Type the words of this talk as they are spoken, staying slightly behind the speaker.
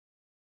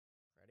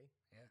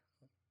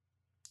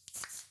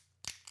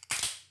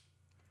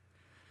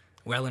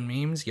Welland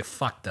Memes, you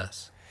fucked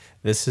us.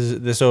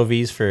 This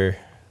OV's for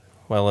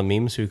Welland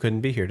Memes who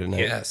couldn't be here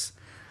tonight. Yes.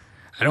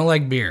 I don't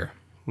like beer,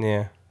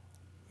 Yeah.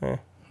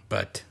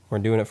 but We're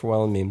doing it for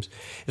Welland Memes.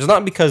 It's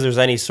not because there's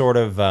any sort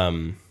of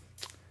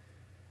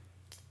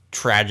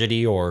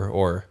tragedy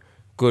or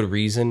good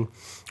reason.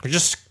 It's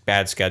just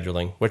bad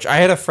scheduling, which I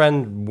had a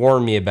friend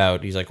warn me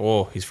about. He's like,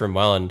 oh, he's from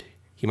Welland.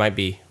 He might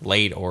be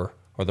late or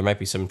there might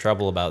be some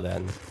trouble about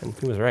that. And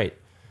he was right.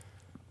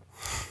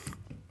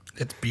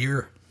 it's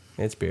beer.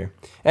 It's beer.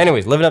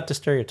 Anyways, living up to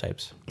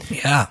stereotypes.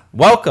 Yeah.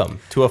 Welcome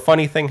to A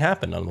Funny Thing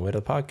Happened on the Way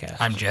to the Podcast.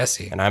 I'm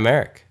Jesse. And I'm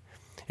Eric.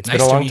 It's Nice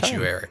been a to long meet time.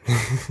 you, Eric.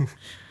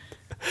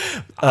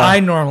 I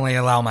normally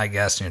allow my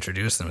guests to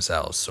introduce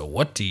themselves, so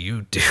what do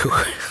you do?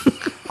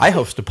 I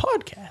host a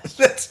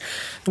podcast.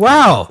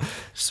 Wow.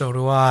 So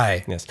do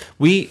I. Yes.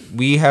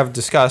 We have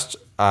discussed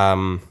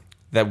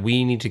that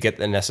we need to get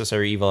the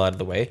necessary evil out of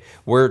the way.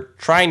 We're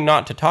trying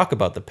not to talk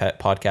about the pet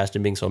podcast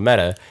and being so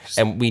meta,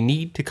 and we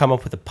need to come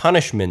up with a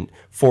punishment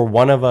for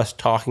one of us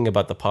talking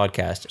about the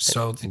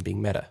podcast and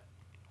being meta.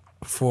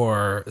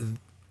 For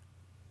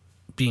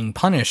being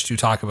punished to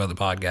talk about the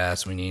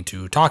podcast, we need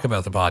to talk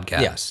about the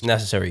podcast. Yes,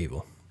 necessary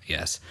evil.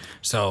 Yes.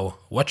 So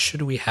what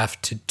should we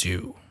have to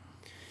do?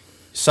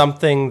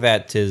 Something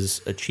that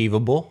is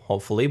achievable,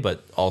 hopefully,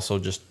 but also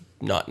just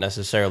not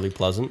necessarily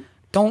pleasant.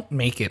 Don't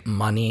make it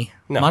money.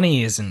 No.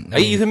 Money isn't...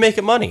 You can make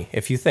it money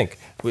if you think.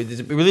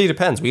 It really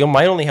depends. We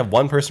might only have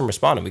one person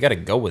responding. We got to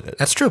go with it.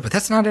 That's true, but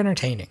that's not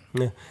entertaining.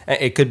 Yeah.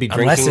 It could be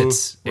drinking Unless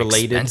it's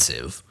related.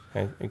 expensive.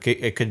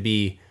 It could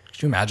be...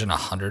 Could you imagine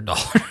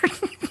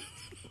 $100?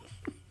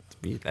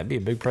 That'd be a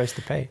big price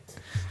to pay.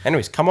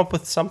 Anyways, come up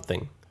with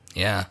something.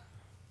 Yeah.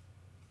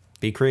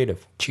 Be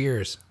creative.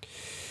 Cheers.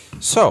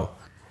 So,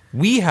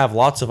 we have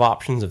lots of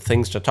options of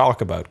things to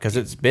talk about because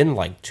it's been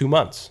like 2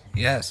 months.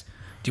 Yes.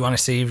 Do you want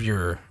to save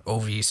your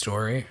OV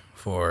story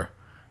for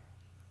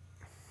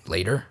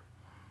later?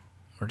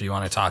 Or do you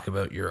want to talk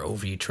about your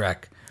OV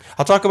trek?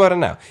 I'll talk about it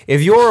now.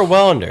 If you're a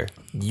Wellander,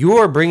 you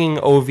are bringing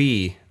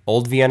OV,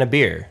 Old Vienna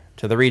beer,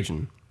 to the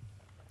region.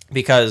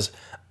 Because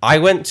I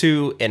went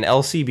to an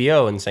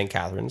LCBO in St.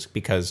 Catharines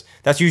because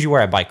that's usually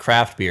where I buy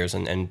craft beers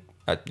and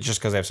just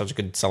because they have such a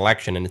good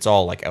selection and it's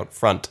all like out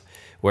front.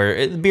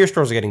 Where the beer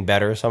stores are getting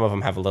better. Some of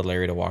them have a little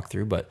area to walk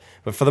through, but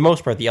for the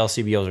most part, the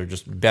LCBOs are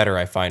just better,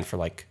 I find, for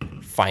like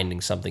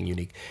finding something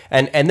unique.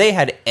 And they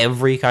had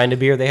every kind of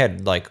beer. They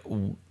had like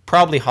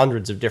probably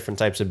hundreds of different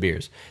types of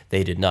beers.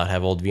 They did not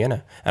have Old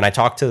Vienna. And I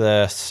talked to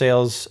the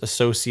sales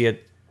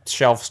associate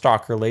shelf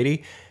stalker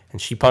lady,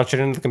 and she punched it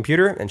into the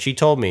computer, and she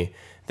told me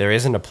there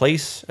isn't an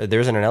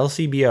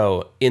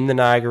LCBO in the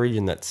Niagara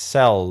region that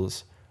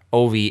sells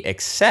OV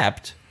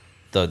except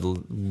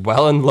the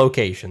Welland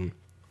location.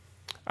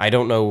 I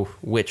don't know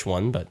which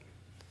one, but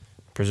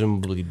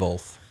presumably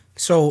both.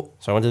 So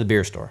I went to the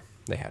beer store.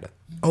 They had it.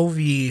 OV,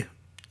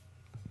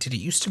 did it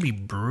used to be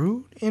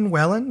brewed in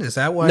Welland? Is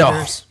that why No.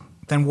 there's...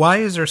 Then why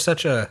is there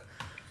such a...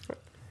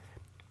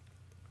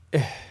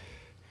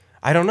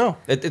 I don't know.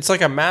 It's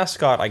like a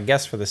mascot, I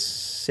guess, for the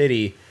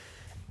city.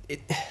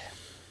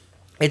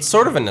 It's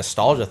sort of a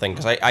nostalgia thing,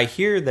 because I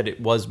hear that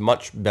it was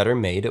much better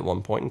made at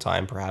one point in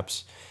time,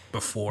 perhaps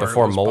Before it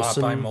was Molson.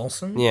 bought by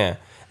Molson? Yeah.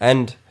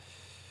 And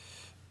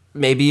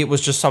maybe it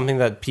was just something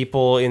that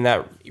people in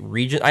that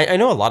region... I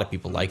know a lot of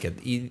people like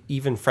it.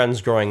 Even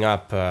friends growing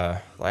up. I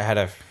had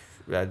a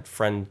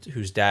friend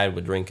whose dad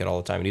would drink it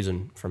all the time, and he's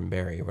from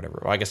Barrie or whatever.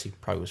 Well, I guess he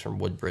probably was from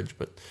Woodbridge.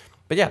 But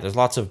yeah, there's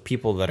lots of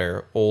people that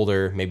are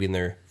older, maybe in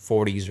their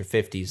 40s or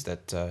 50s,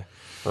 that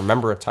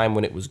remember a time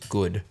when it was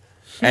good.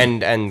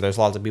 And there's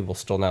lots of people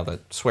still now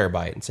that swear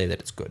by it and say that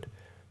it's good.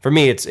 For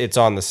me, it's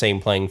on the same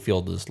playing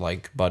field as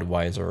like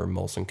Budweiser or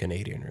Molson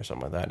Canadian or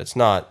something like that. It's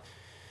not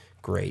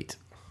great.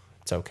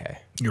 It's okay.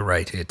 You're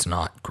right, it's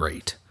not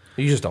great.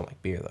 You just don't like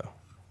beer, though.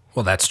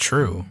 Well, that's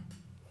true.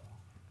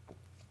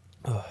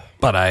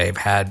 But I've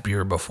had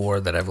beer before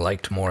that I've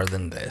liked more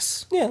than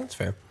this. Yeah, that's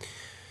fair.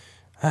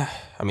 I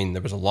mean,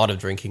 there was a lot of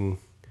drinking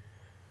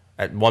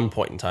at one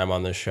point in time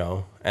on this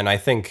show, and I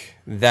think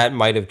that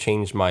might have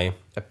changed my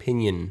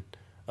opinion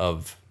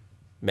of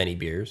many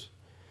beers,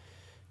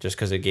 just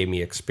because it gave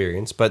me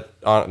experience. But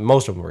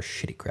most of them were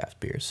shitty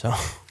craft beers, so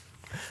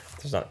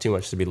there's not too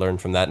much to be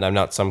learned from that, and I'm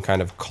not some kind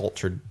of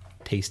cultured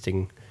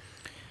tasting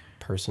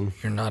person.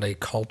 You're not a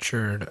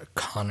cultured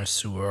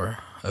connoisseur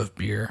of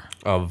beer.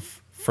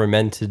 Of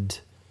fermented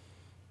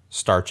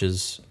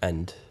starches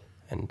and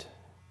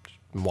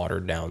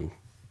watered down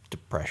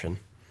depression.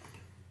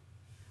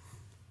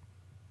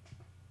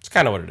 It's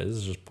kind of what it is.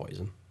 It's just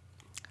poison.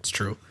 It's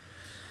true.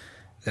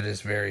 That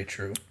is very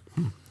true.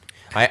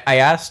 I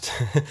asked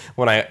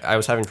when I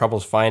was having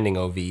troubles finding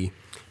OV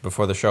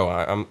before the show.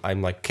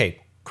 I'm like,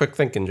 okay, quick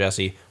thinking,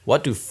 Jesse.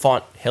 What do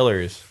Font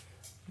Hillers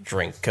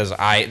drink? Because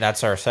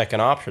that's our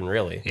second option,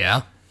 really.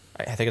 Yeah?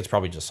 I think it's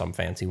probably just some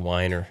fancy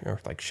wine or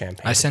like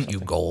champagne. I sent you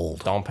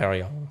gold. Dom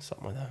Perignon,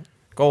 something like that.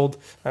 Gold.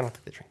 I don't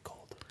think they drink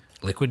gold.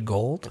 Liquid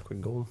gold?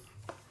 Liquid gold.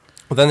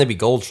 Well, then they'd be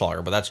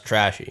Goldschlager, but that's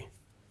trashy.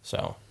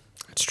 So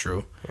It's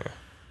true. Yeah.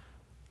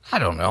 I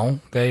don't know.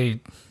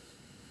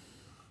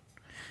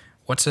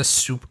 What's a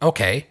soup?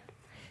 Okay.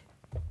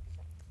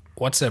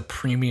 What's a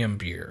premium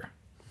beer?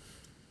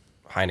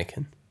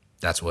 Heineken.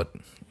 That's what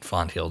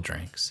Fonthill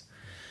drinks.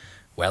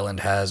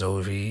 Welland has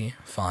OV.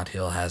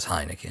 Fonthill has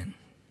Heineken.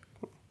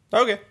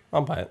 Okay,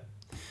 I'll buy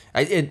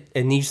it.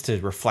 It needs to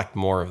reflect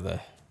more of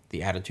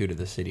the attitude of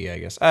the city, I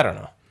guess. I don't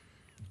know.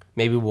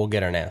 Maybe we'll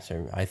get an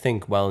answer. I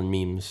think Welland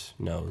Memes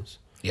knows.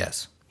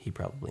 Yes. He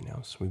probably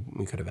knows.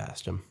 We could have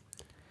asked him.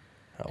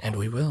 And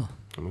we will.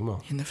 And we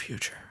will. In the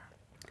future.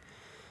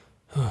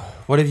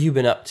 What have you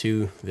been up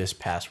to this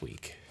past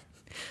week?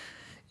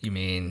 You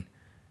mean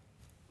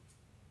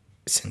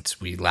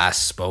since we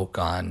last spoke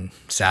on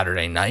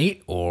Saturday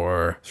night,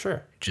 or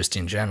Sure. just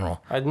in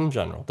general? In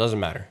general. Doesn't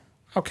matter.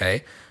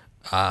 Okay.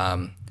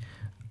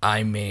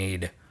 I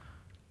made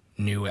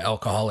new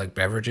alcoholic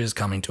beverages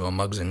coming to a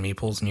Mugs and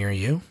Meeples near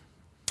you.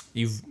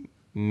 You've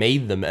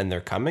made them and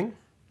they're coming?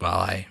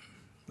 Well, It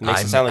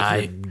makes it sound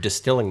like you're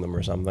distilling them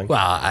or something.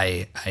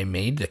 I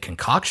made the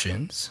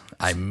concoctions.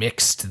 I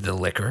mixed the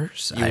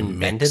liquors. You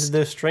invented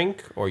this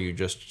drink, or you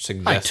just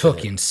suggested I took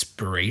it?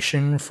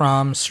 inspiration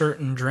from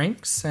certain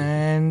drinks,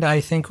 and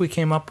I think we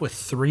came up with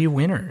 3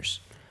 winners.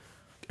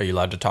 Are you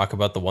allowed to talk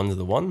about the ones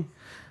that won?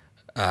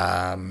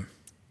 I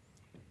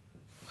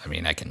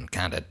mean, I can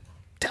kind of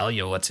tell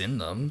you what's in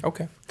them.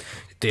 Okay.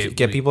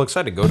 Get people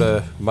excited. Go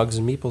to Mugs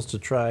and Meeples to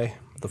try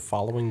the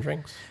following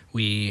drinks.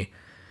 We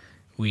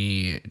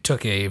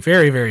took a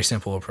very, very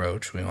simple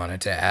approach. We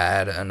wanted to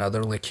add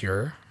another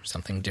liqueur,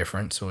 something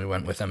different. So we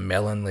went with a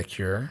melon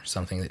liqueur,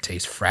 something that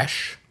tastes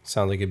fresh.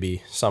 Sounds like it'd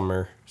be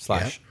summer /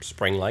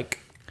 spring-like.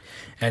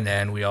 And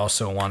then we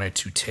also wanted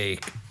to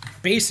take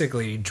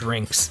basically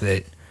drinks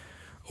that,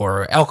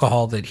 or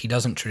alcohol that he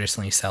doesn't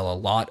traditionally sell a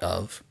lot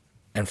of,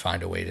 and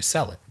find a way to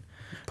sell it.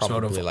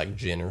 Probably like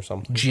gin or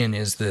something. Gin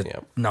is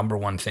the number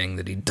one thing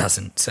that he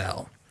doesn't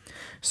sell.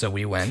 So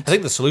we went. I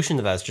think the solution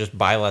to that is just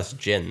buy less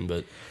gin,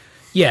 but...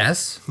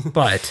 Yes,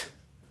 but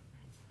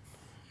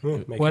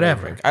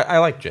whatever. I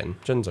like gin.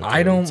 Gin's okay.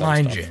 I don't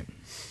mind gin.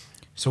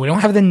 So we don't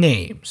have the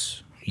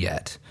names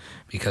yet,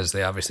 because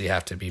they obviously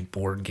have to be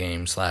board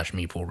game /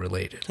 meeple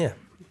related. Yeah.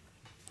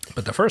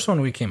 But the first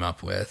one we came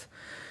up with,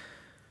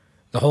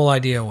 the whole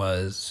idea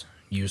was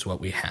use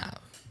what we have.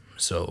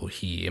 So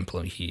he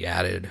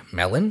added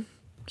melon.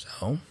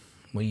 So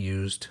we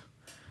used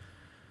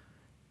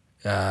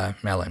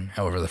melon.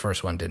 However, the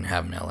first one didn't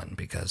have melon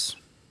because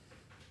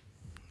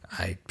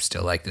I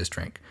still like this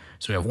drink.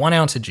 So we have 1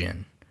 ounce of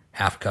gin,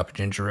 half a cup of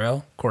ginger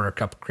ale, 1/4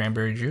 cup of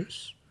cranberry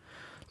juice,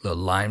 a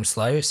little lime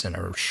slice, and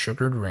a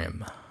sugared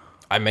rim.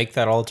 I make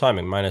that all the time,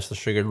 and minus the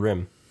sugared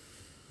rim.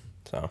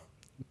 So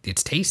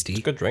It's tasty. it's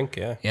a good drink,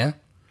 yeah.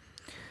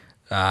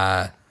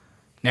 Yeah.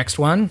 Next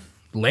one,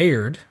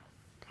 layered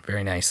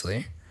very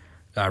nicely.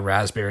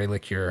 Raspberry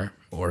liqueur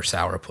or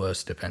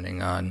sourpuss,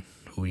 depending on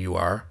who you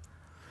are.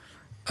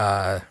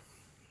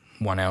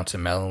 1 ounce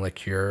of melon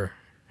liqueur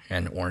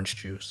and orange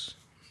juice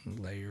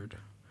layered.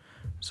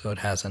 So it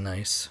has a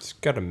nice... It's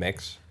got a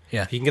mix.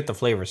 Yeah. If you can get the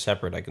flavors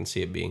separate, I can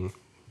see it being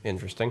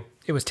interesting.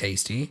 It was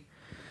tasty.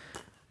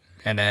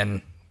 And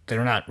then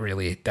they're not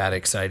really that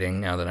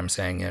exciting now that I'm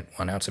saying it.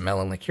 1 ounce of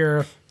melon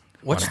liqueur.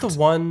 What's the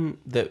one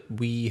that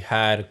we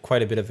had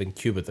quite a bit of in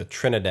Cuba? The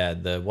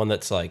Trinidad, the one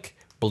that's like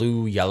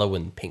blue, yellow,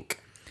 and pink.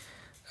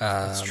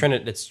 It's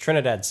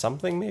Trinidad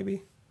something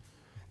maybe.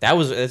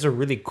 It's a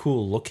really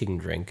cool looking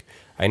drink.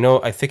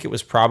 I think it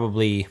was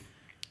probably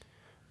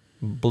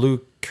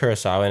blue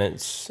curacao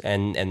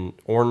and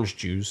orange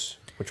juice,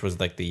 which was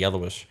like the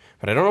yellowish.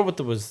 But I don't know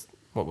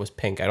what was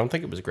pink. I don't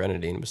think it was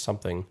grenadine. It was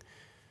something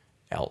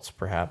else,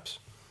 perhaps.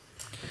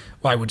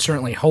 Well, I would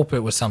certainly hope it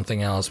was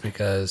something else,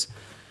 because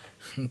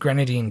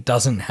grenadine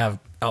doesn't have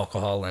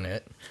alcohol in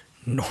it,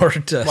 nor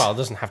does... Well, it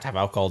doesn't have to have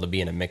alcohol to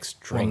be in a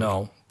mixed drink.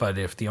 Well, no, but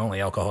if the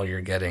only alcohol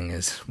you're getting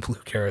is blue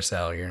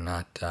curacao, you're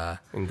not...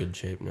 in good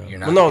shape, no. You're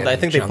not Well, no, I getting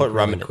think they put jumped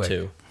rum really in it quick.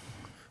 too,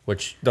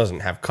 which doesn't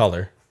have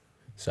color.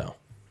 So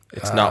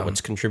it's not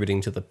what's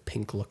contributing to the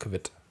pink look of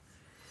it.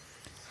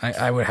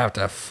 I would have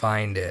to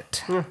find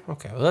it.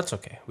 Okay, well, that's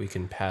okay. We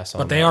can pass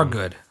on. But they that are one.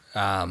 good.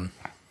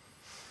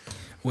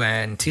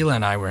 When Tila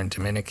and I were in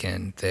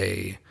Dominican,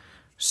 they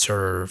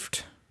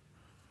served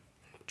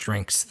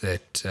drinks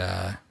that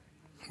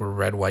were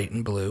red, white,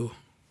 and blue.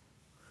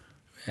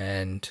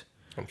 And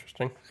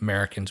Interesting.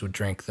 Americans would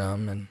drink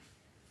them, and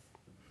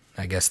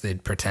I guess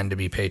they'd pretend to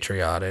be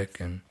patriotic.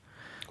 And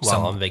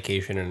While on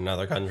vacation in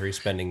another country,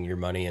 spending your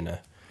money in a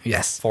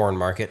yes, foreign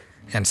market.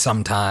 and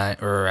sometime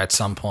or at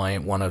some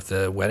point, one of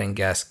the wedding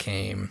guests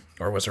came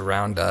or was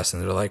around us,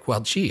 and they're like,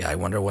 "Well, gee, I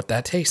wonder what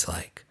that tastes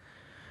like."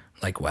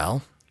 Like,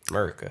 well,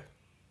 America.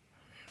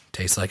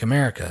 tastes like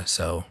America,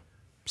 so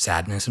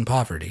sadness and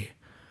poverty.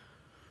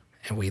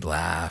 And we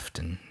laughed,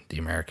 and the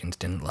Americans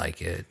didn't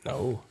like it.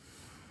 No,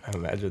 I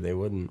imagine they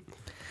wouldn't.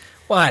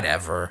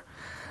 Whatever.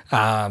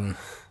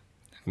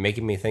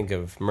 Making me think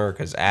of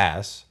America's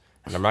ass,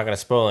 and I'm not going to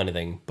spoil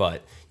anything,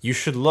 but you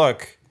should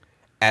look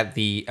at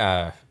the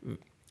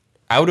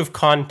out of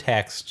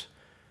context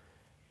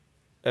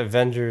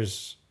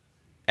Avengers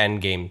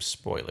Endgame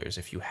spoilers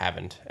if you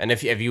haven't. And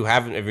if you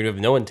have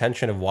no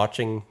intention of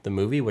watching the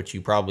movie, which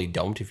you probably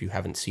don't if you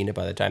haven't seen it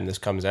by the time this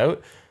comes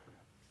out,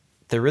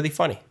 they're really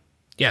funny.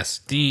 Yes,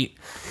 the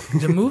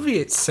movie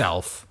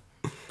itself,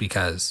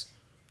 because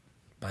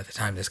by the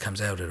time this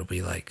comes out, it'll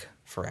be like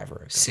Forever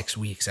ago. 6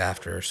 weeks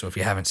after. So if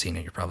you haven't seen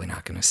it, you're probably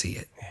not going to see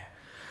it.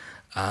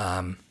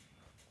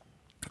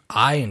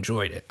 I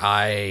enjoyed it.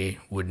 I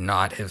would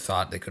not have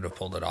thought they could have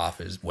pulled it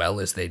off as well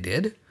as they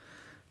did.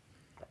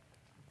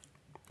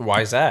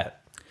 Why is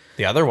that?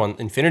 The other one,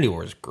 Infinity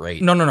War, is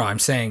great. No. I'm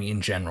saying in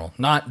general,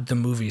 not the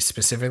movie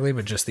specifically,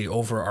 but just the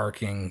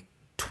overarching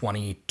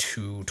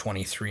 22,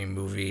 23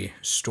 movie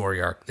story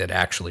arc that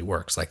actually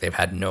works. Like, they've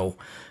had no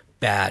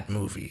bad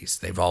movies.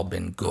 They've all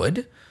been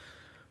good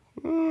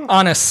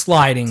on a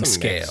sliding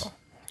scale.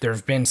 Mix. There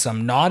have been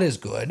some not as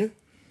good.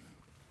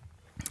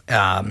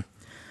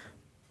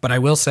 But I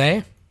will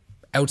say,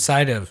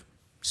 outside of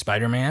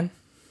Spider-Man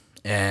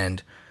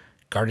and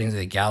Guardians of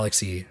the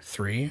Galaxy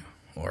 3,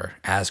 or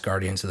as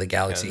Guardians of the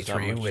Galaxy there's not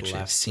 3, much which it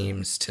left.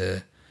 seems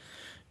to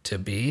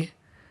be,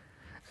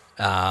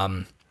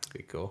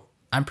 Pretty cool.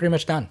 I'm pretty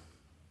much done.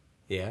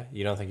 Yeah,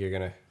 you don't think you're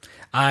gonna?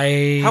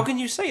 I How can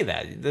you say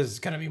that? There's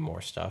gonna be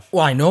more stuff.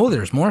 Well, I know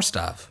there's more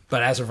stuff,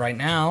 but as of right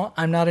now,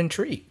 I'm not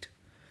intrigued.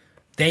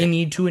 They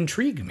need to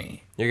intrigue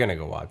me. You're gonna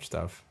go watch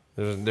stuff.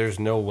 There's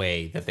no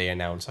way that they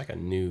announce like a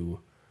new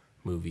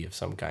movie of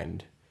some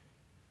kind,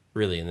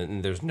 really, and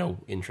then there's no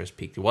interest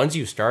peaked. Once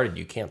you started,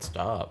 you can't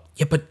stop.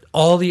 Yeah, but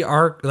all the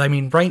arc, I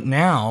mean, right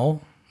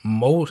now,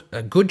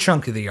 a good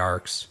chunk of the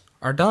arcs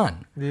are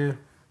done. Yeah.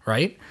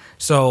 Right?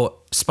 So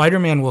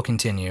Spider-Man will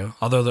continue,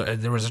 although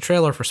there was a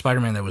trailer for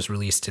Spider-Man that was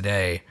released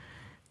today,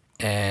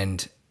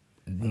 and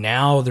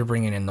now they're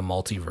bringing in the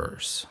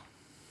multiverse.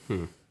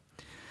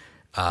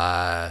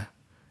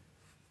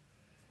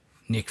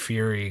 Nick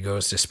Fury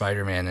goes to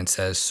Spider-Man and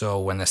says, so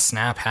when the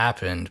snap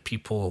happened,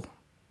 people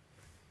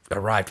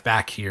arrived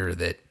back here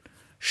that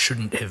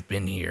shouldn't have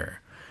been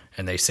here.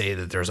 And they say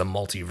that there's a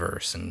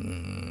multiverse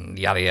and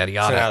yada, yada, So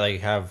yada. now they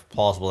have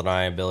plausible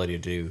deniability to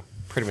do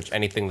pretty much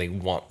anything they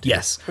want to.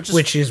 Yes,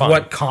 which is fun.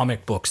 what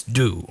comic books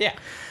do. Yeah.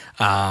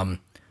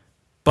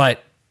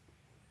 But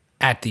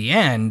at the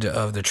end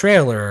of the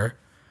trailer,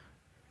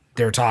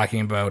 they're talking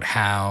about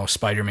how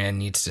Spider-Man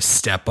needs to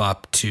step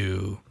up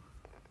to,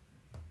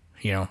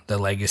 the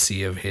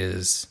legacy of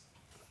his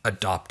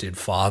adopted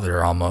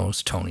father,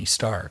 almost, Tony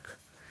Stark.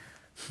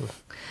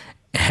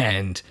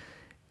 And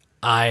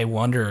I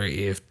wonder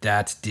if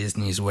that's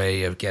Disney's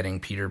way of getting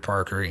Peter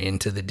Parker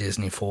into the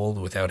Disney fold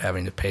without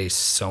having to pay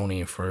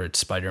Sony for its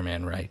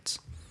Spider-Man rights.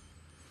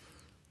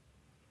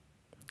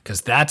 Because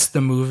that's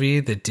the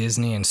movie that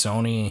Disney and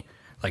Sony,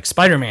 like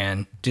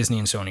Spider-Man, Disney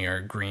and Sony are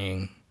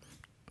agreeing.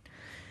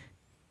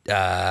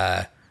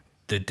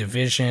 The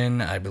division,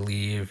 I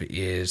believe,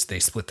 is they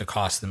split the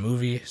cost of the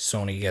movie.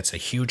 Sony gets a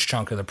huge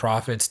chunk of the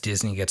profits.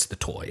 Disney gets the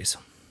toys.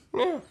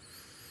 Yeah.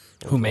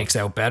 Who makes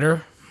out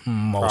better?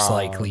 Most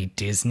likely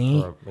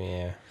Disney.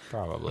 Yeah,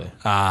 probably.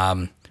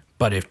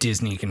 But if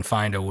Disney can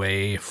find a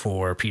way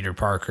for Peter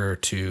Parker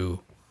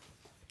to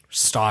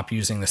stop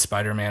using the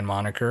Spider-Man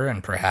moniker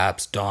and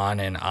perhaps don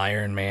an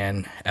Iron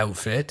Man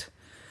outfit,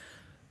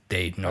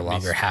 they no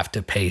longer have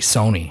to pay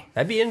Sony.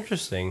 That'd be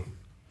interesting.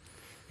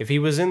 If he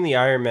was in the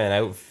Iron Man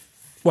outfit.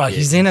 Well,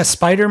 he's in a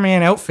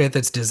Spider-Man outfit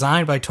that's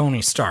designed by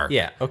Tony Stark.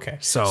 Yeah, okay.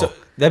 So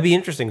that'd be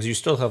interesting because you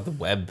still have the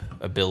web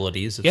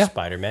abilities of Yeah.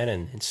 Spider-Man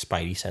and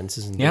Spidey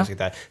senses and Yeah. things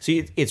like that.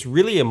 So it's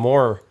really a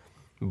more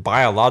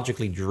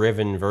biologically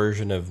driven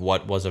version of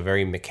what was a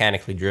very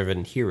mechanically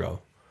driven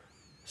hero.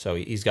 So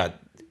he's got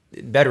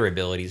better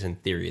abilities in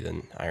theory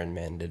than Iron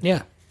Man did.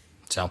 Yeah.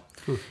 So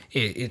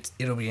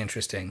it'll be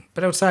interesting.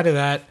 But outside of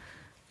that,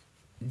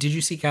 did you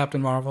see Captain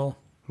Marvel?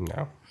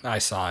 No. I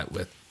saw it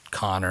with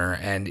Connor,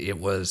 and it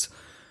was,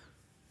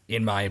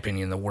 in my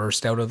opinion, the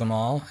worst out of them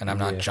all. And I'm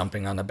not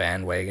jumping on the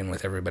bandwagon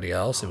with everybody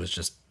else. It was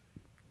just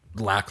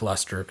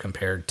lackluster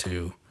compared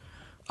to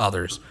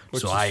others.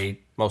 Which is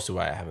mostly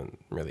why I haven't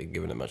really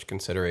given it much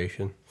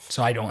consideration.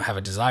 So I don't have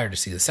a desire to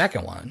see the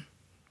second one,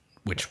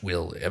 which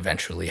will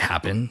eventually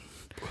happen.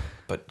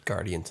 But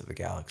Guardians of the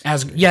Galaxy.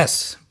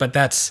 Yes, but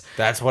that's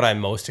That's what I'm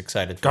most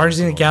excited for. Guardians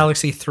of the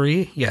Galaxy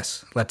 3.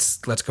 Yes, let's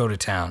go to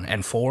town.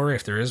 And 4,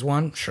 if there is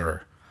one,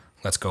 sure,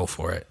 let's go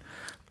for it.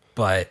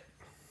 But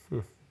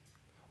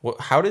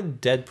How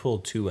did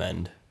Deadpool 2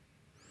 end?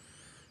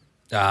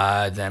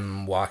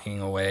 them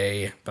walking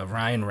away. But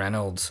Ryan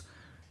Reynolds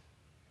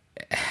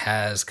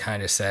has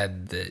kind of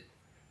said that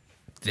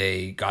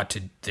they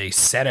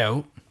set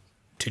out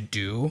to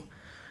do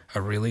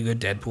a really good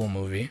Deadpool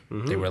movie.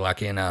 Mm-hmm. They were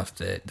lucky enough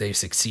that they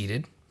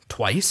succeeded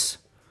twice.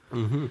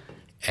 Mm-hmm.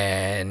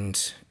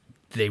 And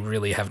they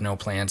really have no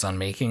plans on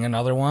making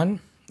another one.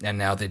 And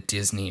now that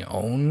Disney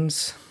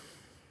owns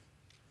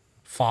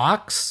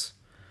Fox,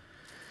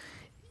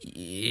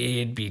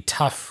 it'd be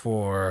tough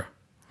for,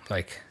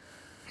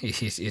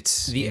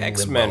 it's The in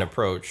X-Men limbo.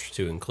 approach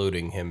to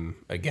including him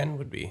again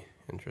would be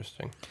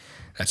interesting.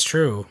 That's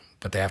true,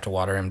 but they have to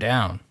water him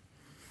down.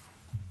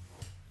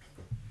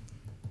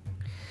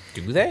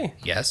 Do they?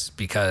 Yes,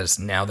 because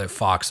now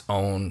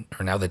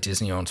that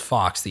Disney owns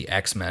Fox, the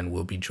X-Men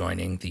will be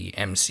joining the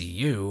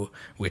MCU,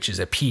 which is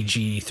a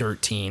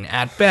PG-13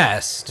 at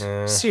best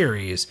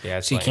series. Yeah,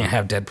 it's so you lame. can't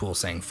have Deadpool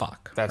saying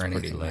fuck That's or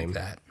pretty anything lame. like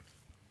that.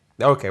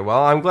 Okay,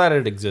 well, I'm glad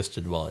it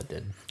existed while it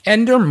did.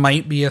 And there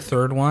might be a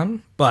third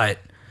one, but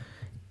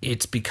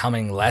it's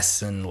becoming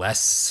less and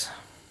less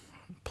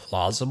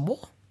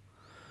plausible.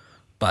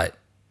 But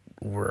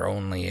we're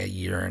only a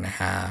year and a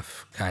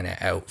half kind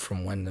of out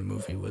from when the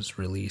movie was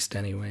released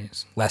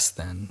anyways. Less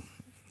than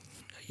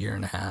a year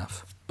and a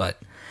half.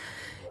 But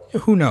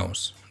who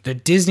knows? The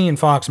Disney and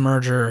Fox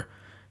merger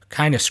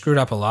kind of screwed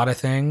up a lot of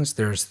things.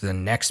 There's the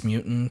Next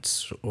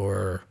Mutants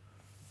or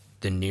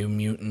the New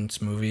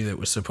Mutants movie that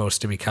was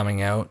supposed to be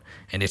coming out,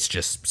 and it's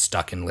just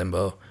stuck in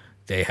limbo.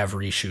 They have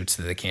reshoots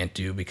that they can't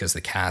do because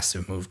the cast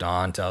have moved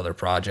on to other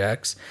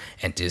projects,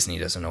 and Disney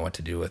doesn't know what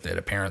to do with it.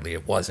 Apparently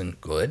it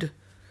wasn't good,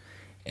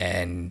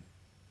 and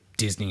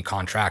Disney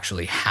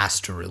contractually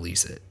has to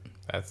release it.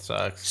 That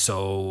sucks.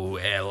 So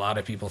a lot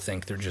of people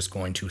think they're just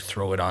going to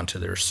throw it onto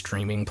their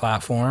streaming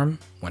platform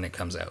when it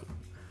comes out.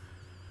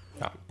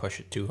 Not push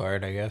it too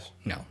hard, I guess.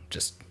 No,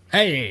 just,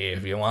 hey,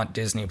 if you want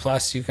Disney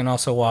Plus, you can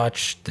also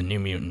watch the New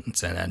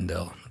Mutants, and then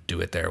they'll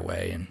do it their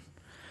way. And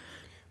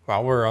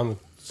While we're on the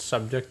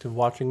subject of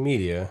watching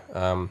media,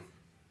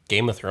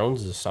 Game of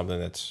Thrones is something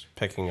that's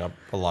picking up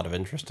a lot of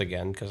interest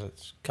again because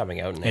it's coming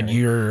out in and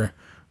you're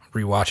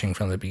rewatching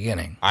from the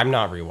beginning. I'm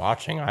not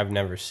rewatching. I've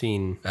never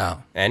seen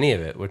Oh. any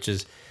of it, which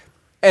is...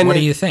 And What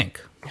do you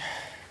think?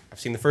 I've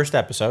seen the first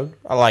episode.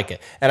 I like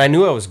it. And I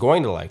knew I was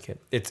going to like it.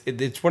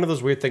 It's one of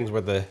those weird things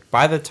where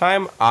by the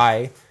time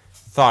I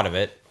thought of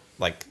it,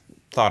 like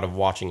thought of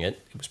watching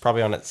it, it was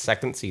probably on its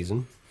second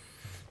season.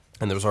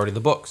 And there was already the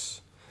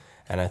books.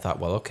 And I thought,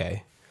 well,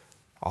 okay,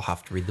 I'll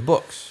have to read the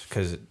books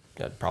because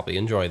I'd probably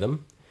enjoy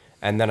them.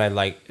 And then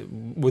I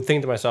would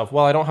think to myself,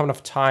 well, I don't have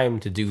enough time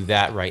to do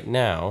that right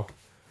now,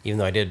 even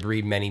though I did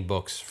read many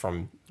books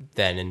from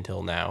then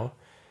until now.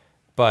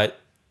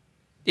 But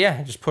yeah,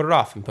 I just put it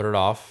off and put it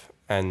off.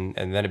 And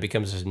then it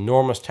becomes this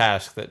enormous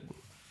task that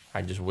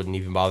I just wouldn't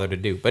even bother to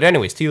do. But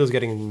anyways, Tila's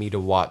getting me to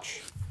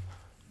watch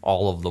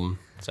all of them.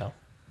 So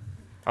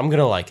I'm going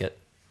to like it.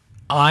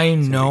 I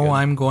know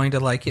I'm going to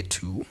like it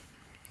too,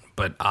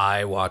 but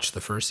I watched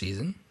the first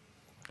season,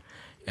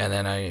 and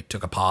then I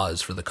took a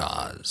pause for the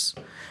cause,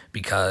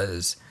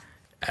 because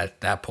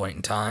at that point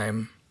in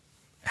time,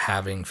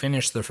 having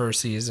finished the first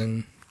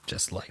season,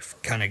 just life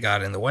kind of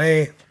got in the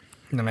way.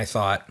 And then I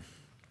thought,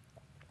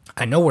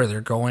 I know where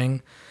they're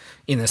going,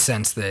 in the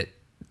sense that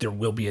there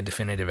will be a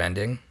definitive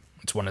ending.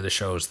 It's one of the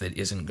shows that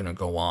isn't going to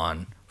go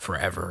on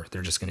forever.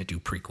 They're just going to do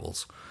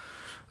prequels.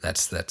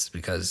 That's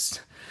because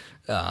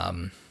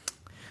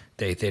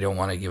they don't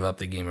want to give up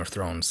the Game of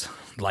Thrones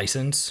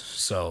license.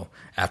 So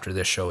after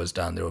this show is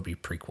done, there will be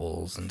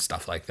prequels and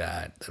stuff like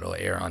that that'll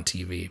air on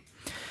TV.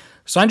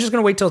 So I'm just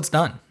going to wait till it's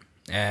done.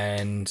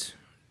 And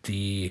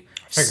I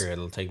figure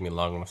it'll take me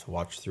long enough to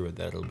watch through it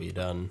that it'll be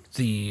done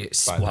by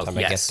the time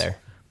I get there.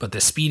 But the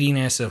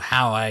speediness of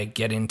how I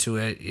get into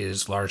it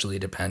is largely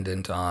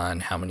dependent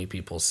on how many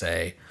people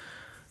say,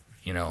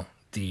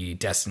 the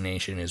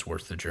destination is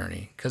worth the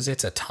journey. Because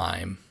it's a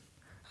time.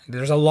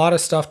 There's a lot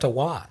of stuff to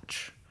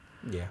watch.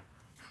 Yeah.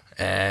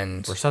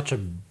 And We're such a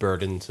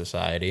burdened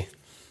society.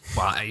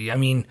 well, I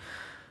mean,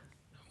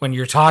 when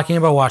you're talking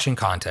about watching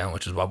content,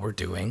 which is what we're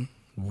doing,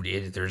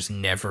 there's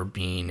never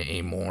been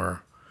a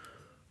more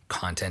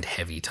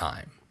content-heavy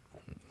time.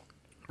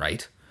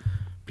 Right?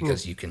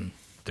 Because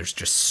there's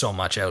just so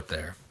much out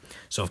there.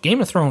 So if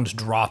Game of Thrones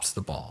drops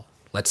the ball,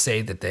 let's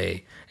say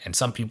that and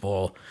some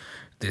people,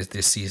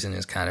 this season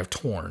is kind of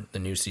torn. The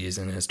new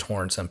season has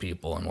torn some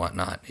people and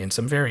whatnot in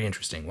some very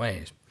interesting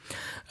ways.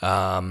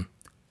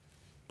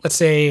 Let's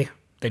say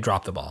they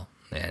drop the ball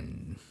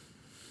and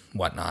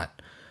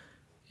whatnot.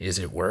 Is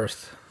it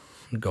worth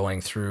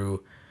going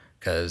through?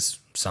 Because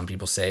some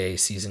people say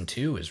season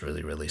 2 is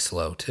really, really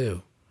slow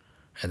too.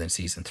 And then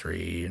season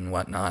 3 and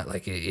whatnot.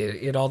 Like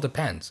it all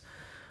depends.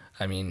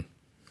 I mean,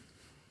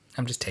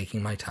 I'm just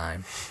taking my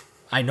time.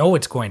 I know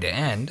it's going to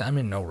end. I'm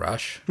in no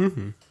rush.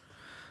 Mm-hmm.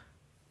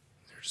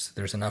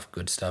 There's enough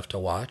good stuff to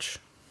watch.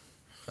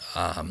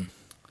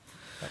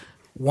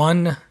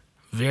 One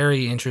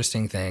very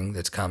interesting thing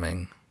that's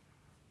coming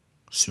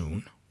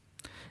soon,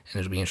 and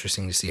it'll be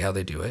interesting to see how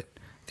they do it.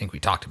 I think we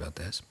talked about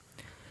this.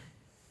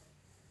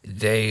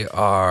 They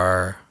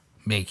are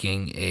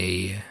making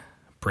a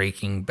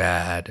Breaking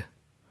Bad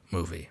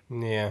movie.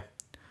 Yeah.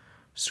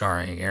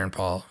 Starring Aaron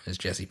Paul as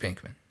Jesse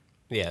Pinkman.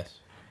 Yes.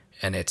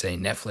 And it's a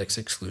Netflix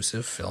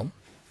exclusive film,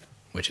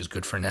 which is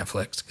good for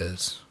Netflix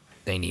because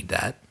they need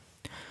that.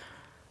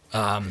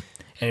 And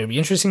it'd be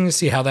interesting to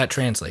see how that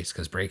translates,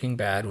 because Breaking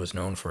Bad was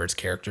known for its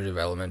character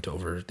development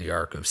over the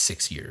arc of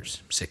 6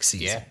 years, 6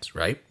 seasons,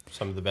 right?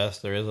 Some of the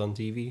best there is on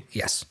TV.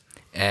 Yes.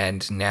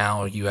 And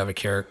now you have a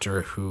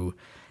character who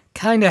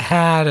kind of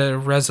had a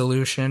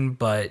resolution,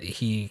 but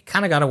he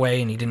kind of got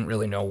away and he didn't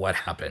really know what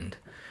happened.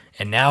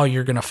 and now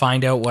you're going to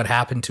find out what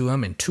happened to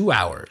him in 2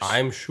 hours.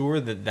 I'm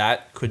sure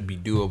that could be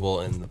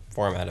doable in the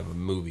format of a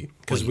movie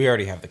because we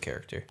already have the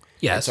character.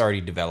 Yes. It's already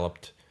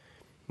developed.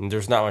 And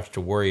there's not much to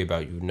worry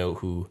about. You know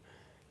who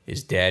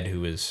is dead,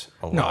 who is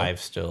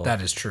alive still.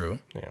 That is true.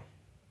 Yeah.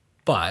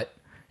 But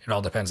it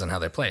all depends on how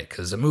they play it.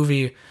 Because a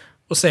movie,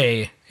 we'll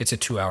say it's a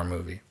 2-hour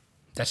movie.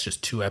 That's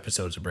just 2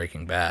 episodes of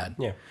Breaking Bad.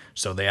 Yeah.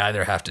 So they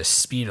either have to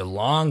speed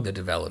along the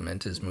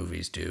development as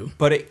movies do.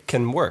 But it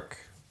can work.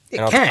 It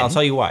can. I'll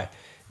tell you why.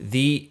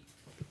 The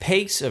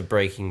pace of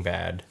Breaking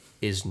Bad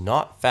is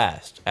not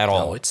fast at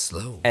all. No, it's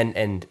slow.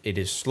 And it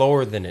is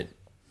slower than it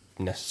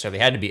necessarily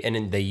had to be.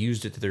 And they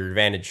used it to their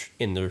advantage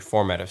in their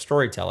format of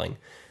storytelling.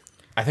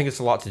 I think it's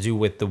a lot to do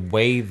with the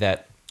way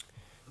that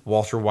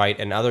Walter White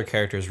and other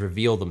characters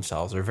reveal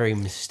themselves. They're very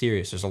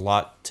mysterious. There's a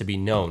lot to be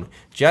known.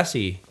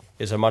 Jesse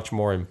is a much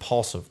more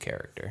impulsive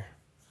character.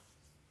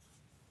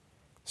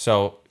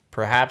 So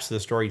perhaps the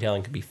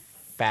storytelling could be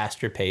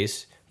faster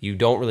paced. You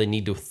don't really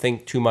need to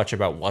think too much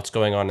about what's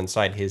going on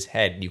inside his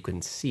head. You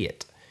can see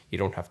it. You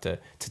don't have to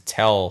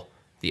tell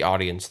the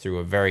audience through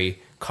a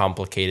very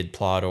complicated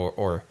plot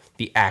or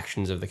the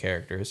actions of the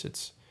characters.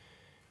 It's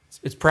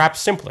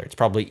perhaps simpler. It's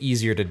probably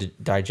easier to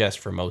digest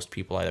for most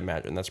people, I'd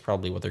imagine. That's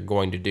probably what they're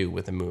going to do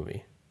with a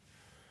movie.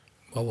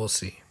 Well, we'll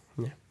see.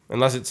 Yeah.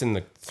 Unless it's in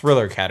the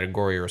thriller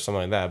category or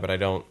something like that, but I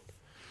don't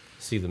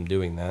see them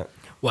doing that.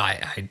 Well,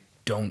 I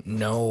don't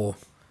know.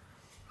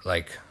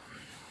 Like,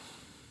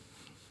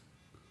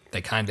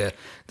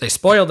 they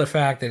spoiled the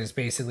fact that it's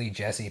basically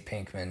Jesse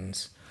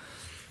Pinkman's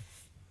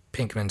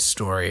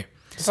story.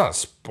 It's not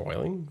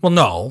spoiling. Well,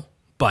 no,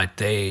 but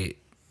they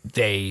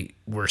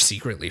were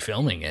secretly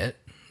filming it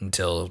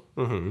until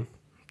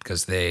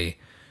because they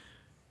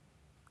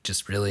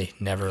just really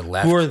never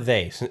left. Who are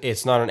they?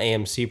 It's not an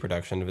AMC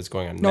production if it's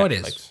going on Netflix. No, it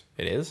is.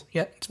 It is?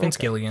 Yeah, it's Vince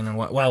Gilligan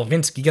and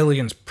Vince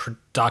Gilligan's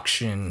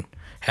production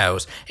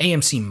house.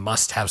 AMC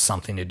must have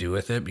something to do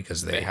with it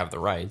because They have the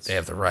rights. They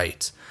have the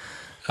rights.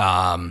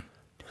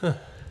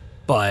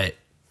 But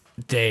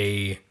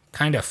they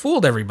kind of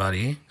fooled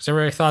everybody because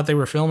everybody thought they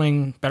were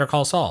filming Better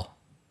Call Saul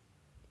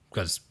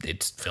because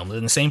it's filmed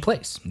in the same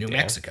place, New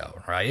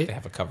Mexico, right? They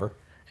have a cover.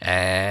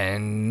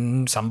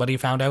 And somebody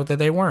found out that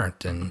they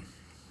weren't, and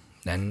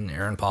then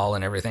Aaron Paul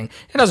and everything.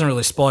 It doesn't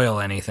really spoil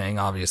anything,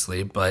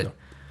 obviously, but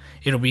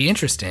it'll be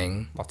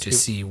interesting to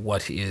see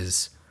what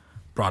is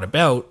brought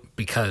about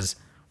because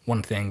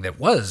one thing that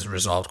was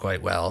resolved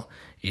quite well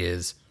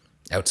is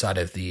outside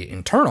of the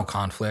internal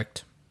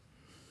conflict,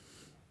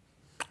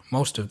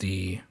 most of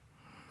the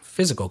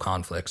physical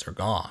conflicts are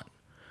gone.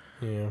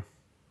 Yeah.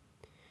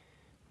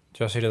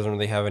 Jesse doesn't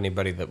really have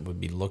anybody that would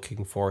be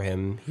looking for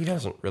him. He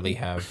doesn't really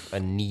have a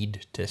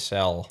need to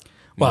sell.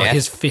 Well,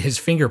 meth. his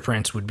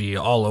fingerprints would be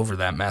all over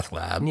that meth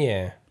lab.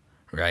 Yeah.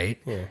 Right?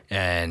 Yeah.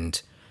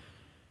 And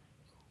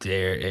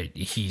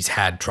he's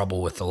had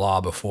trouble with the law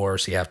before,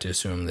 so you have to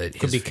assume that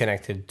Could be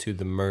connected to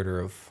the murder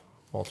of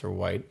Walter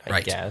White,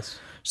 I guess.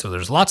 So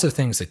there's lots of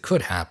things that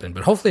could happen,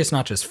 but hopefully it's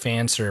not just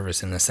fan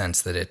service in the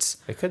sense that it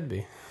could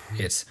be.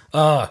 It's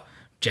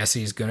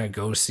Jesse's gonna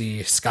go see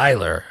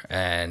Skyler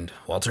and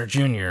Walter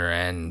Jr.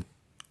 and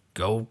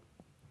go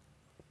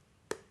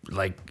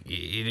like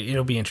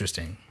it'll be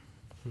interesting.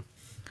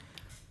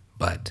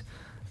 But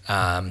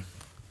I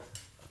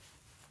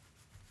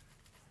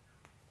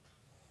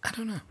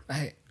don't know.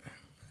 I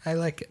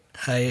like it.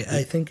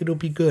 I think it'll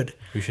be good.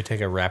 We should take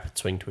a rapid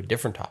swing to a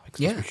different topic.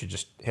 Yeah. We should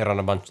just hit on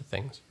a bunch of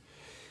things.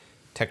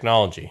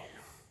 Technology.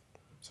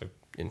 It's an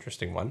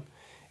interesting one.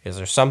 Is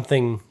there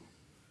something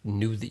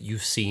new that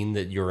you've seen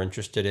that you're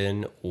interested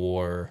in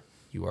or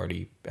you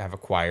already have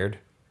acquired?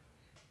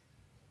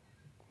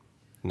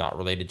 Not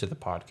related to the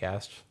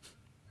podcast.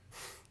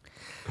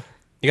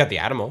 You got the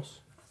Atomos.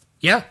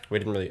 Yeah. We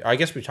didn't really... I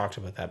guess we talked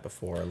about that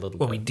before a little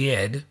Well, bit. we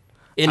did.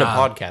 In a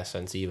podcast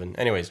sense, even.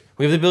 Anyways,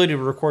 we have the ability to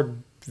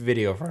record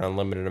video for an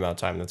unlimited amount of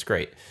time. That's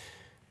great.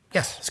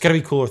 Yes. It's got to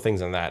be cooler things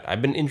than that.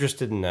 I've been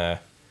interested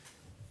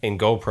in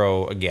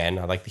GoPro again.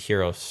 I like the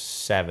Hero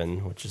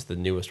 7, which is the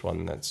newest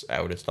one that's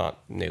out. It's not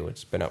new.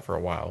 It's been out for a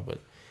while. But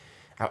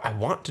I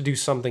want to do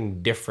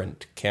something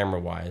different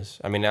camera-wise.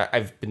 I mean,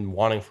 I've been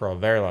wanting for a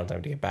very long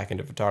time to get back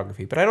into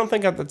photography. But I don't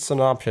think that's an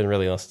option,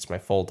 really, unless it's my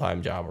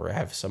full-time job or I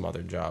have some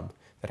other job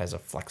that has a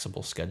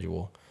flexible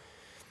schedule.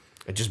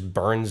 It just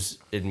burns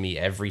in me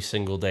every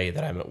single day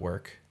that I'm at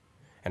work.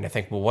 And I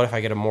think, well, what if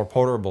I get a more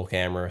portable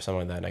camera or something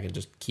like that and I can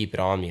just keep it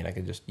on me and I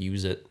can just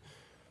use it?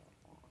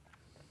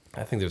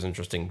 I think there's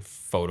interesting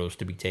photos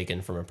to be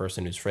taken from a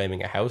person who's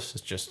framing a house.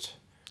 It's just...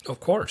 Of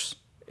course.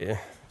 Yeah,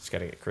 it's got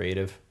to get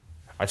creative.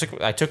 I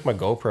took my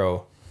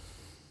GoPro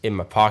in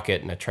my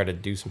pocket and I tried to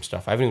do some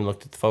stuff. I haven't even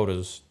looked at the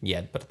photos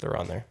yet, but they're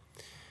on there.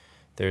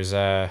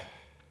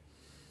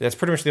 That's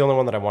pretty much the only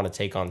one that I want to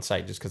take on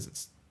site just because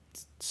it's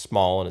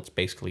small and it's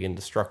basically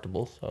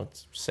indestructible, so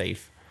it's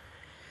safe.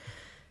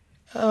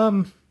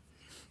 I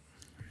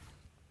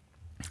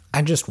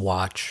just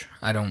watch.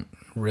 I don't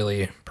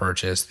really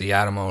purchase. The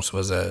Atomos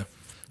was a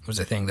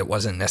thing that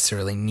wasn't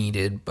necessarily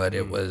needed, but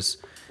it was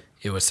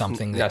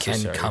something that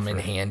can come in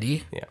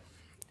handy. Yeah.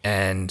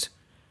 And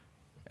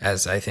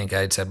as I think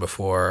I'd said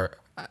before,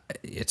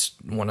 it's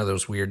one of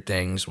those weird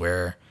things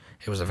where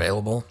it was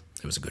available,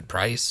 it was a good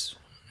price,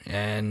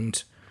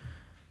 and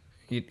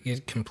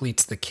it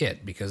completes the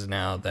kit because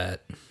now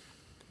that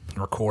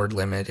record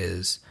limit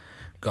is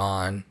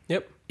gone,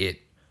 Yep.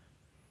 it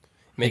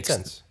Makes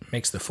sense.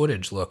 makes the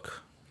footage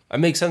look, It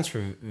makes sense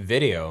for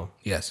video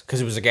yes.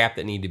 because it was a gap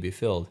that needed to be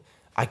filled.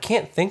 I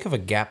can't think of a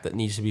gap that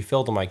needs to be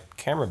filled in my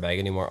camera bag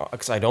anymore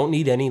because I don't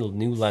need any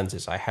new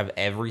lenses. I have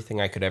everything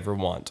I could ever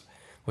want,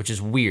 which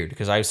is weird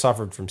because I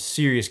suffered from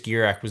serious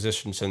gear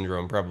acquisition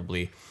syndrome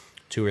probably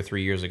 2 or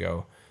 3 years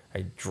ago.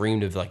 I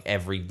dreamed of like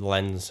every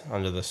lens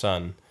under the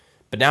sun,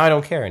 but now I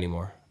don't care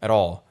anymore at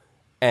all.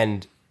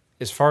 And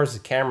as far as the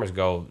cameras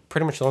go,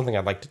 pretty much the only thing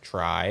I'd like to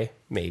try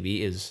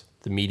maybe is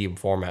the medium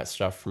format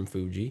stuff from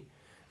Fuji.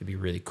 It'd be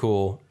really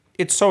cool.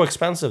 It's so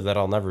expensive that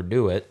I'll never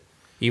do it,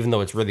 even though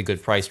it's really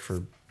good priced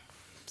for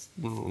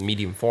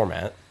medium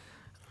format.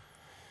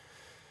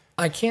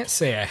 I can't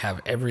say I have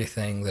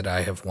everything that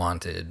I have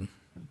wanted,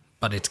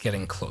 but it's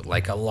getting close.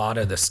 Like a lot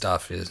of the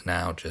stuff is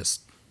now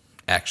just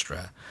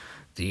extra.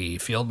 The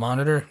field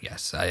monitor,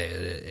 yes,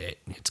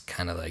 it's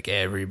kind of like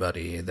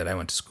everybody that I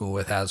went to school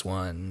with has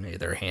one.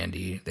 They're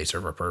handy. They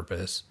serve a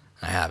purpose.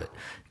 I have it.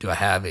 Do I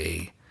have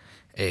a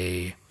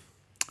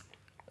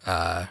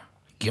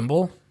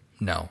gimbal?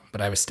 No,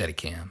 but I have a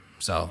Steadicam,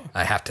 so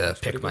I have to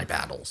pick my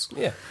battles.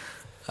 Yeah.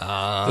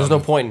 There's no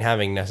point in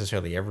having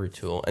necessarily every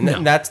tool. And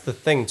No. that's the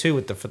thing, too,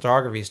 with the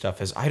photography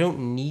stuff is I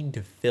don't need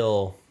to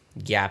fill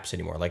gaps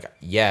anymore. Like,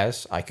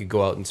 yes, I could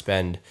go out and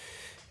spend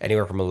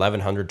anywhere from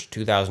 $1,100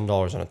 to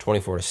 $2,000 on a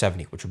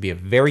 24-70, which would be a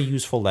very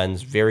useful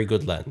lens, very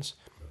good lens.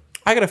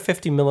 I got a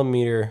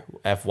 50mm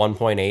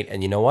f1.8,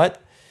 and you know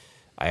what?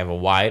 I have a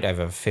wide, I have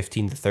a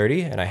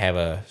 15-30, and I have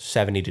a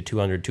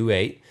 70-200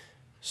 2.8.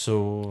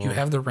 So You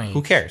have the range.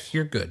 Who cares?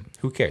 You're good.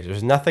 Who cares?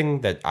 There's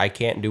nothing that I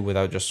can't do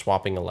without just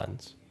swapping a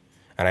lens.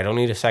 And I don't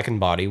need a second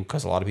body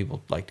because a lot of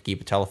people like to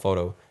keep a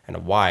telephoto and a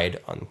wide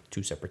on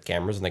 2 separate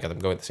cameras and they got them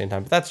going at the same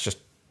time. But that's just,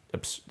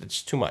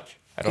 it's too much.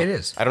 It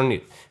is. I don't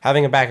need,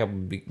 having a backup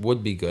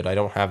would be good. I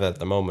don't have that at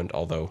the moment,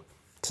 although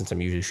since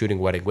I'm usually shooting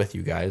wedding with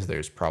you guys,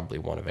 there's probably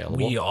one available.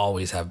 We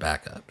always have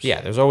backups.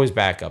 Yeah, there's always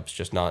backups,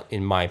 just not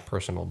in my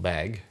personal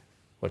bag,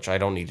 which I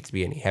don't need it to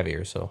be any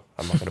heavier, so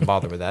I'm not going to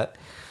bother with that.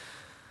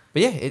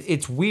 But yeah,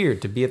 it's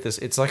weird to be at this.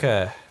 It's like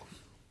a,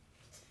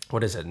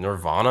 what is it,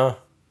 Nirvana,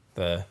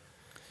 the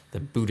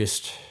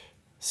Buddhist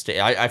state.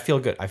 I feel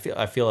good. I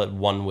feel at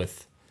one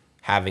with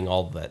having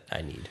all that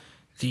I need,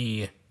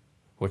 The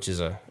which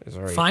is a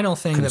very final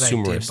thing that I did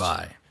consumerist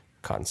buy,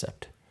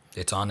 concept.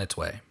 it's on its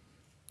way.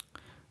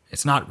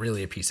 It's not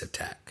really a piece of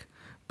tech,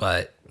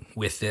 but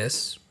with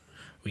this,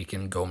 we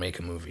can go make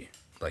a movie.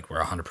 Like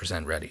we're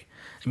 100% ready.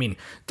 I mean,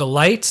 the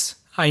lights,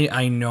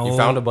 I know. You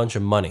found a bunch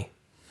of money.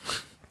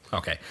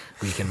 Okay,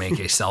 we can make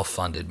a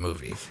self-funded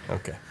movie.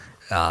 Okay.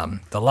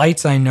 The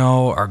lights I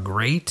know are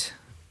great,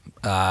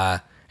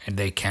 and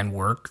they can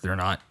work. They're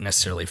not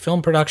necessarily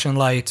film production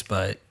lights,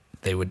 but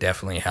they would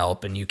definitely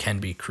help, and you can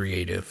be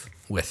creative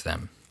with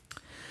them.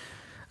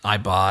 I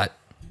bought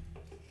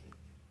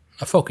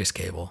a focus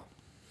cable.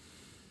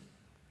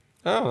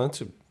 Oh, that's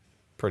a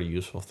pretty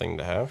useful thing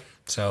to have.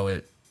 So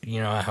it,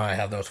 you know how I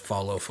have those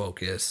follow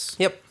focus.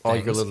 Yep. All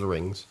your things? little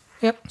rings.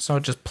 Yep. So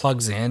it just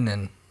plugs in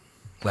and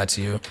lets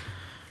you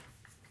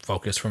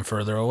focus from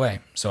further away.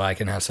 So I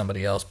can have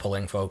somebody else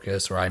pulling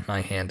focus, or my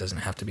hand doesn't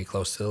have to be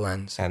close to the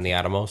lens. And the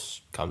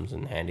Atomos comes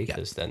in handy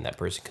because then that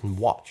person can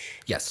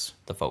watch Yes.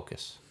 the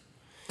focus.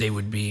 They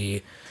would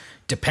be,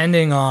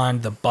 depending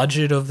on the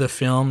budget of the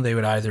film, they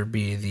would either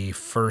be the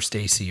first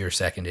AC or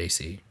second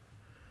AC.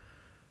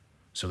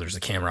 So there's a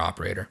camera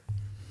operator.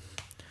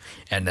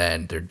 And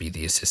then there'd be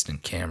the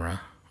assistant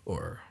camera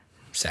or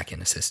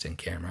second assistant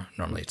camera.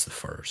 Normally it's the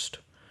first.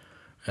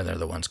 And they're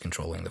the ones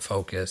controlling the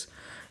focus.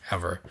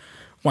 However,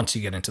 once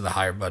you get into the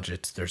higher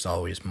budgets, there's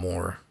always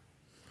more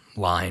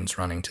lines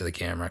running to the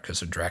camera because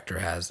the director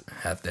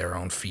have their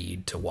own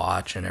feed to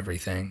watch and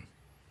everything.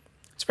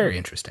 It's very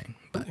interesting,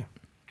 but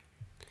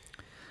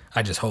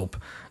I just hope,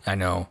 I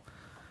know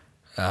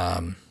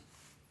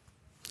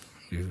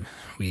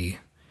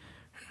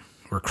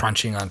we're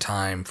crunching on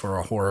time for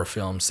a horror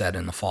film set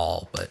in the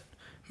fall, but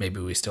maybe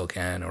we still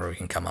can, or we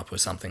can come up with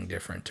something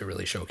different to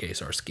really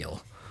showcase our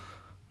skill,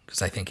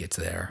 because I think it's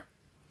there.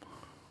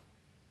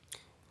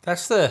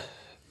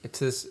 It's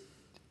this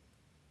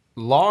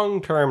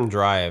long-term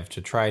drive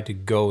to try to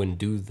go and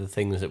do the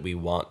things that we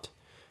want.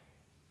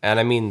 And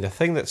I mean, the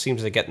thing that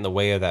seems to get in the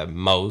way of that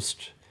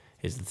most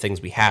is the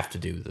things we have to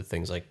do, the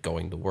things like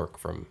going to work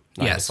from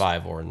 9 Yes. to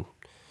 5, or in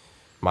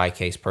my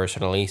case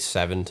personally,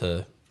 7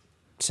 to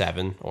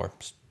 7, or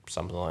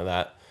something like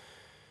that.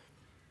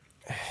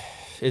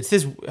 It's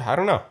this, I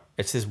don't know,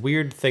 it's this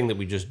weird thing that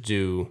we just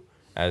do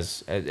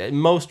as at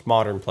most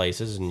modern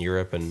places in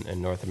Europe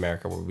and North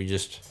America, where we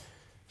just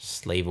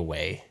slave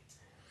away.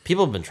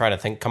 People have been trying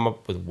to come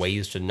up with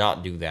ways to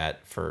not do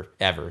that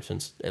forever,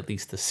 since at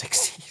least the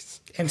 60s.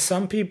 And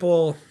some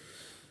people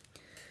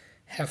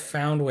have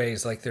found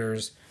ways, like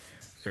there's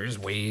there's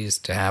ways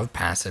to have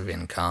passive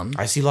income.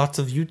 I see lots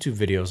of YouTube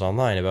videos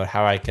online about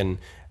how I can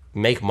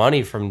make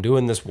money from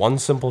doing this one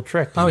simple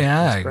trick. Oh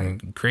yeah, you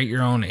can create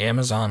your own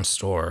Amazon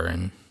store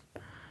and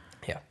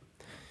Yeah.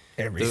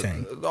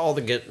 everything. All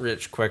the get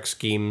rich quick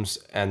schemes,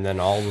 and then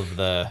all of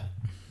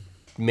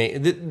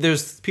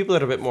there's people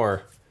that are a bit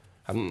more,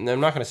 I'm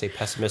not going to say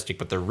pessimistic,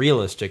 but they're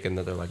realistic in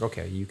that they're like,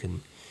 okay, you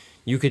can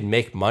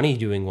make money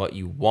doing what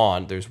you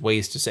want. There's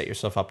ways to set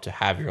yourself up to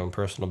have your own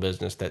personal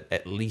business that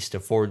at least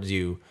affords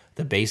you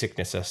the basic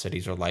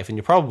necessities of life, and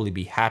you'll probably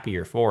be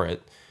happier for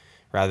it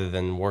rather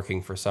than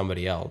working for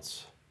somebody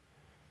else.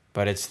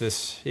 But it's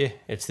this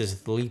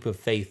leap of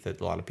faith that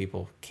a lot of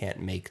people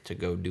can't make to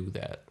go do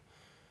that.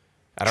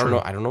 I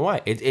don't know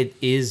why. It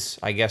is,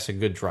 I guess, a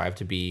good drive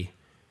to be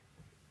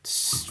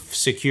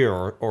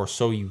secure, or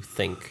so you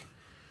think,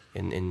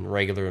 in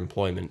regular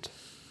employment.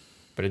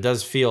 But it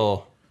does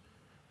feel,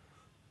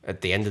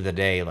 at the end of the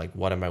day, like,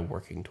 what am I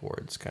working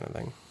towards, kind of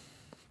thing.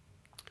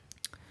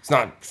 It's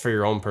not for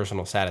your own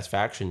personal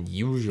satisfaction,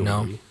 usually.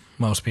 No,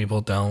 most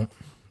people don't.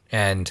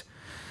 And,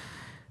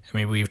 I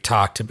mean, we've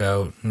talked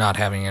about not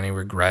having any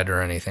regret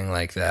or anything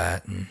like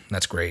that. And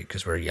that's great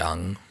because we're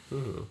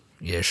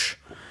young-ish.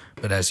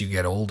 But as you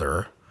get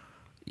older,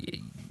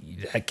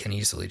 that can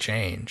easily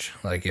change.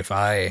 Like, if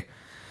we're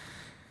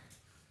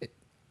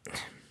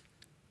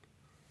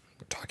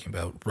talking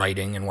about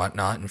writing and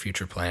whatnot and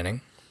future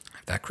planning, I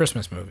have that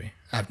Christmas movie.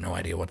 I have no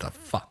idea what the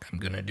fuck I'm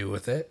going to do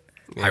with it.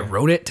 Yeah. I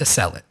wrote it to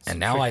sell it, and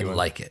now I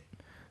like it.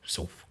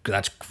 So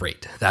that's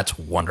great. That's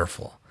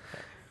wonderful.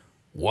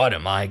 What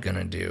am I going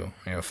to do?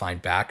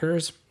 Find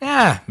backers?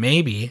 Yeah,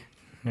 maybe.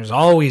 There's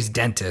always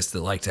dentists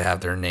that like to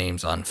have their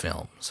names on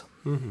films.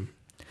 Mm-hmm.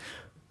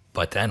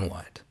 But then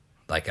what?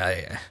 Like,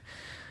 I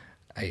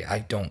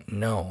don't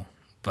know.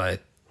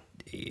 But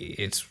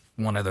it's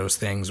one of those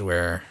things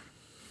where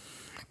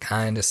I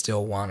kind of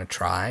still want to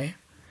try,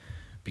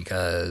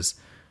 because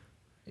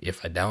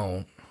if I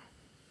don't,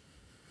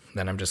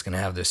 then I'm just going to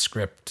have this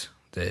script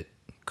that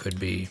could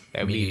be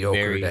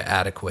mediocre to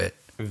adequate.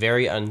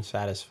 Very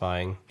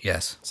unsatisfying.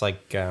 Yes. It's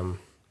like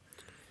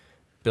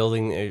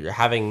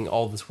having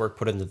all this work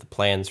put into the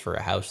plans for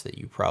a house that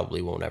you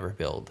probably won't ever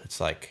build.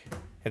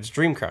 It's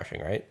dream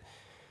crushing, right?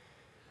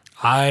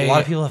 A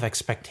lot of people have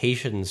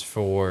expectations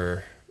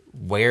for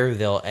where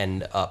they'll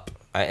end up.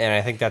 And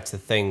I think that's the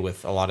thing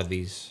with a lot of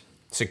these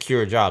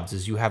secure jobs,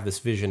 is you have this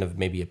vision of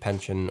maybe a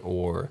pension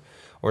or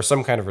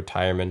some kind of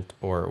retirement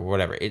or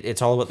whatever.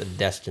 It's all about the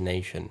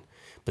destination.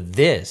 But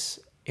this,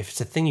 if it's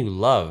a thing you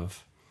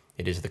love,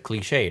 it is the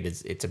cliche.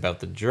 It's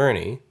about the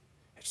journey.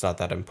 It's not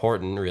that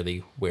important,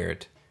 really, where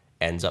it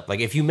ends up.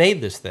 Like, if you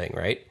made this thing,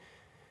 right,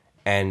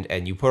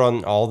 and you put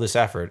on all this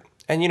effort,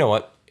 and you know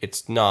what?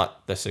 It's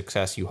not the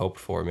success you hoped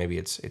for. Maybe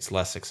it's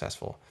less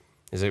successful.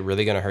 Is it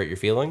really going to hurt your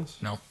feelings?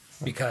 No,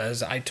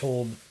 because I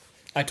told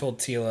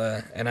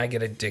Tila, and I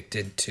get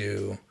addicted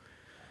to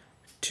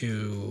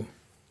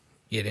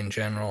it in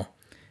general.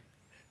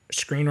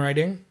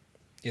 Screenwriting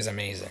is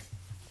amazing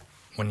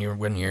when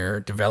you're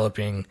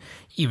developing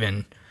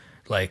even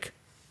like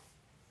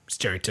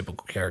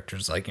stereotypical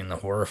characters, like in the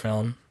horror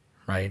film,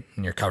 right?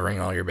 And you're covering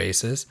all your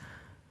bases.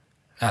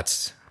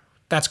 That's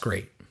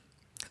great.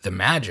 The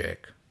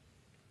magic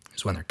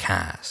is when they're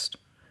cast.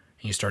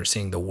 And you start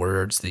seeing the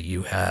words that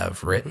you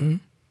have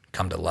written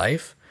come to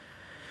life.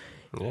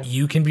 Yeah.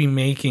 You can be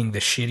making the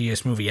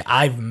shittiest movie.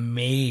 I've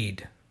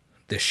made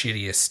the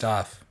shittiest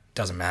stuff.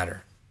 Doesn't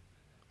matter.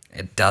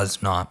 It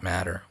does not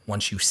matter.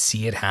 Once you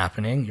see it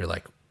happening, you're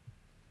like,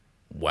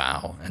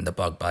 wow, and the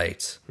bug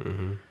bites.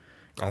 Mm-hmm.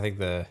 I think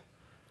the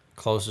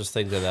closest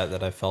thing to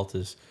that I felt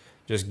is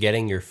just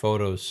getting your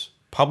photos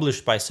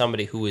published by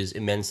somebody who is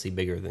immensely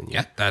bigger than you.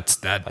 Yeah, that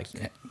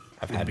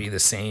would be the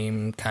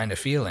same kind of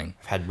feeling.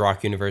 I've had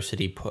Brock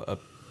University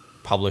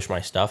publish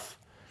my stuff.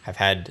 I've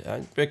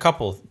had a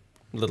couple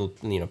little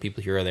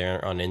people here or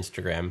there on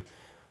Instagram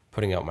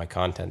putting out my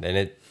content,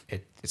 and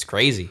it's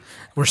crazy.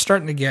 We're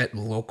starting to get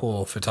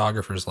local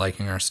photographers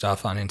liking our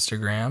stuff on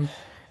Instagram,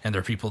 and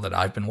they're people that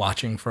I've been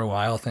watching for a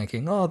while,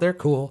 thinking, "Oh, they're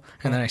cool,"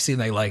 and then I see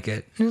they like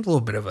it. It's a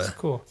little bit of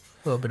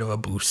a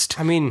boost.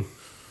 I mean,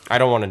 I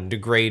don't want to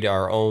degrade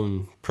our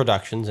own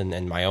productions,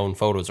 and my own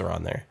photos are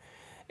on there.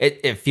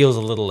 It feels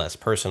a little less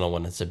personal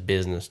when it's a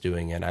business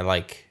doing it. I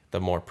like the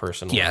more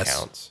personal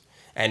accounts.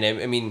 And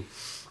I mean,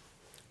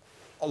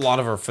 a lot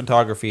of our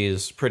photography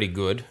is pretty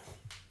good,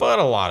 but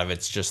a lot of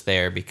it's just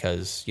there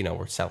because,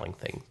 we're selling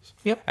things.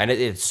 Yep. And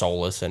it's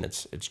soulless and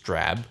it's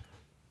drab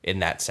in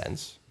that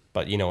sense.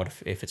 But you know what?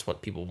 If it's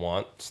what people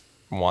want,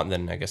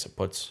 then I guess it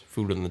puts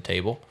food on the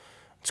table.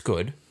 It's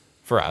good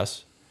for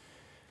us.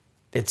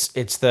 It's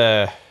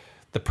the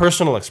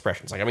personal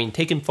expressions. Like, I mean,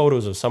 taking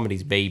photos of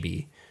somebody's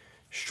baby,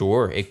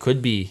 sure, it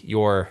could be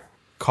your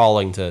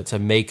calling to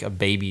make a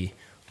baby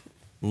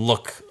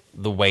look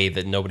the way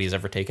that nobody's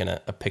ever taken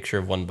a picture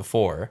of one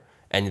before,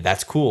 and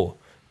that's cool.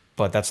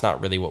 But that's not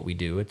really what we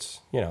do. It's,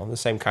 the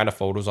same kind of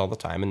photos all the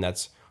time, and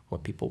that's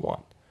what people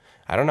want.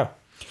 I don't know.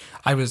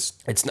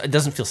 It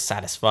doesn't feel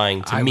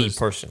satisfying to me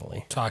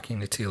personally. Talking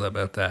to Tila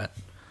about that.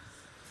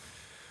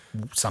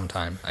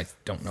 sometime. I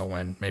don't know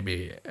when.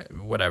 Maybe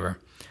whatever.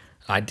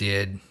 I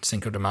did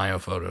Cinco de Mayo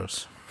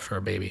photos for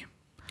a baby.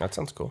 That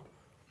sounds cool.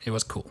 It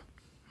was cool.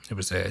 It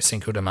was a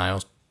Cinco de Mayo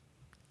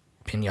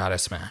piñata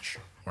smash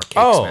or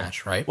cake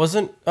smash, right?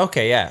 Wasn't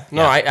okay. Yeah.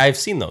 No, Yeah. I've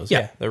seen those. Yeah.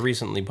 Yeah, they're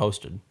recently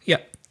posted.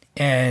 Yep.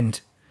 And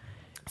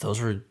Those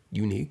were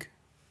unique.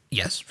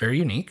 yes, very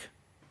unique.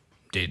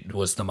 It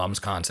was the mom's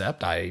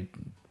concept. I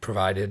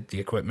provided the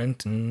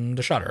equipment and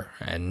the shutter,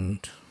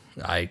 and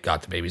I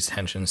got the baby's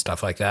attention and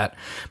stuff like that.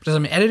 But as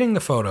I'm editing the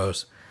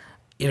photos,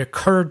 it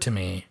occurred to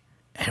me,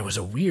 and it was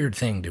a weird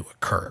thing to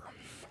occur.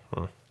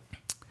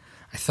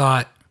 I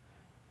thought,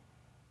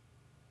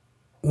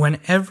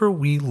 whenever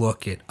we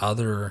look at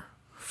other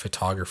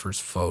photographers'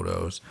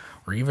 photos,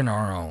 or even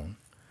our own,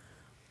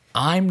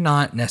 I'm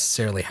not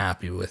necessarily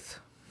happy with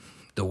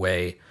the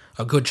way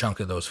a good chunk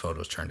of those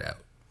photos turned out.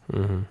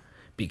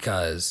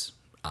 Because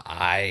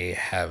I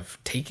have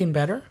taken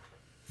better,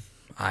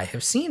 I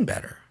have seen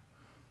better.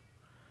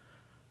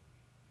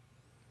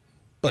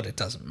 But it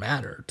doesn't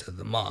matter to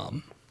the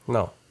mom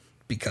No.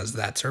 because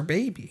that's her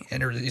baby.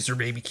 And is her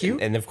baby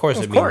cute? And of course,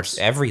 it means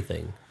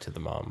everything to the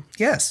mom.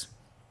 Yes.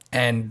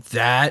 And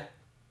that,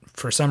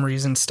 for some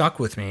reason, stuck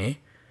with me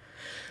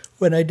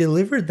when I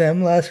delivered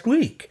them last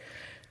week.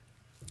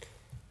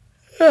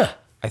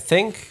 I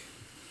think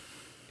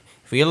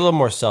if we get a little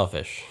more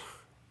selfish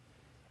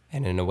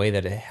and in a way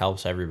that it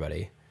helps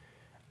everybody,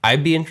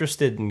 I'd be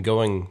interested in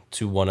going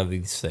to one of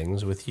these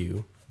things with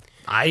you.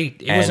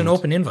 It was an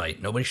open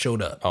invite. Nobody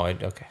showed up. Oh,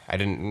 okay. I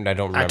don't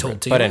remember. I told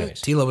Tila. But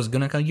anyways, Tila was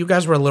going to come. You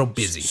guys were a little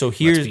busy. so let's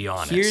be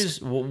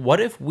here's honest.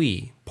 what if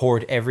we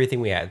poured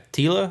everything we had?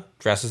 Tila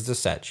dresses the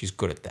set. She's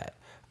good at that.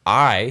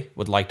 I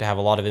would like to have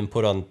a lot of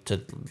input on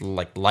to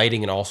like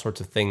lighting and all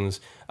sorts of things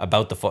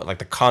about the photo, like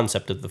the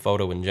concept of the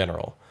photo in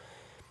general.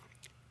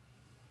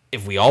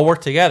 If we all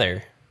work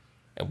together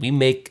and we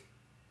make,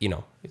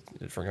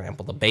 for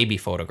example, the baby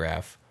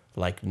photograph,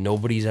 like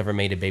nobody's ever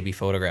made a baby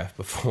photograph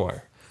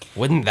before.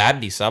 Wouldn't that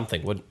be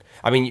something?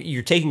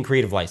 You're taking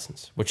creative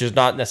license, which is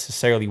not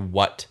necessarily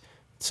what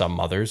some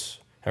mothers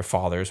or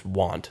fathers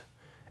want,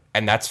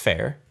 and that's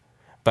fair.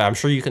 But I'm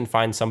sure you can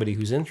find somebody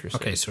who's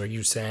interested. Okay, so are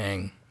you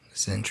saying,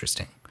 this is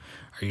interesting,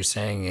 are you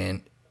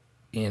saying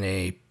in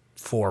a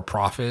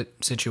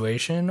for-profit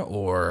situation,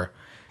 or...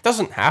 It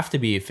doesn't have to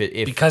be if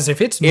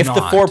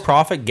the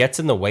for-profit gets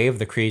in the way of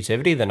the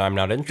creativity, then I'm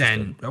not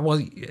interested. Then,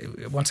 well,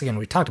 once again,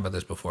 we talked about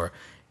this before.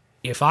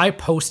 If I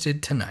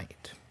posted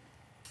tonight,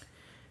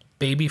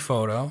 baby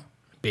photo,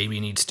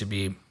 baby needs to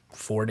be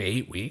 4 to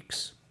 8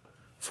 weeks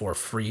for a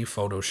free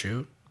photo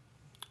shoot,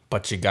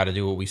 But you got to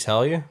do what we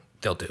tell you?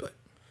 they'll do it.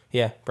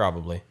 Yeah,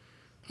 probably.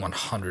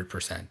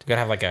 100%. You got to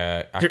have like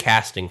a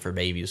casting for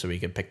babies so we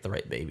can pick the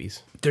right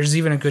babies. There's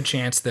even a good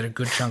chance that a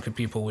good chunk of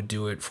people would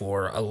do it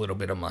for a little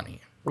bit of money,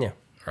 Yeah.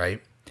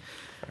 right?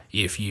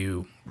 If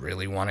you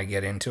really want to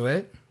get into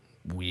it,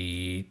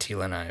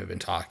 Tila and I have been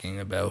talking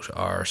about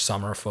our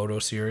summer photo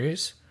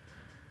series.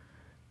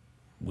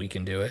 We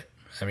can do it.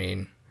 I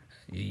mean,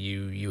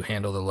 you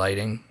handle the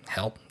lighting,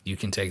 help. You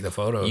can take the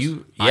photos.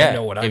 I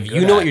know what I'm if good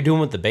you know at. what you're doing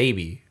with the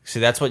baby, see,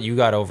 that's what you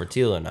got over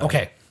Tila and I.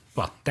 Okay,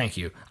 well, thank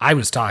you. I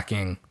was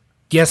talking,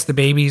 yes, the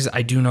babies.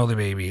 I do know the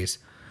babies.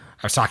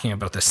 I was talking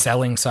about the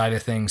selling side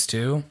of things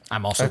too.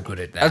 I'm also good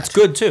at that. That's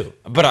good too.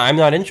 But I'm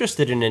not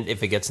interested in it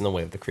if it gets in the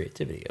way of the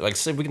creativity. Like,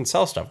 so if we can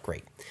sell stuff,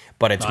 great.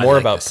 But it's more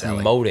like about the selling.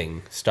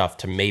 promoting stuff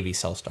to maybe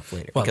sell stuff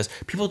later. Well, because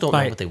people don't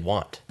know what they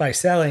want. By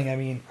selling, I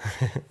mean...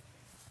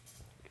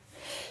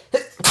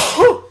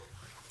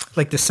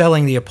 like the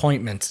selling the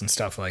appointments and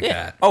stuff like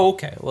that. Oh,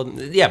 okay. Well,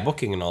 yeah,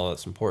 booking and all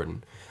that's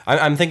important.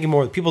 I'm thinking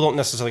more, people don't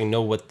necessarily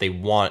know what they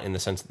want in the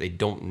sense that they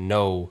don't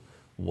know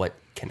what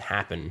can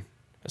happen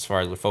as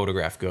far as the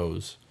photograph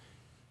goes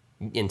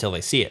until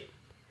they see it.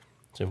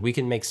 So if we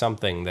can make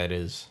something that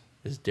is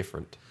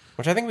different,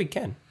 which I think we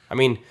can. I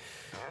mean,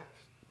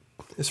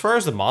 as far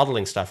as the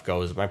modeling stuff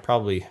goes, my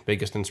probably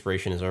biggest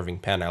inspiration is Irving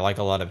Penn. I like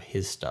a lot of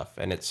his stuff,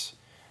 and it's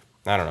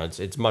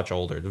much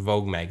older, the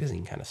Vogue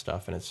magazine kind of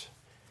stuff, and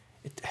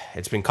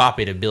it's been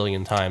copied a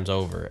billion times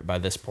over by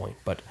this point,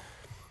 but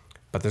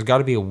there's got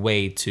to be a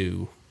way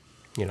to,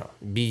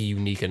 be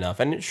unique enough.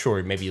 And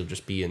sure, maybe you'll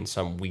just be in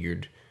some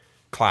weird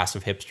class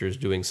of hipsters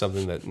doing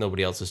something that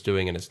nobody else is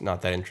doing, and it's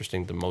not that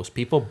interesting to most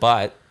people.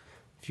 But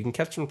if you can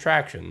catch some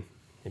traction,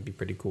 it'd be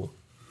pretty cool.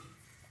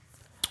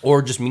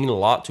 Or just mean a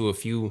lot to a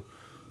few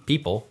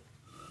people.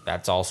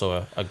 That's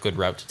also a good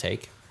route to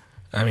take.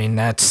 I mean,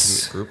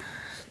 that's Group.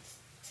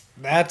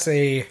 That's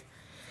a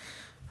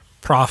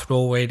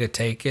profitable way to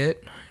take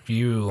it.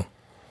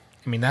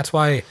 That's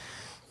why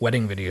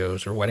wedding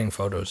videos or wedding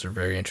photos are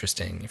very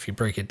interesting. If you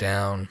break it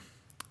down,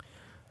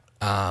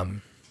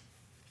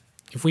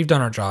 if we've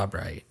done our job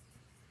right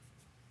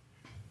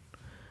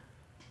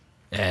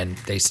and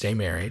they stay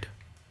married,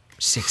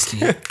 60.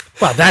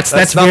 Well, that's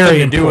nothing very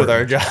to important. do with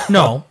our job.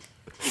 No,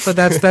 but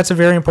that's a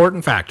very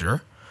important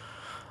factor.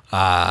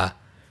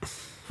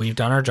 We've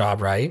done our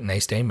job right and they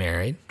stay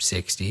married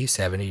 60,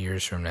 70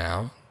 years from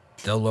now,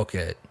 they'll look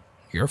at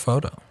your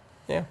photo.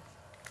 Yeah.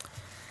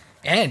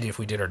 And if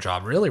we did our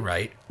job really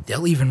right,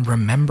 they'll even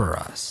remember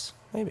us,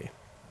 Maybe.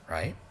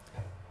 right?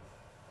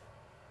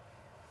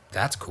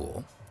 That's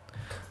cool.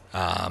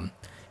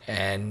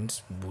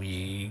 And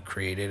we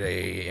created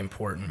a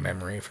important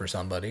memory for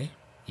somebody,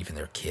 even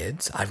their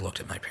kids. I've looked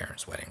at my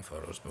parents' wedding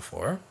photos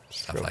before,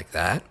 stuff like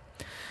that.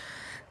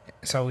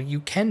 So you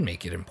can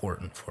make it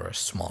important for a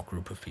small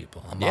group of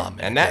people, a mom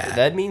and a dad.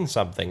 that means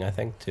something, I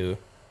think, to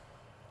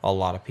a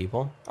lot of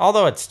people.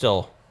 Although it's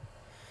still,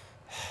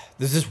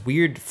 there's this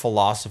weird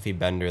philosophy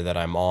bender that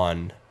I'm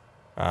on.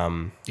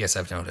 Yes,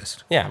 I've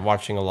noticed. Yeah, I'm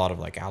watching a lot of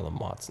like Alan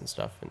Watts and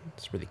stuff, and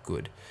it's really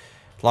good.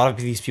 A lot of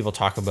these people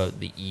talk about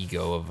the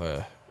ego of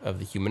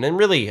the human, and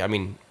really, I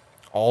mean,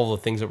 all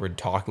the things that we're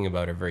talking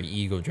about are very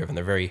ego driven.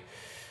 They're very,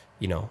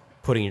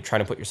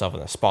 trying to put yourself in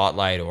the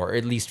spotlight, or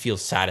at least feel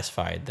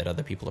satisfied that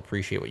other people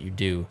appreciate what you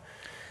do.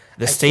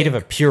 The state of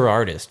a pure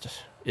artist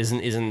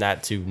isn't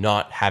that to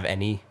not have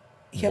any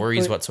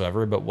worries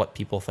whatsoever about what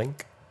people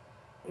think.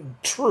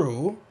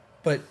 True,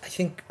 but I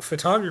think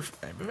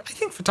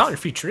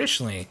photography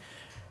traditionally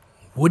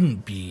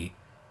wouldn't be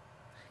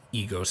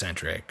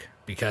egocentric,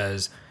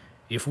 because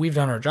if we've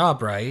done our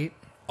job right,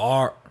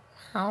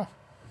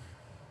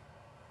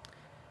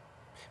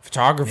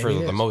 photographers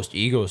are the most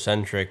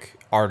egocentric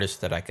artists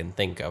that I can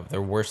think of.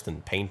 They're worse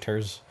than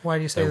painters. Why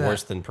do you say They're that?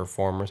 worse than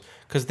performers,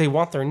 because they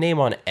want their name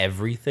on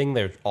everything.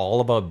 They're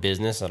all about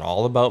business and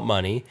all about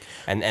money,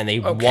 and they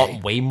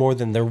want way more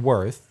than they're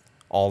worth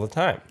all the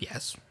time.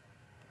 Yes.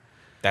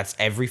 That's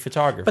every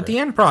photographer. But the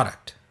end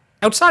product,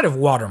 outside of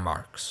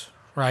watermarks,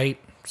 right?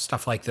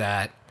 Stuff like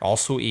that.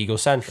 Also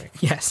egocentric.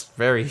 Yes.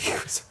 Very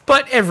egocentric.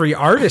 But every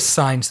artist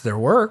signs their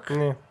work.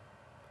 Yeah.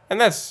 And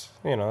that's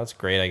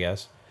great, I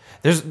guess.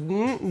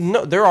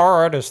 There are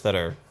artists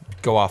that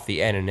go off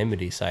the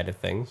anonymity side of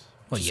things.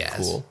 Which is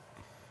cool.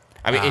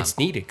 I mean, it's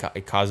neat.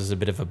 It causes a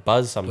bit of a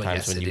buzz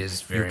sometimes when you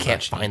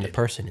can't find the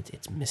person.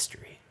 It's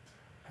mystery.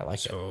 I like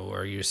it. So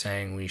are you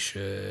saying we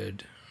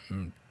should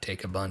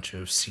take a bunch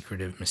of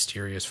secretive,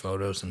 mysterious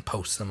photos and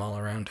post them all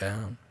around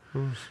town?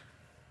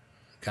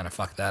 Kind of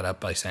fuck that up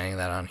by saying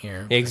that on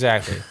here.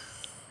 Exactly.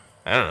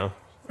 I don't know.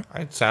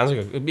 It sounds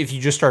like if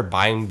you just start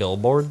buying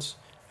billboards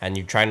and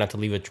you try not to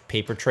leave a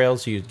paper trail,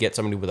 so you get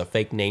somebody with a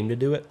fake name to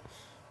do it,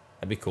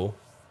 that'd be cool.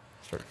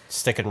 Start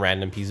sticking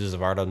random pieces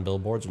of art on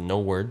billboards with no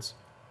words.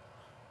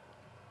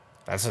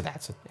 That's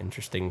an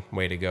interesting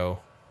way to go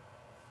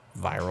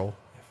viral.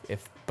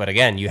 But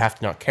again, you have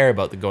to not care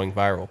about the going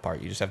viral part.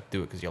 You just have to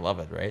do it because you love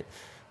it, right?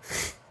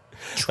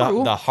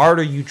 True. The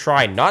harder you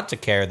try not to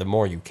care, the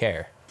more you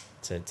care.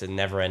 It's a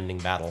never-ending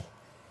battle.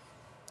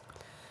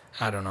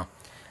 I don't know.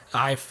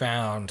 I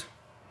found...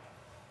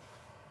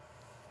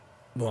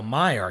 Well,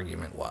 my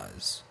argument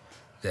was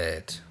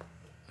that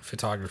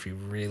photography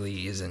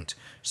really isn't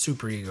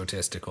super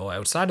egotistical.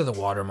 Outside of the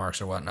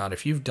watermarks or whatnot,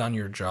 if you've done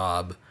your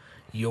job,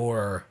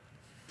 your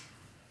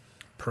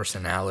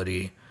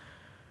personality,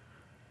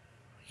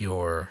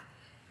 your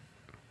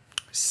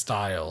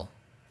style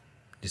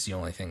is the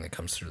only thing that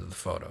comes through the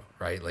photo,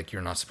 right? Like,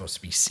 you're not supposed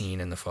to be seen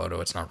in the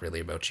photo. It's not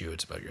really about you.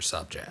 It's about your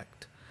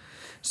subject.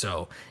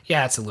 So,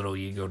 yeah, it's a little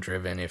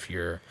ego-driven if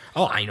you're...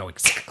 Oh, I know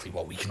exactly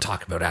what we can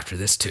talk about after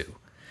this, too.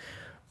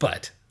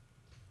 But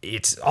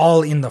it's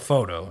all in the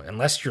photo.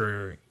 Unless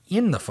you're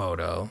in the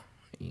photo,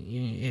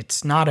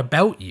 it's not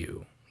about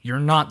you. You're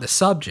not the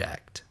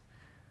subject.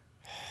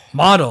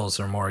 Models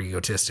are more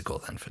egotistical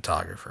than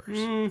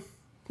photographers.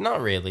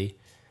 Not really.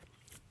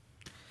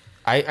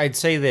 I'd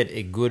say that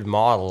a good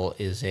model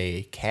is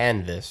a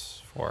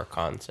canvas for a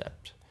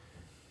concept.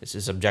 This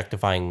is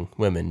objectifying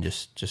women,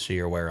 just so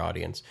you're aware,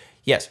 audience.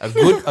 Yes,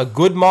 a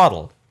good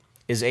model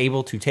is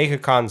able to take a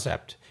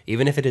concept,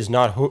 even if it is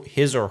not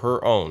his or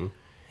her own,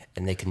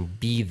 and they can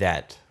be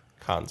that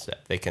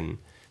concept. They can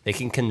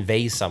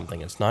convey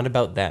something. It's not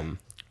about them.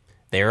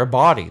 They're a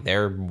body.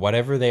 They're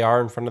whatever they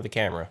are in front of the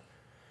camera.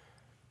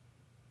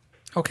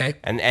 Okay.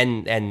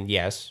 And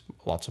yes,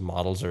 lots of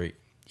models are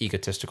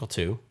egotistical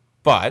too,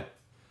 but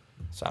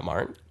some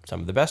aren't.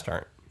 Some of the best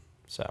aren't.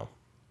 So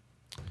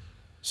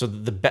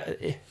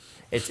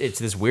it's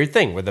this weird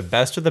thing where the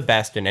best of the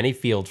best in any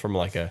field, from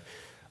like a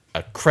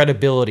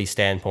credibility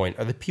standpoint,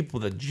 are the people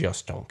that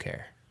just don't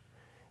care,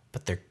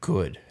 but they're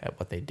good at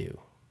what they do,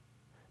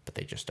 but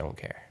they just don't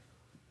care.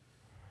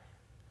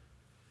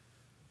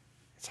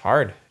 It's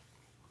hard.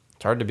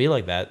 It's hard to be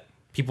like that.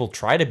 People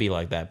try to be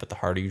like that, but the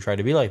harder you try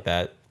to be like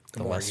that,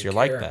 the less you're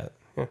like that.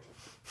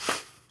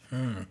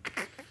 Yeah.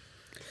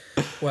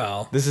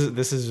 Well, this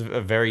is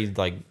a very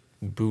like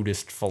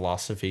Buddhist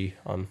philosophy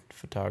on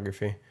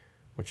photography,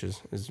 which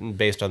is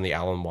based on the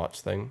Alan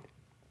Watts thing,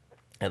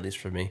 at least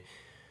for me.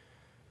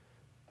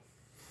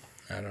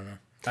 I don't know.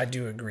 I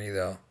do agree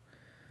though,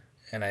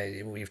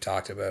 and we've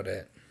talked about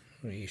it.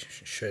 We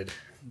should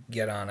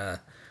get on I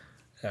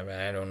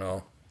don't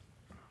know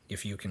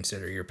if you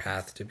consider your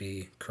path to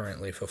be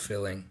currently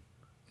fulfilling,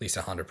 at least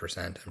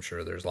 100%. I'm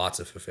sure there's lots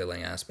of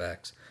fulfilling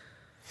aspects.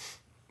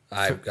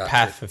 I've got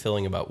path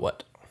fulfilling about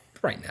what?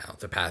 Right now,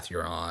 the path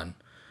you're on.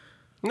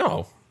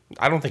 No,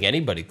 I don't think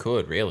anybody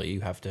could really. You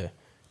have to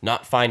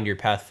not find your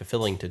path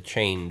fulfilling to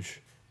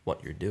change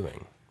what you're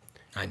doing.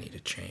 I need a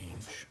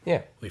change.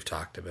 Yeah. We've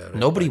talked about it.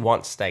 Nobody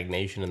wants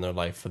stagnation in their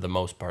life for the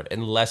most part,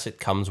 unless it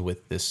comes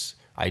with this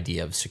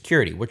idea of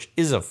security, which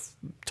is a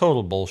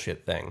total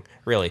bullshit thing,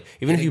 really.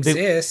 Even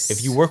if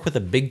if you work with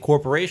a big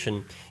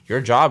corporation,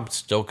 your job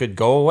still could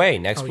go away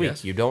next week.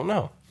 Yes. You don't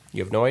know.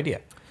 You have no idea.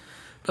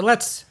 But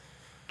let's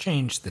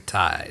change the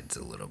tides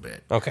a little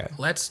bit. Okay.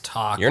 Let's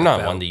talk You're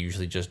not one to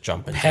usually just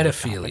jump into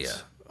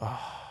pedophilia. Oh,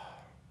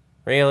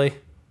 really?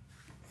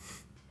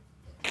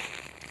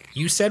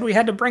 You said we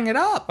had to bring it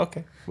up.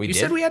 Okay. You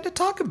said we had to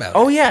talk about it.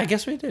 Oh, yeah, I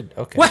guess we did.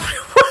 Okay. What?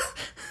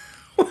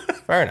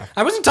 Fair enough.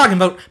 I wasn't talking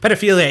about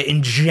pedophilia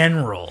in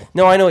general.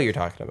 No, I know what you're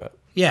talking about.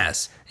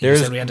 Yes. You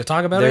said we had to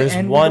talk about it,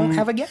 and we don't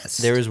have a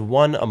guest. There is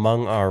one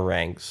among our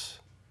ranks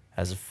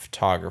as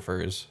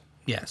photographers.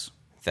 Yes.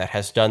 That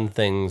has done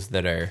things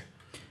that are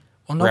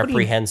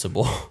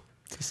reprehensible,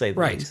 to say the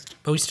least.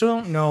 But we still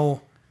don't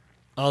know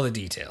all the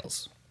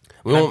details.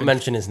 We won't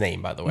mention his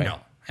name, by the way.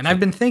 No. And I've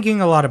been thinking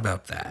a lot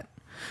about that.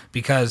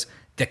 Because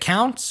the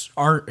counts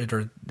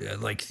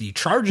the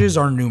charges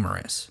are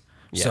numerous.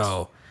 Yes.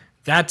 So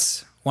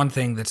that's one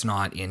thing that's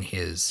not in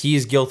his... He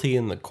is guilty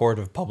in the court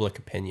of public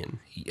opinion.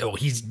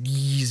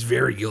 He's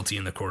very guilty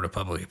in the court of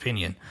public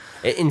opinion.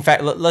 In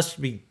fact, let's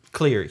be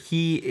clear.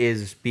 He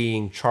is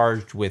being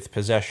charged with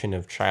possession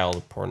of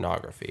child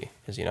pornography.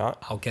 Is he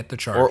not? I'll get the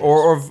charges.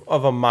 Or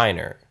of a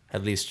minor,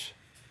 at least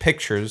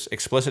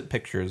explicit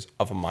pictures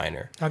of a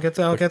minor. I'll get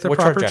the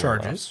proper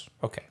charges.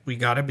 Okay. We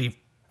got to be...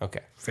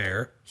 Okay.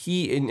 Fair.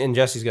 He, and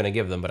Jesse's going to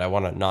give them, but I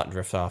want to not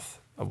drift off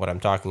of what I'm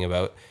talking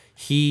about.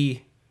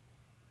 He,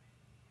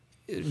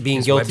 being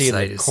guilty in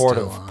the court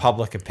of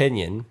public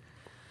opinion,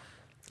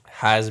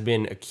 has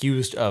been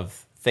accused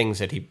of things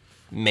that he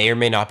may or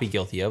may not be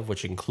guilty of,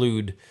 which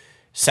include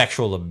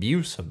sexual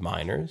abuse of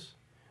minors,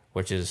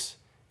 which is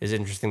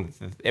interesting.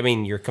 I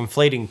mean, you're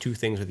conflating two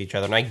things with each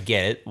other, and I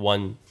get it.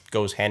 One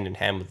goes hand in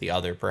hand with the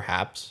other,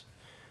 perhaps,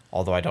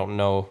 although I don't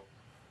know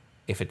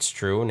if it's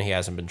true, and he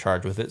hasn't been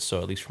charged with it,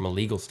 so at least from a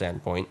legal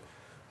standpoint,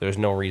 there's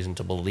no reason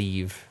to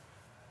believe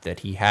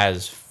that he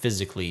has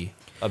physically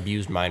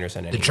abused minors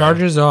in any way. The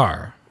charges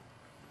are,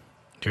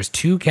 there's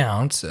 2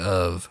 counts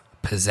of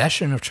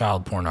possession of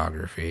child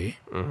pornography,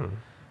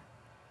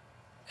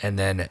 and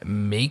then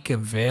make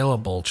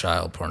available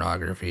child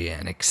pornography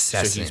and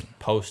accessing. So he's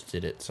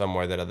posted it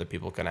somewhere that other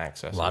people can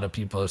access. A lot of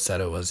people have said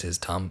it was his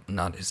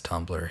not his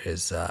Tumblr,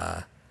 his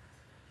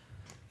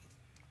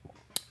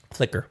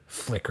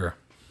Flickr.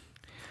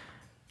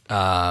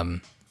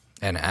 And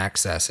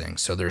accessing.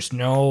 So there's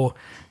no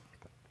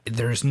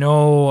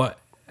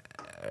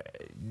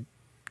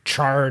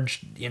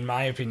charge, in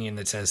my opinion,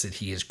 that says that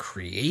he has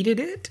created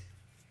it,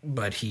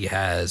 but he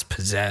has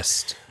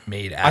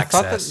made access.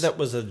 I thought that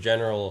was a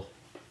general,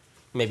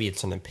 maybe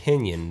it's an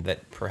opinion,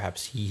 that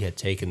perhaps he had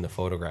taken the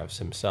photographs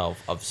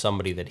himself of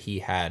somebody that he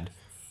had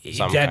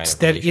some kind of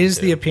that is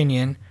the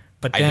opinion,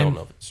 but then, I don't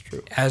know if it's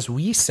true. As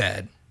we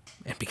said,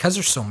 and because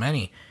there's so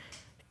many,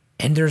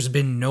 and there's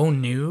been no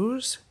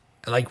news...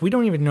 Like, we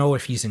don't even know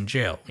if he's in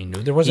jail. We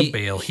knew there was a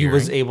bail hearing. He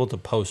was able to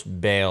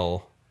post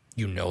bail.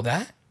 You know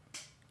that?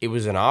 It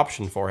was an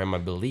option for him, I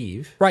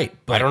believe. Right.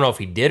 But I don't know if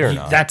he did or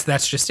not.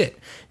 That's just it.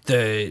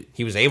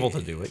 He was able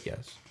to do it,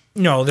 yes.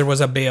 No, there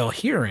was a bail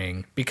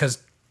hearing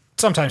because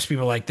sometimes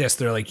people like this,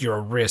 they're like, you're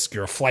a risk,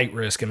 you're a flight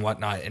risk and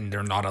whatnot, and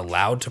they're not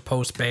allowed to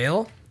post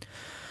bail.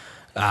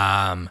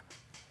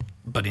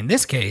 But in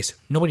this case,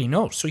 nobody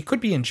knows. So he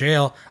could be in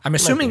jail. I'm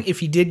assuming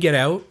if he did get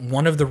out,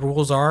 one of the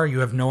rules are you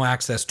have no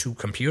access to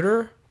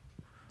computer.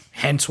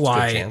 Hence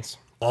why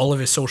all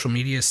of his social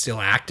media is still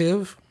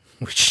active,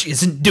 which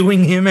isn't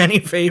doing him any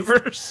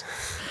favors.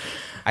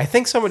 I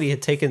think somebody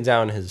had taken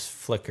down his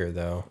Flickr,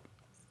 though.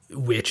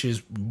 Which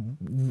is,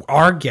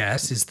 our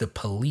guess is the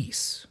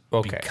police.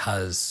 Okay.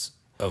 Because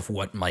of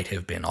what might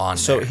have been on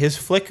there. So his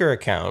Flickr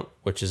account,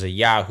 which is a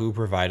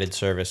Yahoo-provided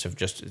service of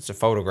it's a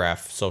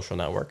photograph social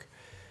network,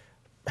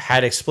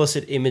 had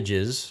explicit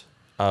images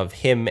of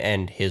him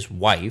and his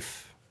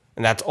wife,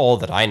 and that's all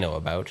that I know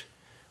about,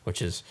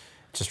 which is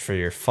just for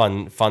your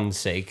fun's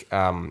sake.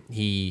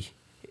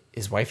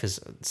 His wife is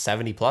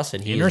 70 plus,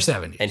 and in her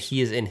 70s, and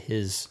he is in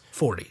his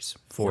 40s,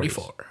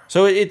 44.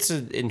 So it's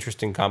an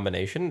interesting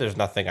combination. There's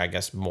nothing, I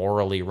guess,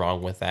 morally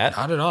wrong with that.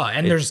 Not at all,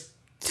 and there's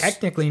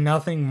technically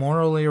nothing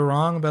morally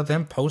wrong about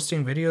them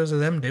posting videos of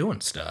them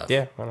doing stuff.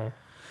 Yeah, I know.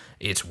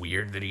 It's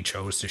weird that he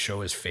chose to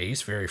show his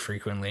face very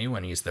frequently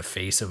when he's the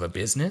face of a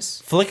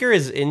business. Flickr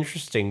is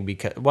interesting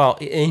because, well,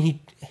 and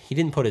he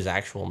didn't put his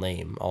actual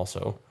name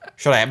also.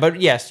 Should I?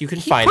 But yes, you can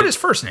find it. He put his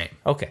first name.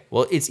 Okay.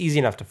 Well, it's easy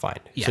enough to find.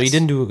 Yes. So he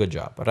didn't do a good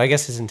job. But I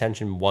guess his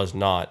intention was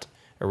not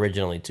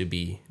originally to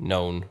be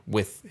known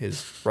with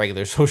his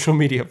regular social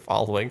media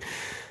following.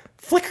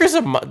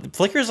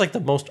 Flickr is like the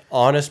most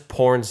honest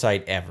porn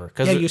site ever.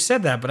 Yeah, you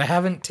said that, but I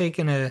haven't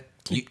taken a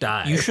deep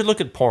dive. You should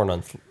look at porn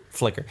on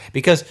Flickr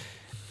because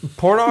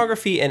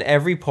pornography and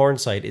every porn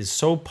site is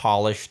so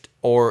polished,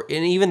 and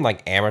even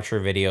like amateur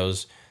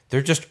videos,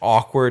 they're just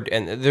awkward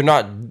and they're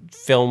not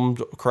filmed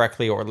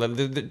correctly, or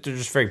they're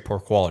just very poor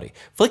quality.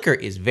 Flickr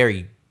is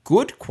very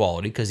good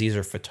quality because these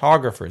are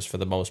photographers for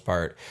the most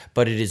part,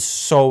 but it is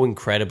so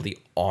incredibly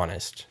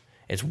honest.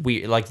 It's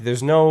weird. Like,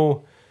 there's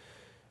no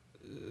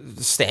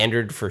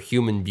standard for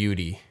human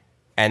beauty,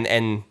 and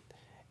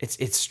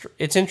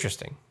it's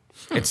interesting.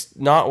 It's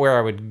not where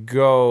I would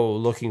go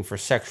looking for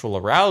sexual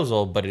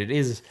arousal, but it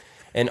is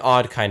an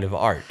odd kind of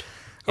art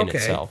in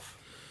itself.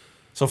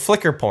 So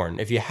Flickr porn,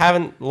 if you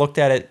haven't looked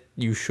at it,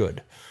 you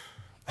should.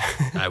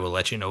 I will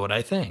let you know what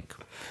I think.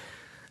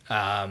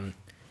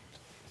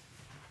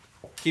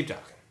 Keep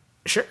talking.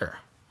 Sure.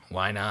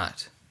 Why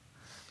not?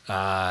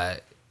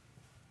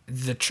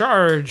 The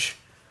charge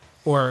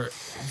or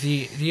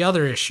the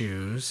other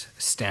issues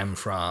stem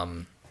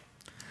from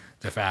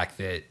the fact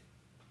that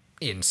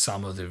in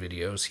some of the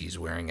videos he's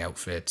wearing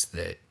outfits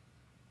that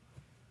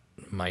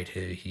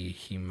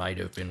he might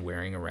have been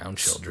wearing around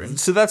children.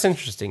 So that's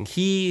interesting.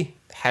 He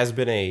has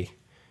been a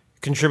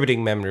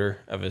contributing member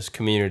of his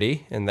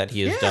community in that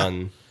he has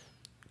done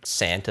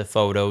Santa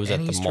photos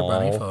And at the Easter mall,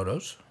 Bunny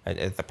photos.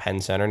 at the Penn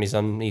Center, and he's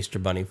done Easter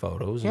Bunny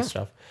photos and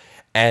stuff.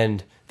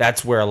 And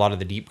that's where a lot of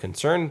the deep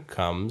concern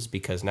comes,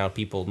 because now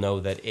people know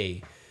that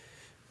a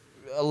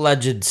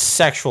alleged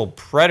sexual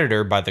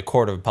predator by the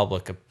court of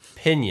public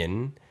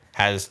opinion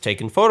has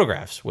taken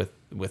photographs with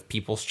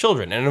people's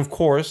children. And of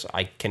course,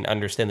 I can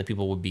understand that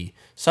people would be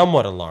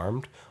somewhat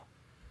alarmed,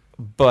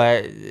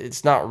 but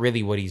it's not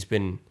really what he's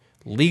been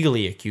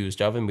legally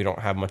accused of, and we don't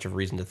have much of a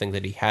reason to think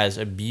that he has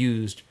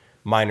abused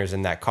minors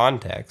in that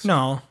context.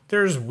 No,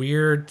 there's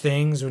weird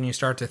things when you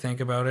start to think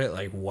about it,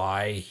 like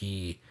why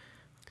he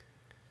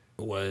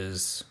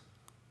was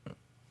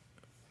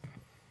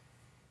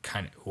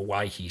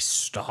why he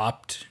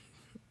stopped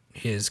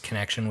his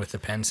connection with the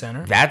Penn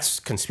Center. That's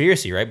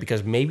conspiracy, right?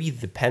 Because maybe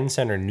the Penn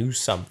Center knew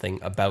something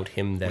about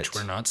him that... Which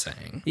we're not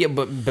saying. Yeah,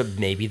 but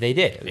maybe they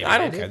did. Maybe I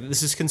don't they care. did.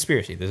 This is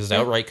conspiracy. This is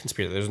outright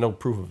conspiracy. There's no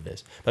proof of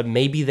this. But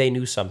maybe they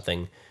knew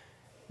something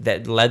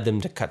that led them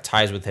to cut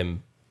ties with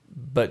him,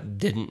 but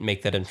didn't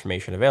make that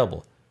information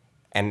available.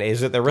 And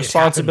is it their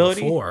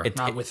responsibility? It's happened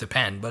before, not with the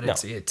Penn, but No.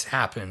 it's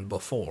happened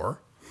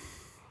before.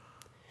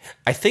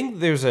 I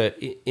think there's an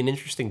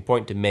interesting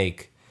point to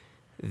make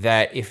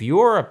that if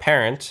you're a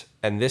parent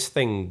and this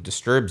thing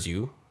disturbs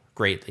you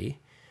greatly,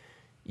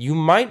 you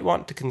might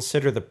want to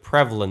consider the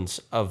prevalence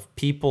of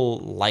people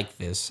like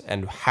this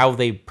and how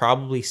they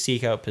probably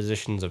seek out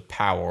positions of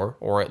power,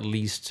 or at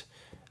least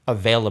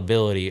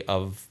availability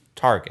of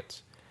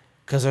targets.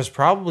 Because there's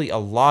probably a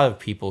lot of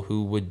people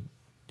who would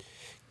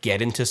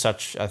get into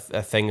such a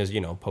thing as,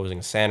 posing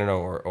a Santa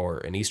or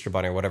an Easter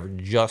Bunny or whatever,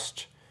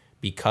 just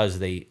because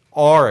they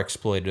are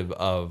exploitative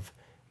of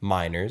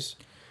minors.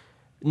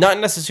 Not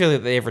necessarily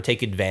that they ever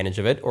take advantage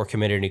of it or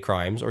commit any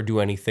crimes or do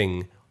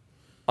anything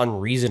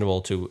unreasonable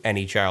to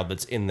any child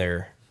that's in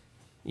their,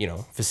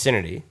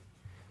 vicinity.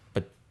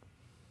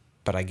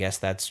 But I guess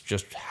that's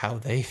just how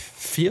they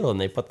feel,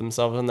 and they put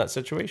themselves in that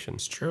situation.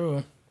 It's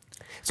true.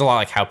 It's a lot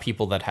like how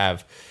people that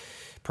have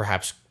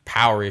perhaps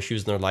power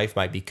issues in their life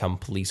might become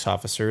police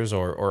officers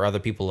or other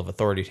people of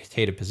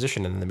authoritative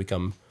position, and then they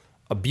become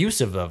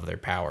abusive of their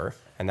power.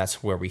 And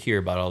that's where we hear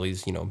about all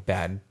these,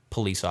 bad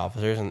police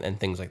officers and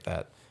things like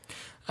that.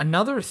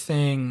 Another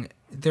thing,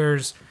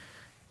 there's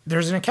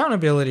an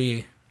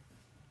accountability,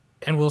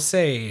 and we'll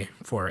say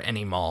for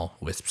any mall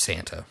with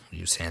Santa,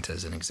 we'll use Santa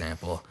as an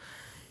example.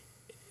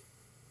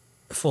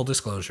 Full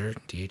disclosure,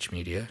 DH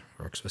Media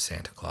works with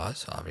Santa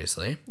Claus,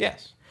 obviously.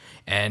 Yes.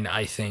 And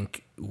I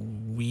think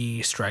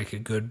we strike a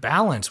good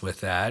balance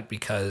with that,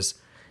 because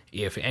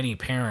if any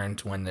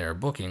parent, when they're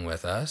booking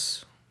with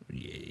us,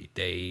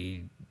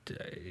 they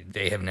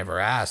have never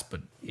asked,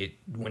 but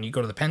when you go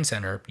to the Penn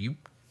Center, you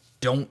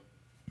don't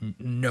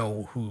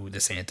know who the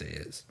Santa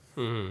is,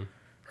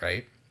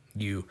 right?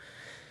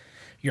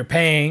 You're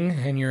paying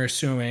and you're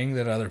assuming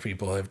that other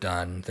people have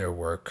done their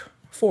work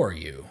for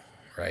you,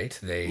 right?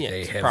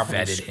 They have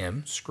vetted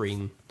him.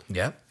 Screen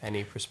Yep.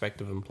 any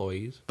prospective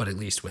employees. But at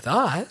least with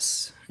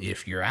us,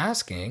 if you're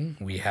asking,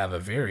 we have a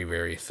very,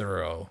 very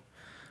thorough.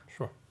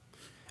 Sure.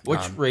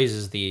 Which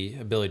raises the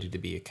ability to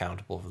be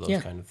accountable for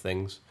those kind of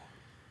things.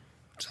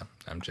 So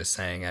I'm just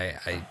saying,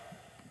 I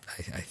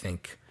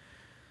think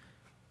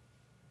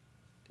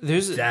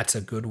that's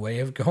a good way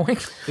of going.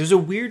 There's a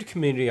weird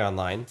community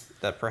online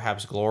that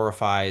perhaps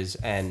glorifies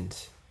and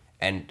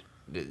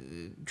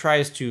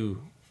tries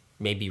to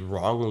maybe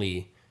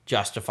wrongly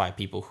justify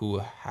people who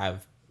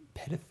have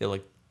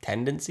pedophilic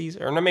tendencies,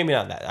 or no, maybe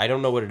not that. I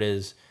don't know what it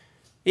is.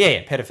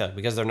 Yeah, pedophilic,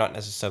 because they're not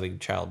necessarily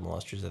child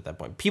molesters at that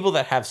point. People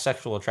that have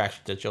sexual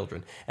attraction to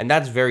children, and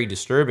that's very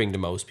disturbing to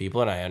most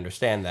people, and I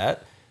understand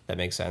that. That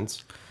makes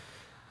sense.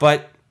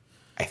 But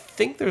I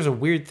think there's a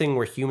weird thing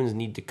where humans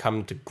need to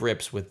come to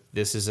grips with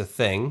this is a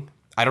thing.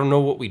 I don't know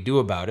what we do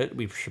about it.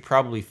 We should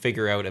probably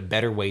figure out a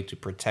better way to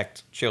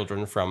protect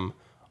children from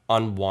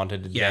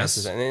unwanted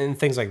advances and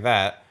things like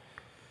that.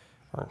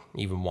 Or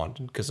even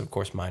wanted, because of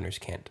course minors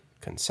can't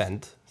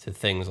consent to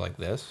things like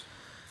this.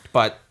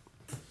 But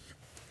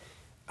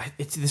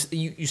it's this.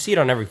 You see it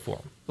on every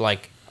forum.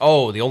 Like,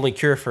 oh, the only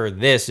cure for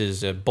this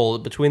is a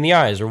bullet between the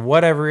eyes, or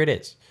whatever it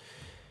is.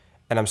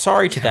 And I'm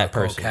sorry to that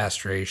Chemical person.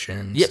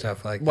 castration, Yep.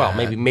 stuff like well,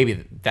 that.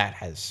 maybe that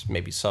has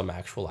maybe some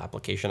actual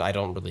application. I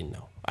don't really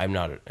know. I'm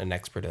not an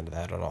expert into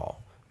that at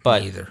all.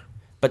 But Either.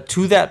 But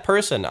to that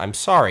person, I'm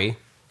sorry.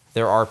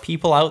 There are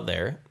people out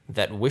there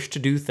that wish to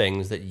do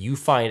things that you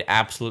find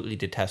absolutely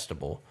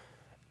detestable.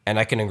 And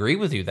I can agree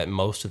with you that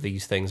most of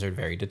these things are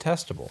very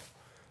detestable.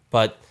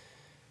 But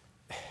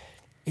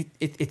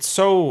it's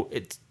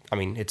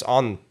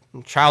on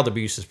child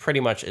abuse is pretty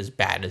much as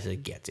bad as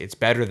it gets. It's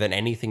better than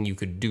anything you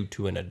could do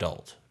to an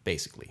adult,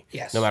 basically.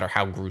 Yes. No matter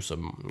how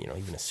gruesome,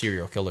 even a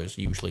serial killer is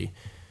usually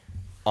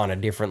on a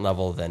different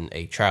level than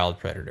a child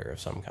predator of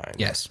some kind.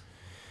 Yes.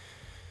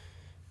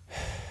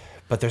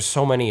 But there's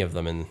so many of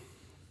them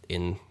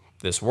in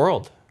this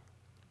world.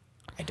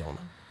 I don't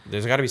know.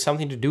 There's got to be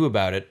something to do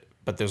about it,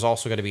 but there's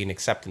also got to be an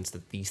acceptance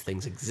that these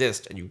things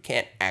exist, and you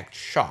can't act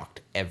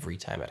shocked every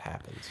time it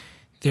happens.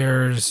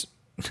 There's,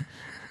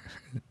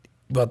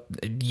 well,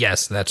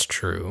 yes, that's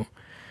true.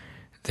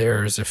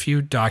 There's a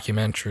few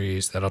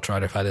documentaries that I'll try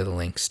to find the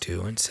links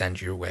to and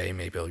send your way.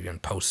 Maybe I'll even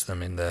post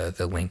them in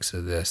the links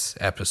of this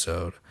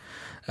episode.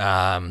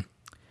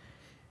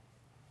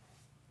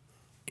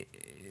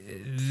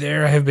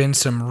 There have been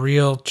some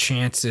real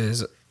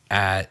chances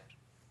at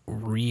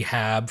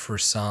rehab for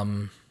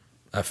some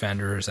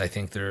offenders. I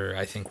think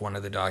one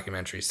of the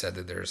documentaries said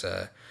that there's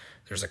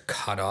a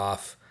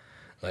cutoff.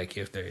 Like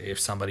if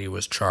somebody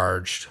was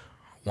charged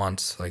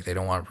once, like they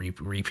don't want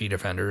repeat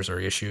offenders or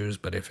issues,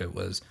 but if it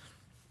was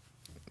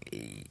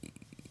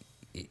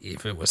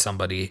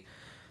somebody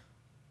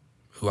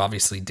who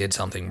obviously did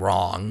something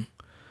wrong,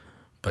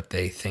 but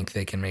they think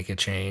they can make a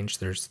change,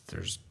 there's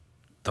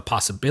the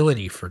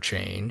possibility for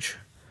change.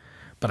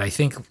 But I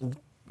think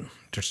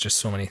there's just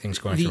so many things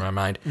going through my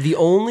mind. The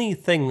only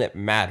thing that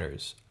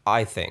matters,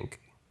 I think,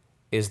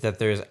 is that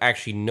there's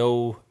actually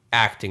no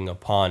acting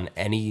upon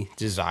any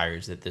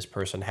desires that this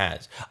person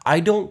has. I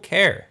don't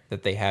care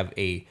that they have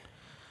a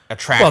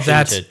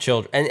attraction to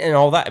children and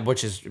all that,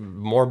 which is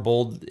more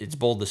bold. It's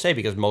bold to say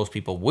because most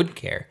people would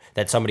care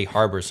that somebody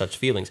harbors such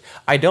feelings.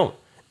 I don't.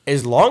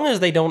 As long as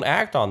they don't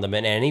act on them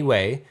in any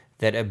way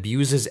that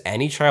abuses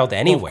any child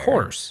anywhere, of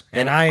course.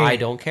 then And I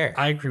don't care.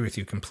 I agree with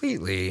you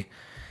completely.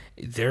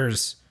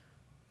 There's,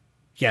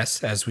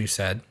 yes, as we've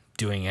said,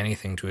 doing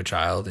anything to a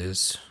child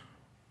is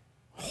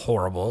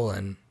horrible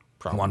and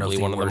Probably one of the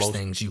one of the worst most-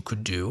 things you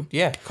could do.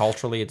 Yeah,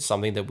 culturally, it's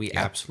something that we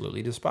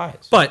absolutely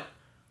despise. But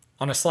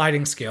on a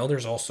sliding scale,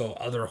 there's also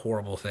other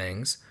horrible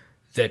things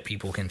that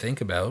people can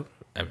think about.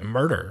 I mean,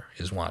 murder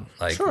is one.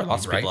 Like, Sure,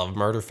 lots of right? people have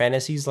murder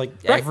fantasies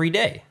every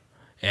day.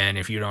 And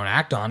if you don't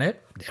act on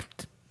it,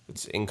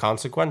 It's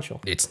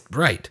inconsequential. it's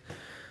right.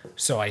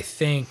 So I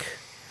think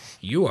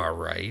you are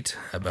right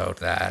about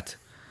that,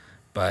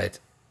 but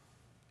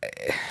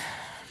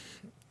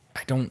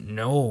I don't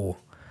know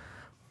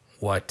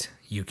what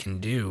you can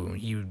do.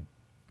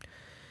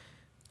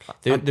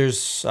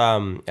 There's,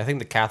 I think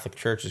the Catholic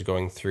Church is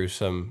going through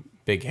some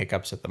big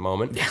hiccups at the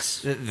moment.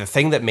 Yes. The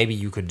thing that maybe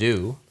you could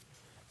do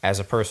as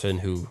a person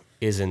who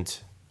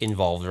isn't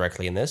involved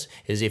directly in this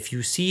is if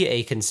you see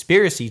a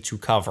conspiracy to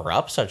cover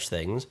up such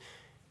things,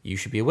 you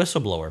should be a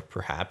whistleblower,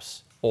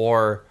 perhaps.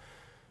 Or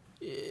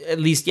at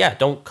least,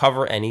 don't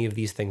cover any of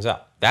these things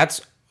up.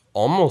 That's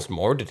almost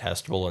more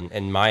detestable,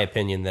 in my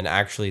opinion, than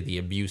actually the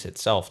abuse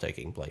itself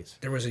taking place.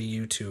 There was a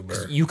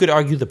YouTuber. You could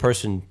argue the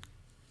person,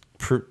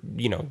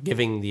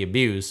 giving the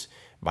abuse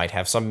might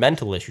have some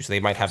mental issues.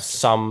 They might have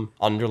some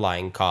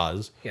underlying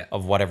cause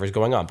of whatever's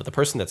going on. But the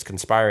person that's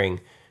conspiring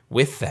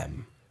with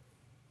them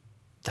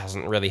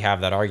doesn't really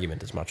have that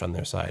argument as much on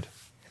their side.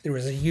 There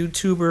was a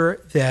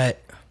YouTuber that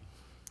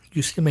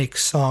used to make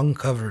song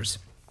covers,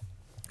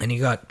 and he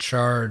got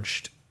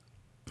charged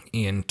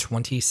in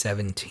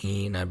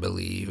 2017, I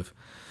believe,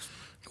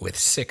 with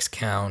 6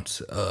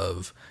 counts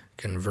of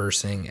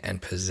conversing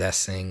and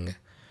possessing,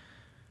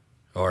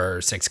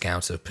 or 6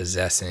 counts of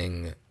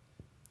possessing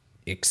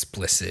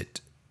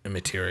explicit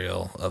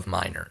material of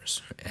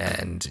minors.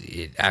 And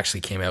it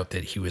actually came out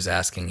that he was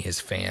asking his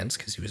fans,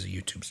 because he was a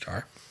YouTube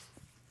star,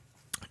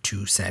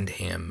 to send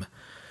him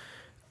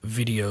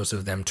videos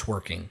of them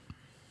twerking.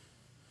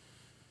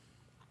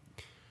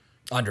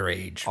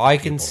 Underage. I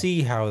can people.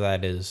 see how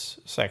that is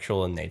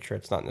sexual in nature.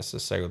 It's not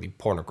necessarily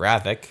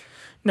pornographic.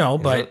 No,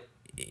 but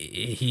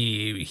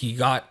he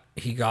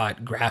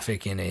got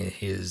graphic in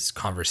his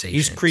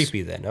conversations. He's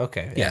creepy then.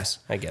 Okay. Yeah, Yes.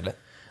 I get it.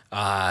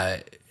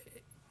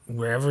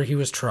 Wherever he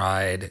was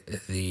tried,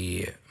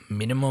 the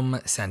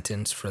minimum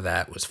sentence for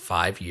that was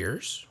 5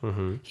 years.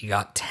 Mm-hmm. He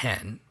got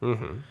 10.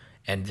 Mm-hmm.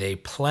 And they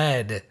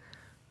pled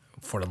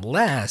for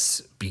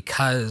less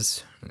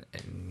because,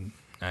 and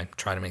I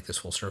try to make this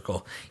full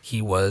circle, he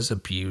was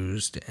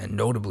abused, and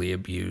notably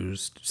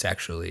abused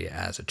sexually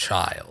as a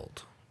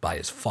child by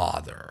his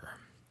father.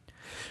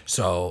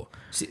 So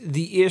See,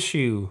 the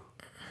issue,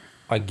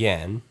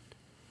 again,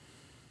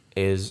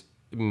 is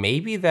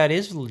maybe that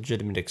is a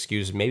legitimate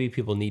excuse. Maybe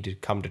people need to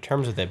come to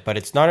terms with it, but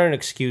it's not an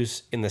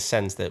excuse in the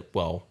sense that,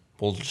 well,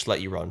 we'll just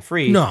let you run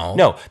free. No.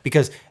 No,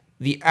 because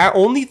The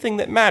only thing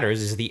that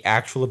matters is the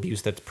actual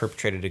abuse that's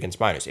perpetrated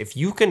against minors. If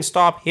you can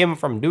stop him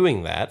from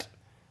doing that,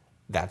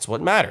 that's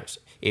what matters.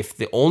 If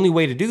the only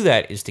way to do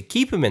that is to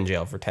keep him in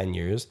jail for 10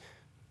 years,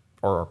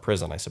 or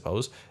prison, I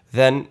suppose,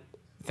 then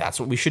that's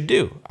what we should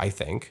do, I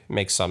think.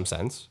 Makes some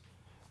sense.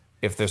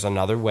 If there's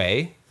another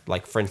way,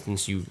 like, for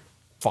instance, you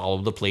follow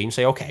the plea and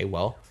say, okay,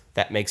 well,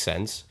 that makes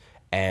sense,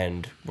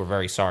 and we're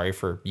very sorry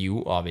for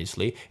you,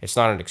 obviously. It's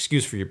not an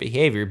excuse for your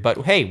behavior,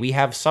 but hey, we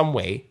have some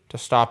way to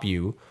stop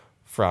you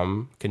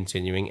from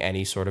continuing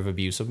any sort of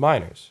abuse of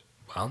minors.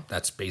 Well,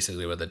 that's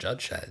basically what the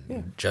judge said.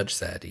 Yeah. Judge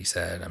said, he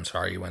said, I'm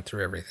sorry you went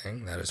through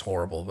everything. That is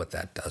horrible, but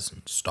that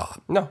doesn't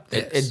stop. No,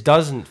 it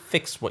doesn't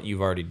fix what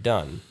you've already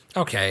done.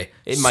 Okay.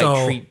 It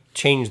might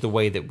change the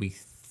way that we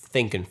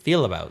think and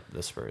feel about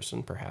this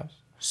person, perhaps.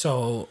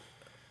 So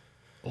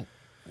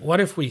what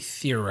if we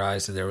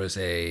theorize that there was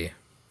it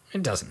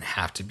doesn't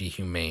have to be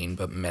humane,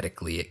 but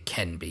medically it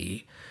can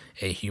be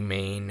a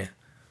humane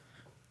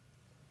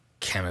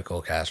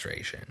chemical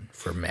castration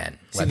for men?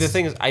 See, the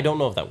thing is, I don't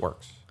know if that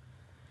works.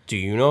 Do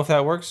you know if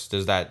that works?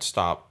 Does that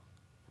stop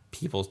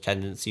people's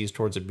tendencies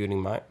towards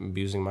abusing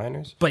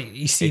minors? But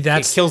you see,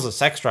 it kills the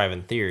sex drive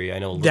in theory. I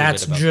know a little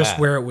that's bit about just that.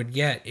 Where it would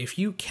get. If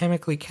you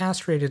chemically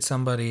castrated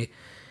somebody,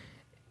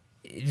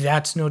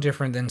 that's no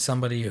different than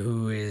somebody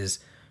who is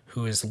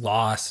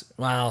lost.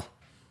 Well,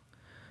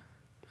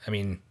 I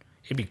mean,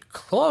 it'd be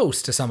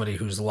close to somebody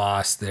who's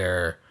lost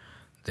their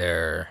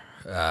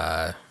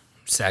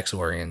sex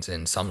organs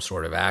in some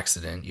sort of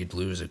accident. You'd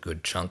lose a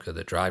good chunk of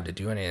the drive to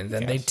do anything. And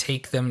then they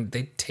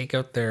take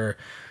out their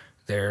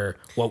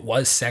what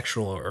was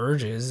sexual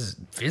urges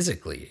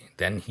physically.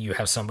 Then you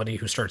have somebody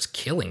who starts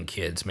killing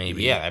kids,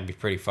 maybe. Yeah, that'd be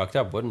pretty fucked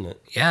up, wouldn't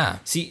it? Yeah.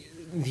 See,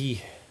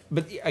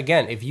 but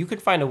again, if you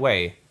could find a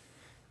way,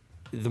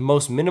 the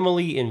most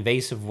minimally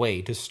invasive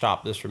way to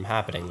stop this from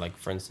happening, like,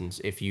 for instance,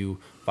 if you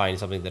find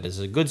something that is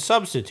a good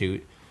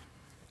substitute,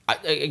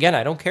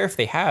 I don't care if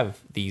they have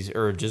these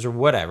urges or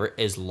whatever,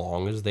 as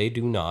long as they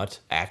do not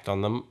act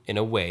on them in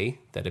a way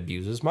that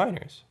abuses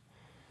minors.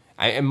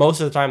 And most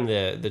of the time,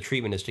 the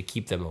treatment is to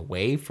keep them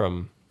away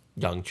from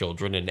young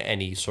children in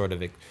any sort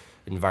of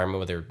environment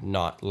where they're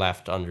not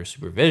left under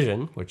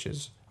supervision, which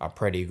is a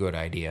pretty good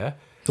idea.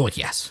 Well,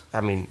 yes.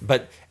 I mean,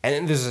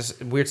 and there's this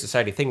weird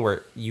society thing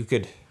where you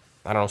could,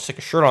 I don't know, stick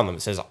a shirt on them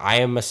that says, I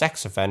am a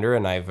sex offender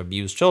and I've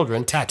abused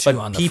children. Tattoo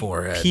on the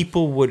forehead.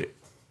 People would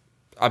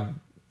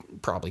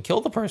probably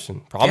kill the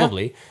person,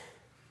 probably. Yeah.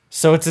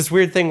 So it's this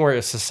weird thing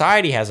where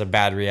society has a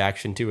bad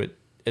reaction to it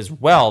as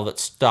well that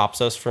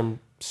stops us from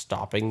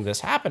stopping this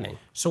happening.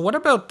 So what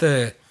about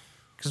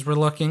because we're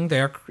looking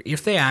there,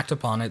 if they act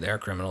upon it, they're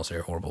criminals,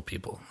 they're horrible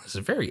people. This is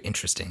a very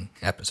interesting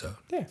episode.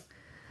 Yeah.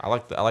 I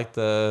like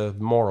the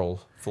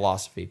moral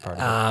philosophy part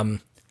of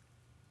it.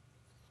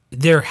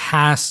 There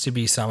has to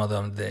be some of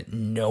them that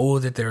know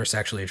that they're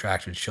sexually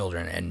attracted to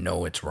children and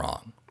know it's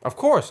wrong. Of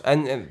course,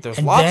 and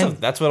there's lots of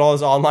that's what all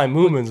this online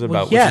movement's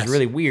about, yes. Which is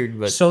really weird,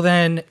 but so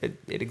then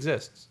it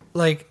exists.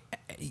 Like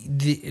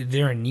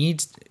there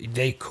needs,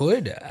 they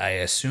could, I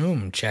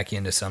assume, check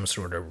into some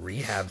sort of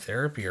rehab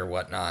therapy or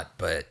whatnot,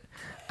 but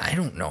I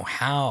don't know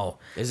how.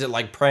 Is it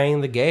like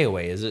praying the gay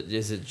away? Is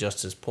it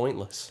just as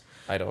pointless?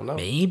 I don't know.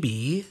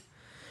 Maybe.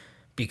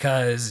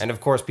 Because... And of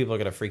course people are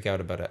going to freak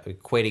out about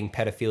equating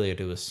pedophilia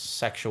to a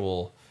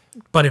sexual...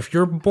 But if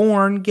you're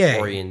born gay...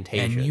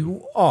 orientation. And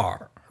you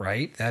are,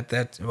 right?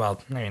 That well,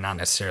 maybe not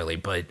necessarily,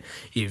 but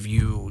if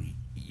you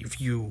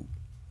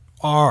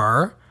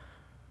are...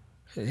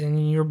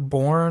 And you're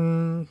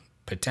born...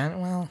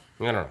 Well...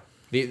 I don't know.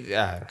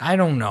 I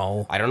don't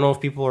know. I don't know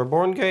if people are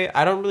born gay.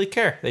 I don't really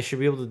care. They should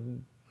be able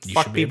to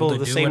fuck people of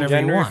the same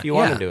gender if you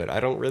want to do it. I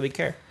don't really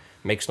care.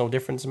 Makes no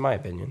difference in my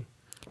opinion.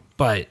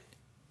 But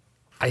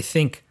I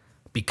think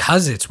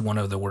because it's one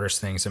of the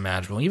worst things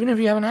imaginable, even if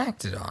you haven't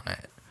acted on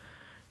it,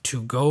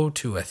 to go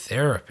to a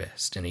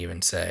therapist and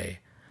even say,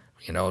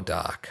 you know,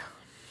 doc,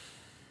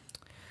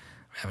 I'm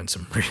having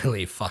some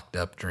really fucked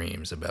up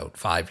dreams about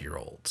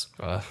 5-year-olds.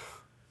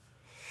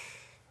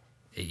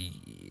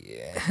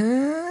 Yeah,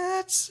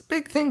 that's a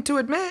big thing to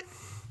admit.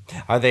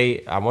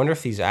 I wonder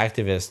if these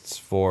activists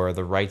for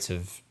the rights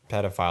of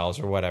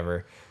pedophiles or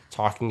whatever,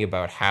 talking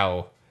about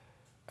how,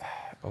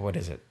 what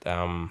is it?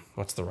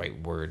 What's the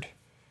right word?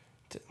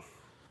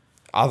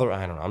 I don't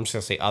know. I'm just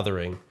going to say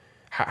othering.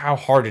 How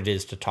hard it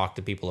is to talk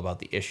to people about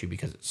the issue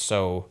because it's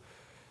so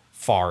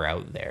far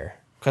out there.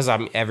 Because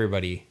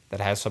everybody that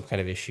has some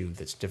kind of issue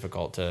that's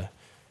difficult to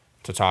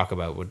talk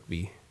about would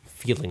be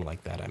feeling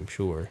like that, I'm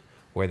sure,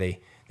 where they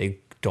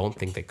don't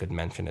think they could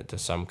mention it to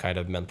some kind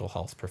of mental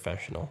health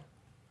professional.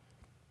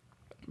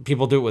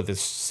 People do it with as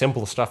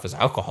simple stuff as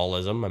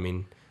alcoholism. I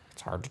mean,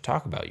 it's hard to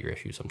talk about your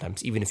issue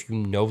sometimes, even if you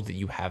know that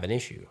you have an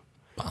issue.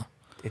 Wow.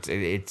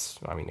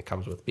 It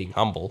comes with being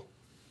humble,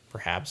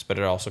 perhaps, but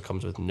it also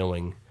comes with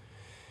knowing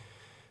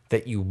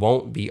that you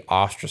won't be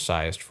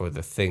ostracized for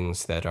the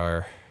things that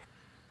are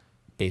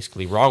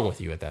basically wrong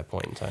with you at that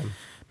point in time.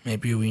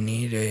 Maybe we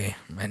need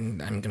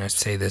and I'm going to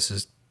say this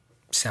is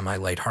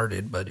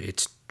semi-lighthearted, but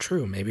it's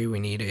true. Maybe we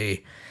need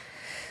a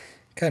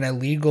kind of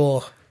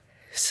legal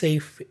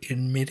safe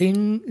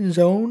admitting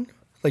zone.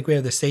 Like we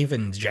have the safe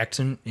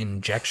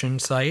injection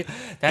site.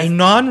 A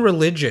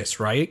non-religious,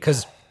 right?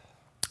 Because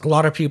a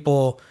lot of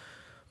people,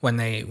 when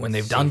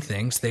they've done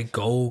things, they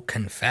go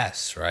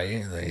confess,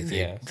 right?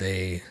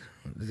 They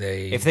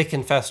If they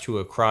confess to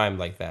a crime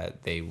like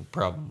that, they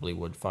probably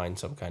would find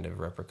some kind of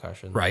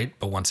repercussion. right.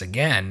 But once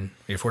again,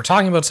 if we're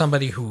talking about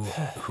somebody who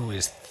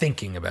is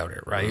thinking about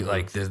it, right?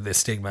 Like the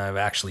stigma of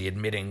actually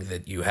admitting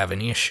that you have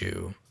an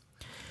issue.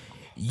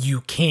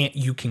 You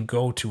can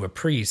go to a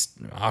priest.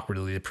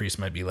 Awkwardly, the priest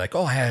might be like,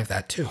 "Oh, I have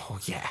that too." Oh,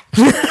 yeah.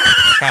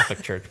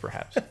 Catholic Church,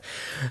 perhaps.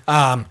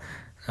 That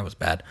was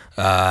bad.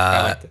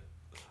 I liked it.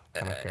 I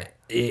don't care.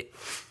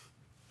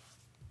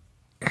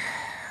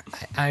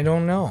 I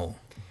don't know.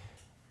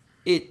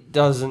 It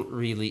doesn't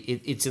really...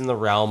 It's in the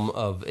realm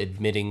of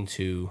admitting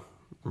to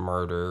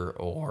murder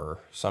or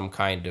some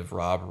kind of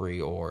robbery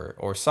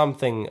or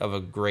something of a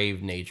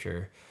grave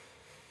nature.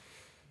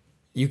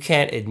 You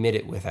can't admit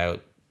it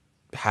without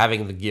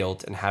having the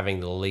guilt and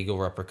having the legal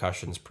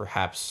repercussions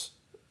perhaps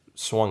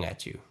swung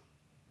at you.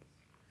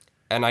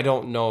 And I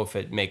don't know if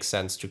it makes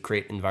sense to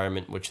create an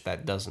environment which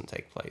that doesn't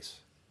take place.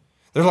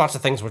 There's lots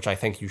of things which I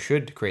think you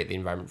should create the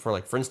environment for.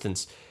 Like, for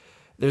instance,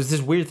 there's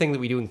this weird thing that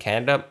we do in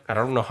Canada. I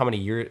don't know how many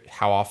years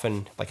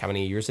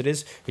it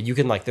is, but you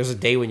can, like, there's a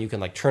day when you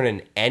can, like, turn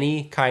in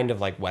any kind of,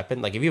 like,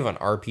 weapon. Like, if you have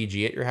an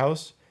RPG at your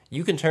house,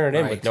 you can turn it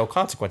in with no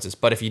consequences.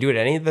 But if you do it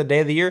any of the day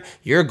of the year,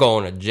 you're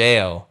going to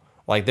jail.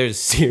 Like, there's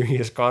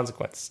serious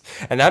consequences.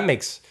 And that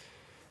makes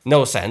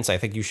no sense. I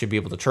think you should be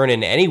able to turn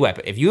in any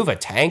weapon. If you have a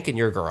tank in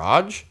your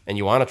garage and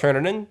you want to turn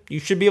it in, you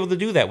should be able to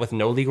do that with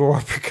no legal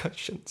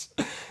repercussions.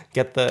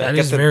 Get the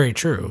very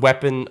true.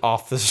 Weapon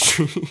off the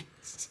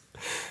streets.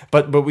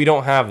 But we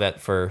don't have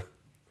that for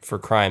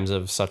crimes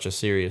of such a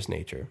serious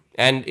nature.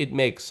 And it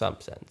makes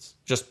some sense.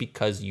 Just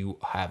because you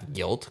have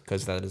guilt,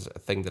 because that is a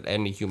thing that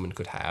any human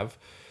could have,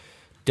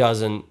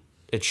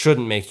 it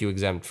shouldn't make you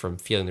exempt from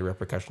feeling the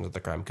repercussions of the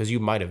crime, because you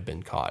might have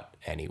been caught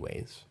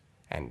anyways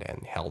and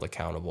held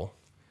accountable.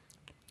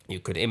 You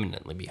could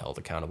imminently be held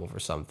accountable for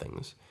some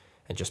things,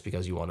 and just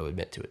because you want to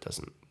admit to it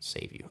doesn't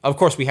save you. Of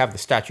course, we have the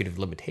statute of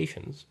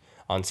limitations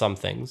on some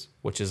things,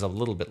 which is a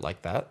little bit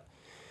like that.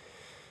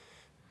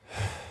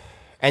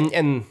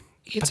 And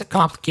It's a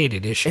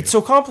complicated issue. it's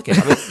so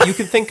complicated. I mean, you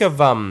can think of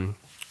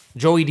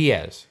Joey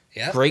Diaz.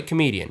 Yeah. Great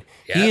comedian.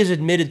 Yeah. He is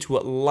admitted to a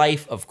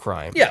life of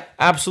crime. Yeah.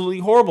 Absolutely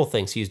horrible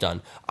things he's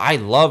done. I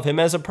love him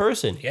as a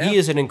person. Yeah. He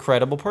is an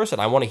incredible person.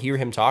 I want to hear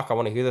him talk. I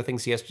want to hear the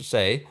things he has to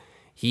say.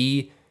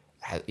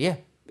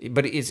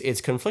 But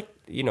it's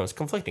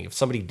conflicting. If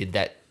somebody did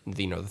that,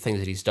 the things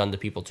that he's done to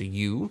people to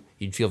you,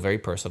 you'd feel very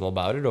personal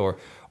about it, or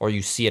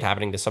you see it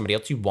happening to somebody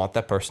else, you want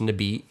that person to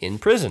be in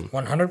prison.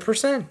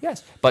 100%.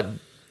 Yes. But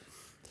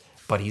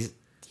he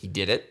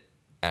did it,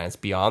 and it's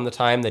beyond the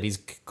time that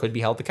could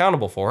be held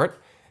accountable for it.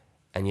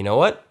 And you know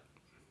what?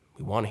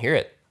 We want to hear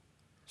it.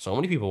 So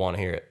many people want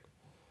to hear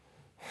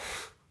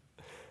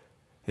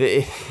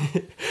it.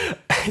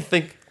 I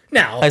think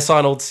Now, I saw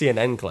an old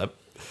CNN clip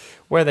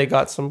where they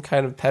got some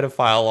kind of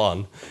pedophile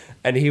on,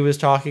 and he was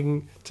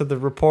talking to the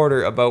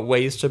reporter about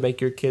ways to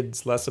make your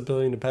kids less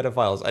appealing to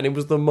pedophiles, and it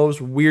was the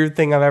most weird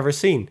thing I've ever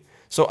seen.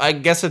 So I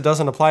guess it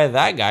doesn't apply to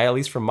that guy, at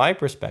least from my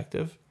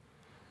perspective.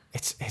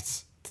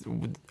 It's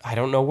I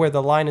don't know where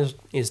the line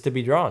is to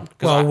be drawn.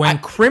 well, when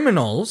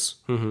criminals,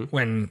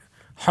 when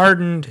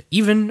hardened,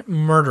 even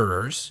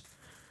murderers,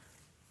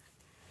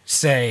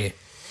 say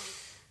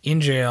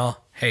in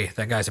jail, "Hey,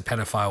 that guy's a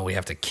pedophile. We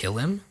have to kill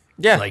him."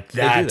 Yeah, like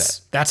they do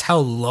that. that's how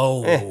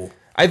low.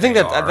 I think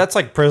they are. that's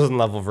like prison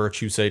level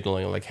virtue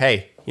signaling. Like,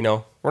 hey,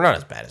 we're not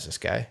as bad as this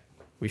guy.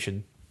 We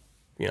should,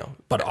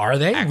 But are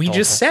they? act We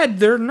just said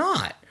they're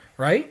not,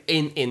 right?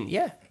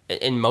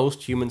 In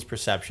most humans'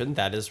 perception,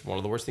 that is one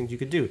of the worst things you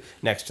could do.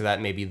 Next to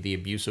that, maybe the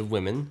abuse of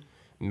women.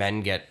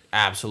 Men get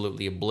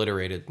absolutely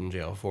obliterated in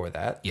jail for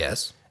that.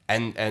 Yes.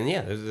 And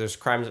yeah, there's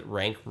crimes that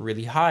rank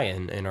really high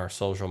in our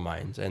social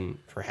minds,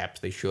 and perhaps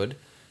they should,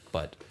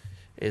 but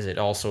is it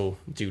also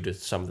due to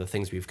some of the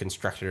things we've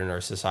constructed in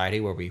our society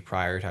where we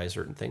prioritize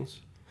certain things?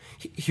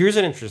 Here's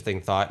an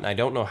interesting thought, and I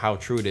don't know how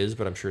true it is,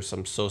 but I'm sure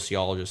some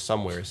sociologist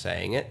somewhere is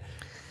saying it.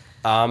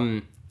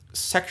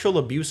 Sexual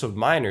abuse of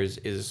minors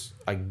is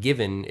a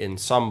given in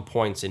some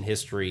points in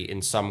history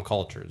in some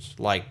cultures.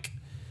 Like,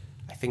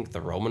 I think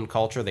the Roman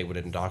culture, they would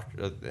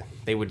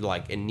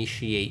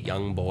initiate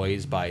young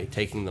boys by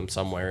taking them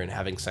somewhere and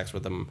having sex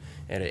with them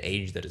at an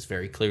age that is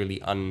very clearly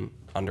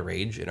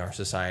underage in our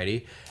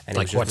society. And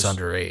Like what's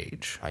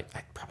underage? I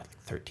probably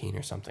like 13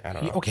 or something. I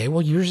don't know. Okay,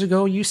 well, years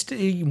ago,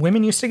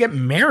 women used to get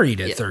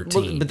married at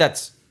 13. But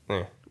that's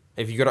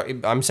if you go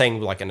to, I'm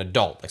saying like an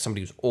adult, like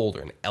somebody who's older,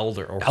 an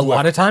elder, or a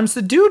lot of times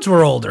the dudes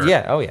were older.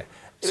 Yeah. Oh yeah.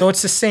 So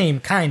it's the same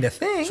kind of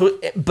thing. So,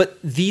 but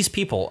these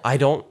people, I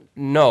don't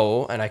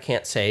know, and I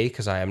can't say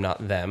because I am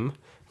not them,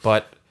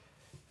 but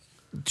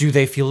do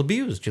they feel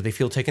abused? Do they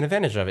feel taken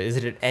advantage of? Is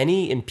it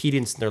any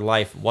impedance in their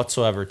life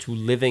whatsoever to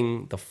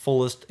living the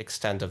fullest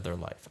extent of their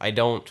life? I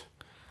don't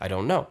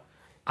know.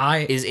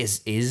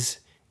 Is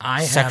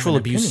I have sexual an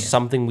abuse opinion.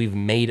 something we've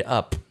made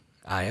up?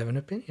 I have an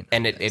opinion.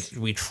 And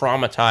we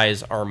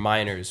traumatize our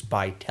minors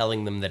by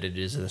telling them that it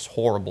is this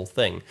horrible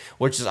thing.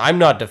 Which is, I'm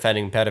not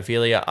defending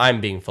pedophilia.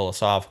 I'm being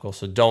philosophical,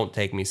 so don't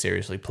take me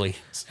seriously,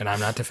 please. And I'm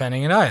not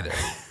defending it either.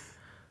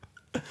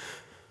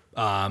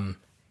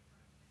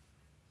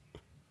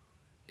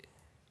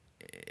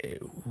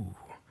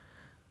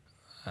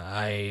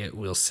 I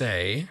will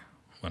say,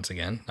 once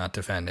again, not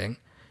defending,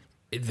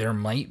 there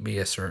might be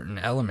a certain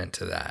element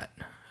to that.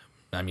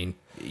 I mean,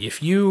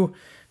 if you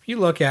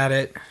look at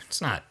it,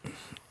 it's not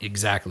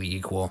exactly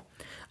equal.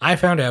 I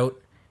found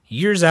out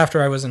years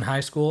after I was in high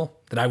school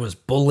that I was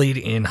bullied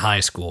in high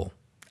school.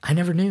 I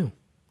never knew.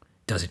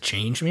 Does it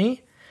change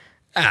me?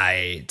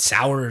 It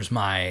sours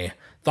my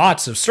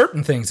thoughts of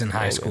certain things in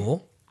high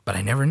school, but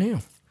I never knew.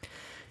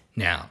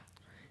 Now,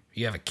 if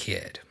you have a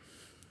kid,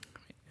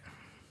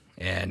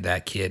 and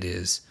that kid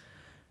is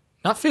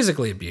not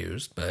physically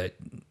abused, but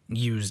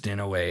used in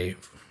a way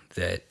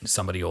that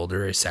somebody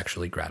older is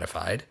sexually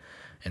gratified,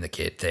 and the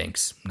kid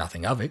thinks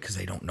nothing of it because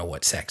they don't know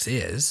what sex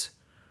is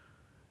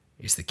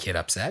the kid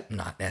upset?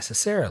 Not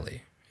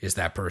necessarily. Is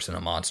that person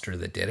a monster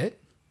that did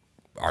it?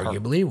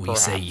 Arguably, we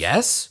say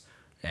yes,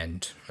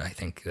 and I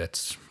think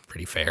that's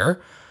pretty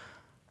fair.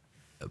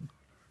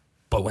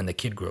 But when the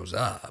kid grows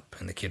up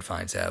and the kid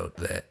finds out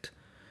that...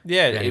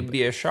 Yeah, it'd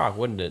be a shock,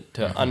 wouldn't it,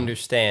 to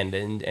understand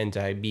and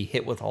to be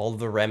hit with all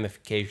the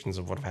ramifications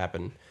of what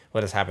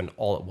has happened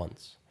all at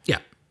once. Yeah.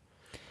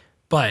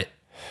 But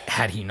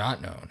had he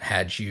not known,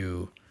 had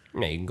you...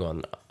 Yeah, you can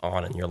go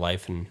on in your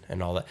life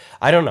and all that.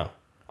 I don't know.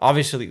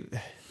 Obviously,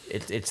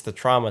 it's the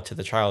trauma to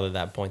the child at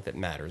that point that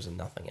matters and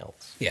nothing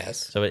else. Yes.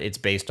 So it's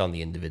based on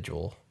the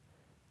individual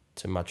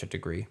to much a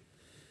degree.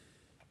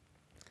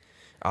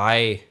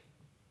 I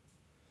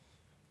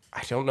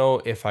don't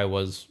know if I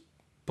was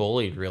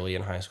bullied really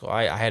in high school.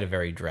 I had a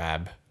very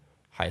drab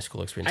high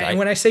school experience. And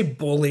when I say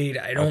bullied,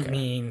 I don't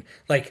mean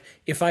like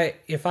if I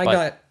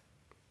got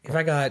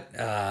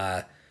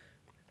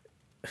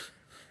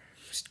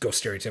go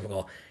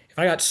stereotypical. If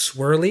I got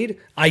swirlied,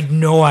 I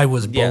know I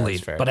was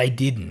bullied, but I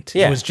didn't.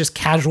 Yeah. It was just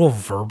casual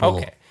verbal.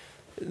 Okay.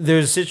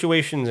 There's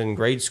situations in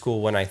grade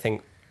school when I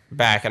think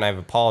back and I've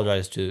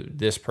apologized to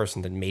this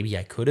person that maybe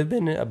I could have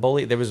been a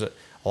bully. There was a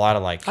lot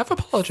of like I've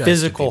apologized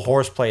physical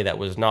horseplay that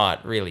was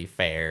not really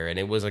fair, and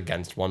it was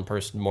against one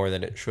person more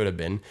than it should have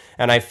been.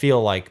 And I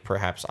feel like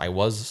perhaps I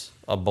was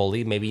a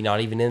bully, maybe not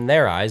even in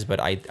their eyes,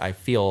 but I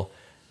feel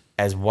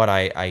as what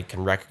I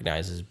can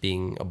recognize as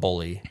being a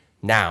bully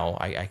now,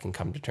 I can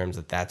come to terms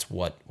that that's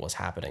what was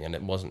happening, and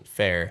it wasn't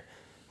fair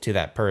to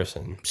that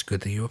person. It's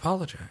good that you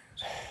apologize.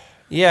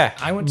 Yeah,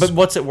 but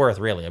what's it worth,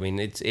 really? I mean,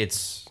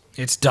 it's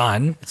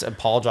done. It's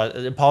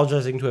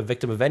apologizing to a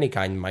victim of any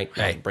kind might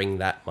not bring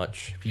that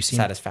much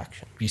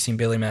satisfaction. Have you seen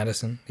Billy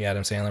Madison, the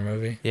Adam Sandler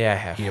movie? Yeah, I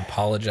have. He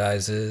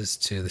apologizes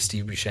to the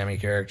Steve Buscemi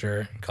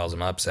character, calls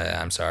him up, says,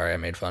 "I'm sorry, I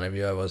made fun of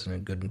you. I wasn't a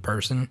good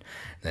person." And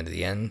then at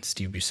the end,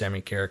 Steve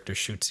Buscemi character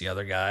shoots the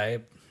other guy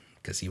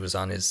because he was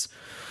on his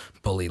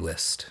bully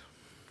list.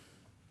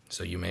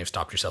 So you may have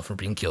stopped yourself from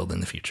being killed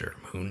in the future.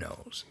 Who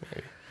knows?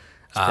 Maybe.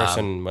 This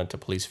person went to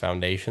police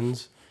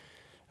foundations,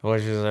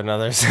 which is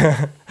another.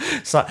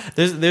 So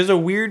there's a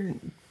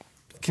weird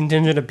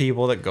contingent of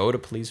people that go to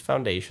police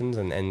foundations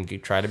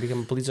and try to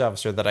become a police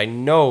officer that I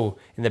know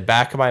in the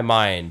back of my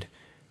mind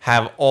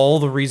have all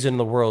the reason in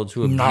the world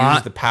to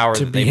abuse the power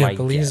that they might get.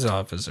 To be a police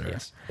officer.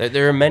 Yes.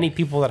 There are many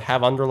people that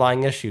have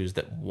underlying issues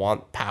that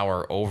want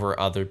power over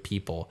other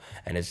people,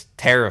 and it's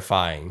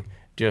terrifying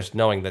just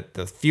knowing that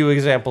the few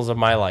examples of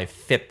my life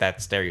fit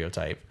that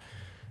stereotype.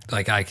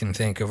 Like I can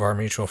think of our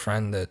mutual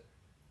friend that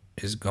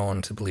is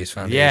going to police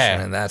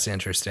foundation, and that's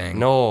interesting.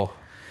 No,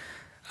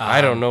 I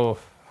don't know.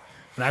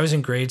 When I was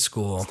in grade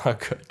school,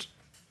 Not good.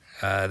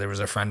 There was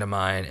a friend of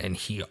mine, and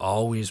he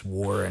always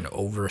wore an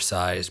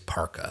oversized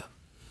parka.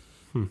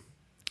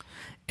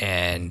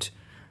 And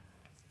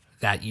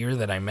that year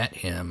that I met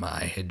him,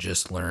 I had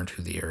just learned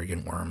who the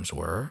Arrogant Worms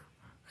were.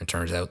 It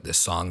turns out this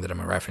song that I'm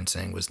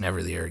referencing was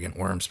never the Arrogant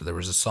Worms, but there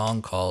was a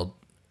song called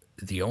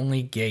The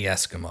Only Gay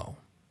Eskimo.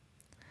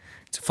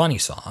 It's a funny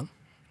song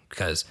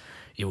because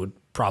it would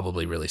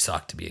probably really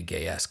suck to be a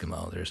gay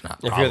Eskimo. There's not.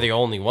 If you're the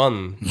only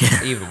one,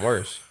 even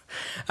worse.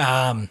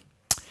 And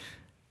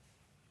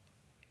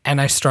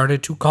I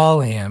started to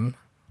call him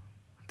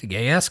the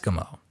gay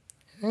Eskimo.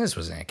 This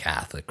was in a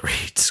Catholic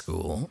grade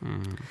school.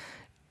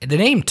 The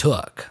name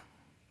took.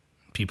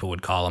 People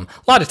would call him.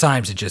 A lot of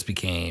times it just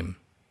became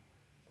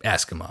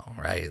Eskimo,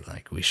 right?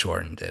 Like we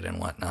shortened it and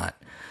whatnot.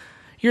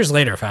 Years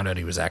later, I found out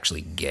he was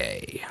actually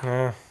gay.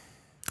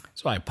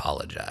 So I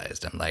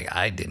apologized. I'm like,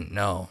 I didn't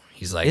know.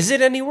 He's like, is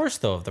it any worse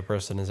though if the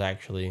person is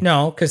actually?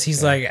 No, because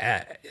he's like,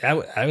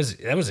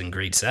 that was in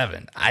grade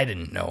 7. I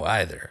didn't know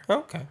either.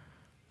 Okay.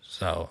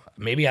 So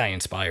maybe I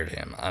inspired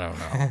him. I don't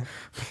know.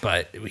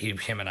 But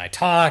him and I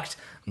talked.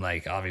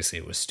 Like, obviously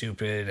it was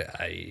stupid.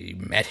 I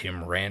met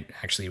him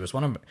actually,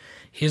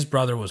 his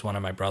brother was one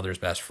of my brother's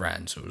best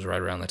friends. So it was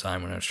right around the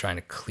time when I was trying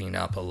to clean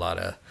up a lot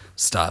of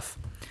stuff.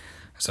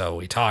 So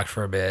we talked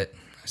for a bit.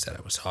 I said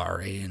I was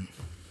sorry. And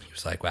he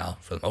was like, well,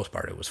 for the most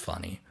part, it was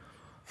funny.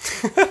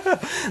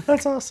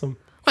 That's awesome.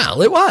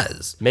 Well, it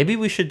was. Maybe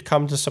we should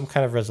come to some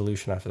kind of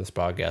resolution after this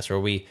podcast where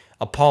we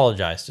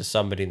apologize to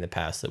somebody in the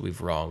past that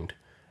we've wronged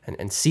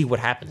and see what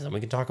happens. And we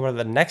can talk about it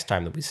the next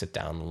time that we sit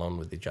down alone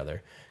with each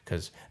other.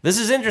 Because this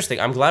is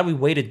interesting. I'm glad we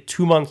waited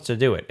 2 months to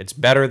do it. It's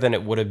better than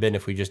it would have been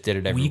if we just did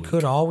it every week. We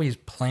could always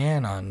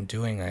plan on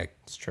doing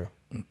It's true.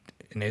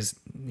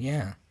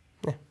 yeah.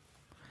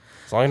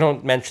 As long as you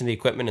don't mention the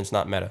equipment, it's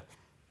not meta.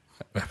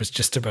 I was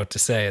just about to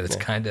say that's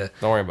kind of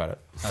Don't worry about it.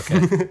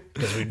 okay.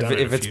 'Cause we've done it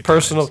If a it's few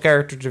personal times.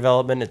 character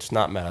development, it's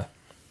not meta.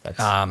 That's,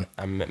 Um,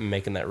 I'm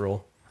making that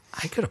rule.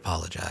 I could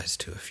apologize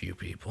to a few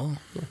people.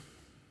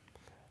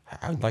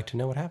 I would like to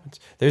know what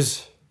happens.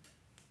 There's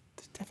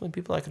definitely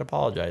people I could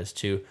apologize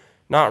to.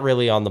 Not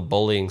really on the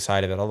bullying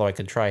side of it, although I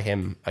could try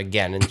him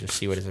again and just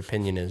see what his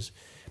opinion is.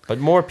 But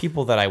more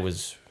people that I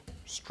was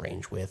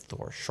strange with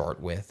or short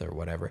with or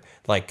whatever.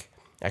 Like,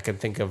 I can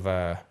think of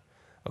a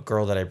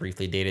girl that I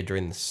briefly dated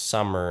during the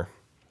summer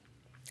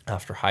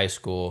after high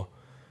school.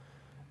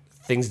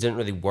 Things didn't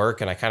really work,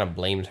 and I kind of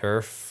blamed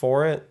her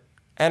for it.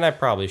 And I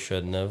probably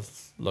shouldn't have.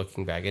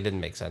 Looking back, it didn't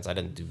make sense. I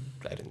didn't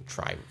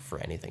try for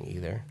anything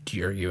either.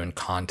 Are you in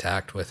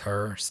contact with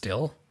her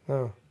still?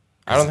 No,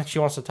 I don't think she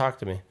wants to talk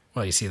to me.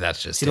 Well, you see,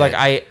 that's just See, it.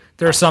 like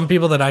There are some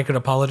people that I could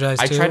apologize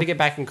I to. tried to get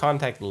back in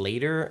contact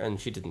later, and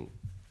she didn't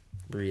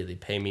really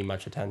pay me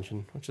much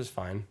attention, which is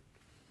fine.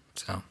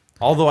 So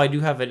Although I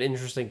do have an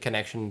interesting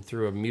connection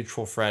through a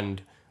mutual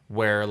friend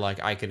where like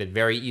I could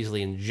very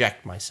easily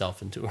inject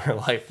myself into her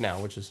life now,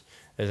 which is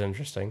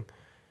interesting.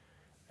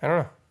 I don't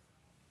know.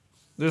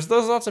 There's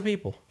lots of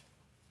people.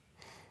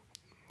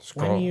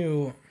 when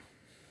you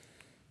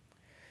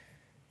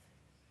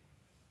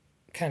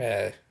kind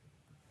of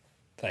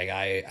like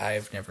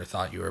I've never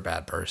thought you were a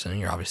bad person.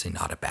 You're obviously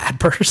not a bad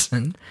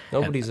person.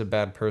 Nobody's a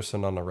bad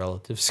person on a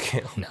relative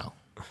scale. No.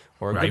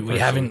 Or a Right? good We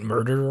person. haven't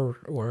murdered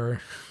or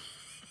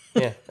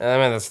Yeah, I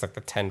mean that's like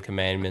the 10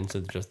 Commandments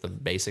and just the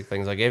basic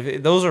things. Like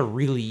if those are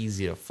really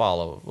easy to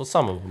follow. Well,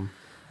 some of them,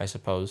 I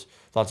suppose.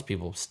 Lots of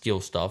people steal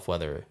stuff,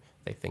 whether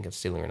they think it's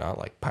stealing or not,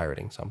 like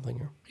pirating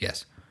something. Or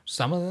yes,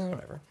 some of them.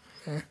 whatever.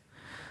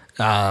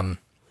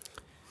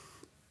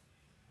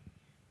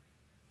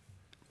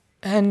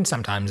 And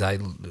sometimes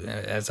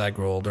as I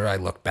grow older, I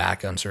look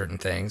back on certain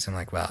things and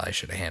like, well, I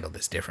should have handled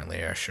this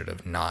differently, or I should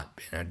have not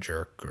been a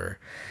jerk, or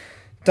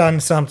done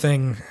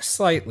something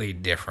slightly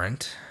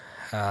different.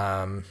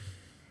 I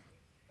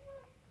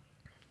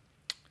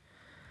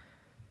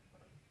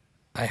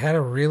had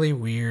a really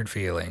weird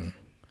feeling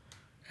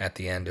at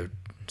the end of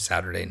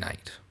Saturday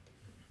night,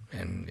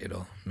 and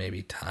it'll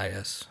maybe tie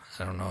us.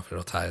 I don't know if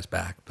it'll tie us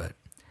back, but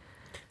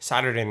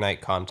Saturday night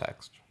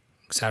context.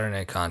 Saturday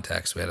night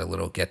context, we had a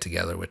little get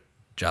together with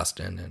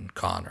Justin and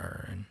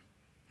Connor and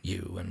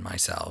you and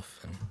myself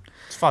and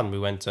It's fun. We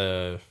went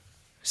to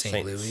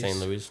St. Louis. St.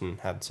 Louis and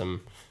had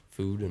some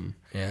food and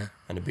Yeah.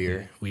 a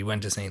beer. We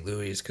went to St.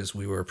 Louis because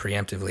we were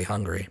preemptively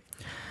hungry.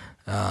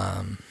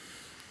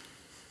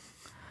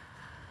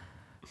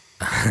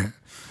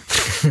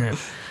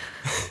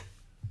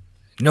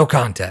 No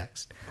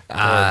context.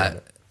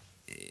 And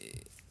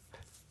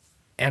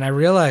I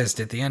realized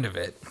at the end of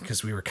it,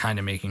 because we were kind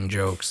of making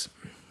jokes,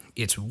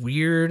 it's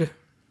weird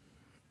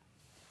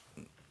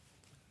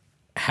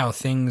how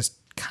things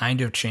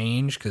kind of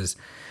change, because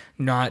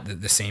not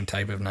that the same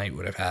type of night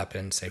would have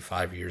happened, say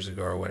 5 years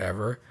ago or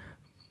whatever,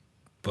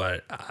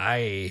 but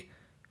I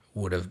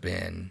would have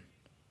been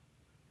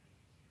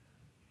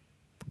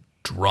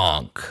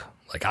drunk.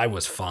 Like, I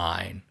was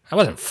fine. I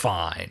wasn't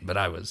fine, but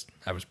I was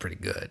pretty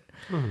good.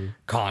 Mm-hmm.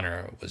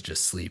 Connor was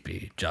just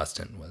sleepy.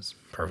 Justin was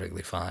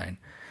perfectly fine.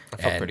 I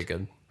felt pretty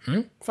good.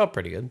 Felt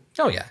pretty good.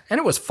 Oh, yeah. And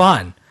it was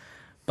fun.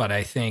 But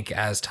I think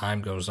as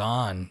time goes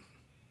on,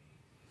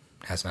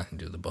 has nothing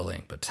to do with the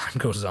bullying, but time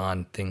goes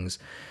on, things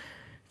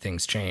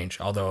change.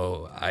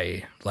 Although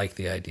I like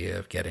the idea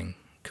of getting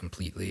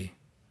completely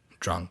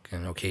drunk,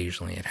 and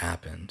occasionally it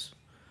happens.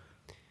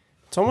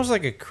 It's almost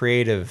like a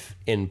creative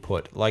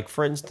input. Like,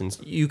 for instance,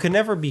 you can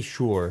never be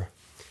sure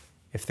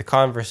if the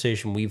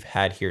conversation we've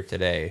had here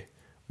today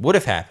would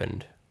have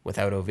happened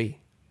without OV,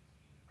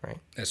 right?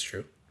 That's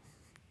true.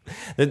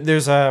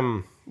 There's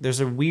a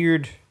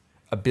weird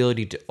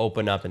ability to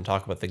open up and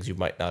talk about things you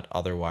might not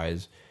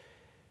otherwise,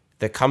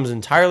 that comes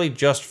entirely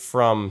just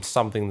from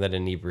something that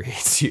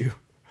inebriates you.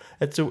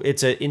 It's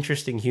an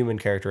interesting human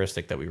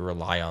characteristic that we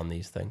rely on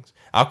these things.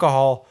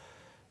 Alcohol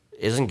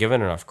isn't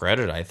given enough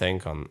credit, I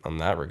think, on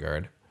that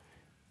regard.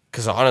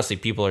 Because honestly,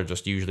 people are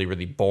just usually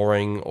really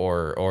boring,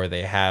 or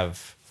they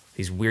have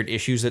these weird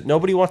issues that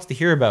nobody wants to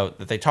hear about,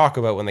 that they talk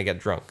about when they get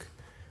drunk.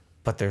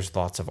 But there's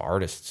lots of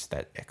artists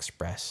that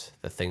express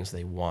the things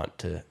they want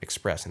to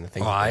express and the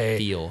things that they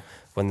feel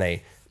when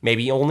they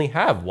maybe only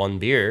have one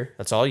beer.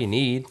 That's all you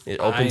need. It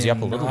opens you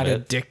up a little I'm bit. not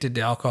addicted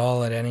to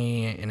alcohol in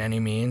any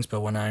means, but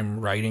when I'm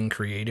writing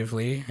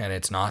creatively and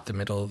it's not the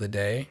middle of the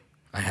day,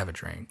 I have a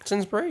drink. It's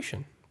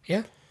inspiration.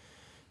 Yeah.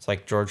 It's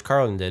like George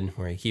Carlin did,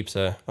 where he keeps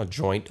a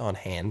joint on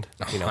hand,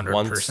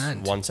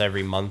 100%. once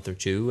every month or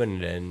two,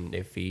 and then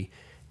if he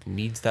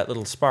needs that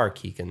little spark,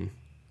 he can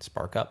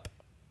spark up.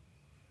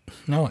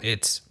 No,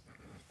 it's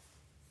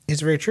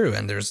very true,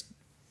 and there's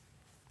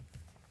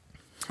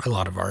a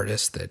lot of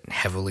artists that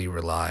heavily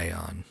rely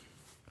on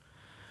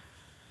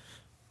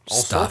All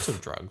stuff, sorts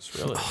of drugs,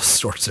 really. all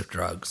sorts of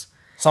drugs.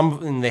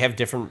 Some, and they have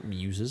different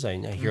uses. I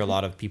hear a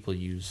lot of people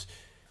use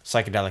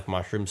psychedelic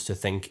mushrooms to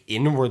think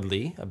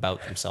inwardly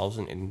about themselves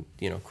and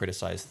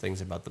criticize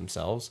things about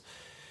themselves,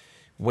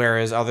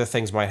 whereas other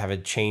things might have a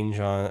change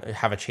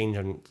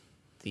on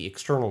the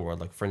external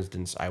world. Like, for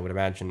instance, I would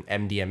imagine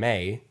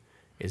MDMA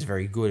is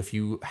very good if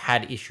you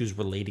had issues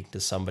relating to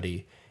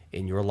somebody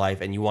in your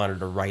life and you wanted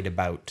to write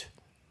about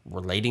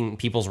relating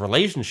people's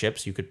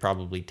relationships. You could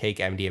probably take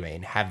MDMA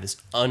and have this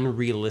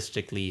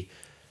unrealistically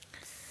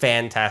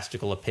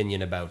fantastical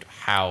opinion about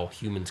how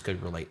humans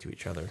could relate to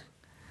each other.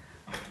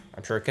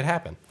 I'm sure it could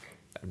happen.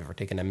 I've never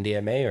taken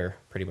MDMA or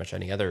pretty much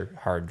any other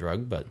hard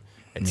drug, but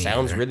it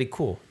sounds really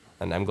cool,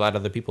 and I'm glad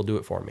other people do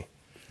it for me.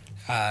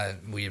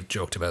 We have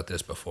joked about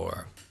this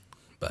before,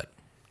 but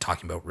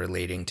talking about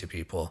relating to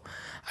people,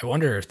 I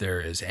wonder if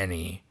there is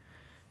any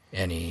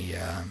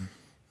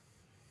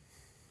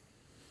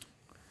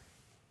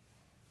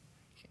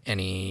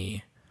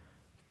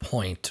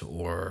point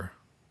or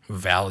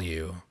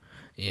value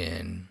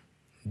in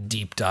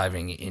deep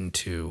diving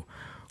into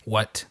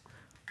what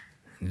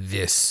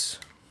this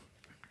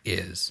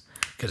is,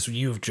 because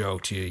you've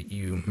joked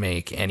you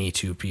make any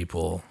two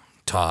people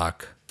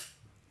talk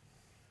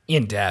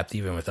in depth,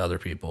 even with other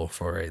people,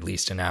 for at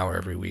least an hour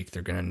every week.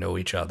 They're going to know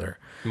each other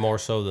More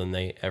so than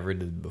they ever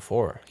did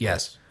before.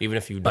 Yes. Even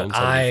if you've But known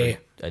somebody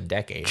for a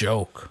decade.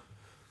 joke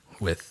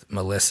with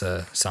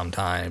Melissa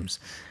sometimes,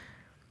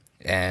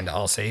 and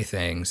I'll say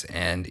things,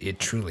 and it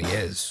truly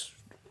is.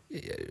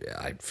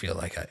 I feel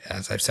like,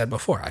 as I've said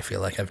before, I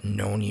feel like I've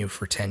known you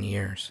for 10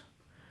 years,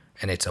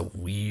 and it's a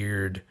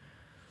weird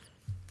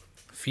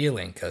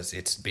feeling because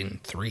it's been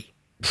 3.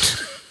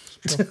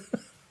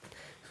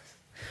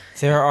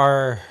 There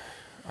are,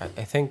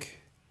 I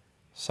think,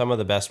 some of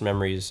the best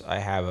memories I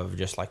have of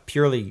just like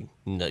purely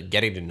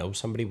getting to know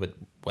somebody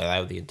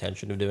without the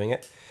intention of doing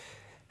it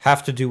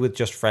have to do with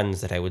just friends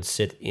that I would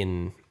sit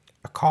in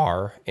a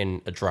car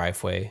in a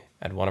driveway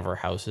at one of our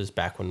houses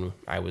back when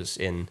I was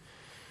in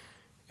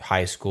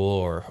high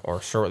school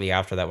or shortly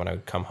after that when I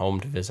would come home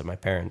to visit my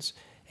parents,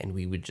 and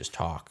we would just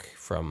talk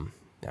from,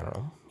 I don't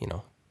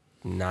know,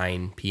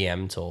 9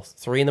 p.m. till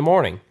 3 in the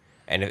morning.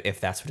 And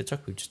if that's what it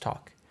took, we'd just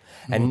talk.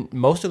 And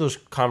most of those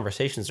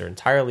conversations are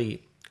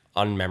entirely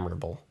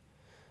unmemorable,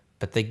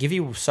 but they give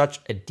you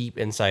such a deep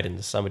insight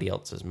into somebody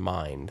else's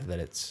mind that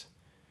it's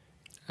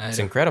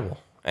incredible.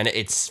 And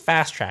it's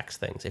fast tracks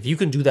things. If you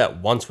can do that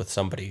once with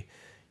somebody,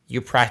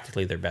 you're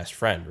practically their best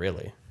friend,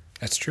 really.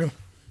 That's true.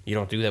 You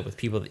don't do that with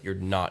people that you're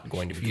not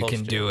going to be close to.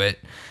 You can do it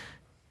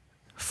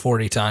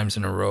 40 times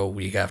in a row,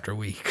 week after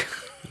week.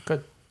 You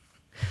could.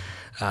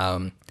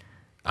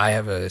 I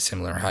have a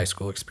similar high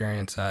school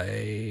experience.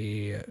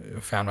 I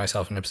found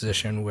myself in a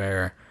position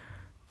where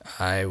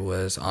I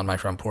was on my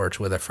front porch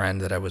with a friend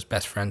that I was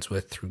best friends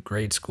with through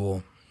grade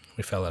school.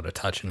 We fell out of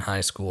touch in high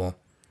school.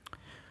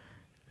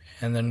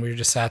 And then we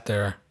just sat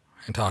there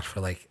and talked for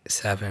like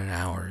 7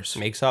 hours.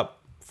 Makes up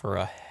for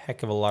a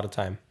heck of a lot of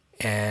time.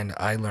 And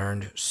I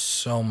learned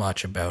so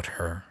much about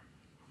her.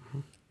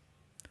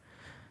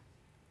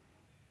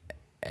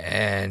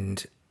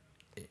 And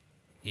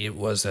it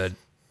was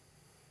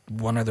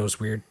one of those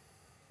weird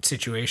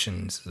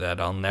situations that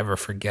I'll never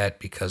forget,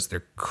 because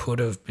there could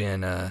have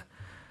been a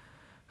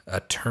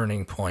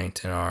turning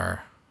point in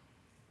our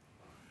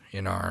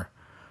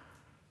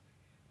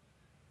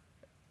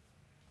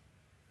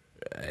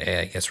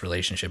I guess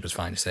relationship is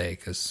fine to say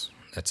because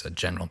that's a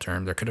general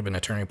term. There could have been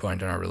a turning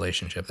point in our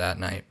relationship that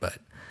night, but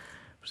it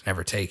was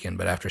never taken.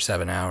 But after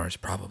 7 hours,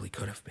 probably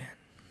could have been.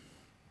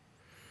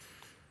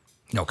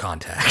 No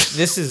contact.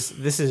 This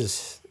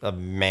is a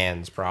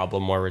man's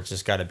problem where it's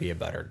just got to be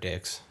about our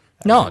dicks.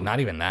 No, not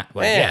even that.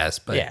 Well, yes,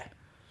 but yeah,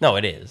 no,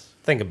 it is.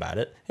 Think about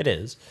it. It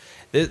is.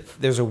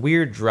 There's a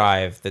weird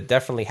drive that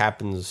definitely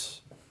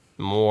happens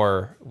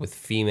more with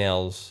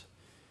females,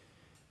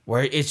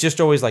 where it's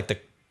just always like the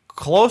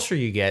closer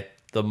you get,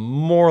 the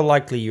more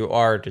likely you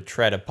are to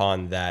tread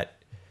upon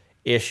that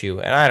issue.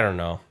 And I don't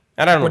know.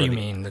 What do you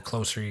mean? The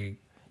closer you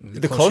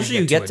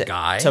get to a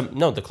guy?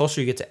 The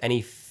closer you get to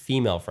any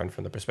female friend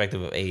from the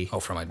perspective of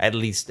at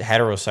least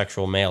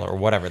heterosexual male or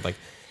whatever. Like,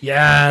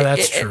 yeah,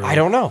 that's true. I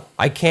don't know.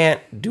 I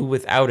can't do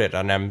without it,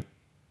 and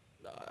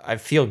I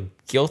feel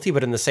guilty,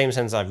 but in the same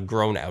sense, I've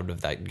grown out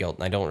of that guilt,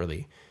 and I don't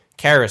really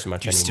care as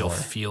much anymore. You still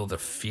feel the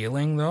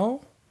feeling,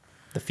 though?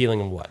 The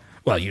feeling of what?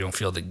 Well, you don't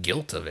feel the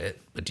guilt of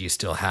it, but do you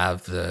still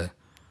have the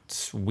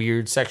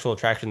weird sexual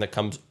attraction that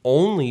comes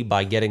only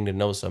by getting to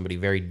know somebody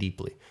very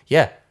deeply?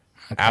 Yeah,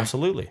 okay.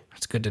 Absolutely.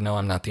 It's good to know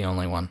I'm not the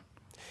only one.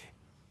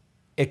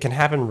 It can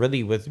happen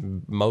really with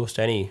most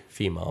any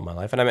female in my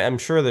life. And I'm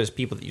sure there's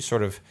people that you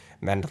sort of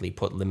mentally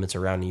put limits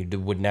around, and you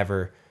would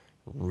never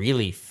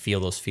really feel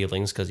those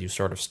feelings because you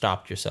sort of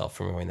stopped yourself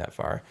from going that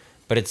far.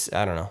 But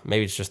I don't know,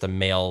 maybe it's just a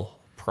male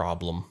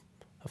problem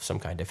of some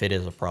kind, if it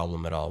is a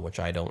problem at all, which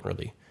I don't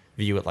really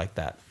view it like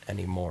that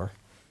anymore.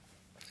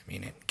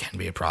 mean, it can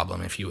be a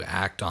problem if you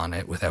act on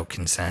it without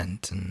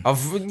consent. And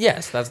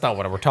Yes, that's not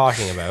what we're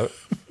talking about.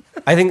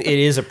 I think it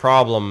is a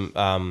problem,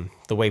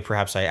 the way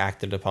perhaps I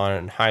acted upon it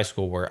in high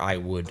school, where I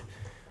would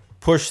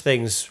push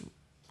things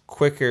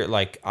quicker.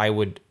 Like, I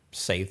would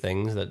say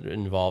things that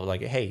involve,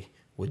 like, hey,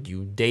 would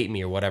you date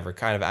me or whatever,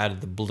 kind of out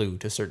of the blue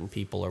to certain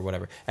people or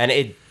whatever. And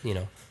it,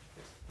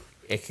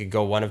 it could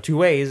go one of two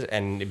ways.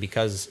 And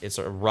because it's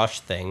a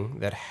rush thing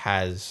that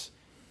has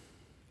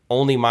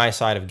only my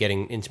side of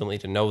getting intimately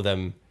to know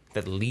them,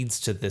 that leads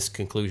to this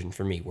conclusion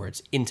for me, where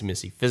it's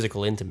intimacy,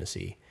 physical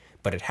intimacy,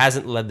 but it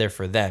hasn't led there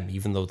for them,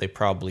 even though they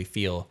probably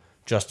feel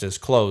just as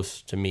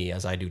close to me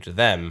as I do to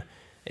them.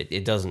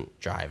 It doesn't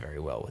jive very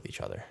well with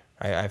each other.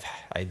 I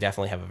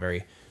definitely have a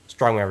very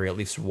strong memory, at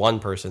least one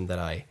person that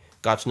I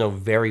got to know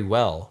very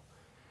well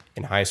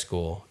in high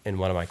school in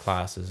one of my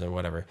classes or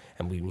whatever,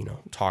 and we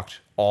talked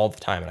all the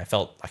time, and I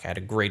felt like I had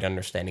a great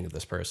understanding of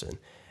this person.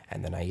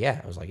 And then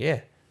I was like, yeah,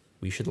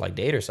 we should like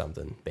date or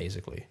something,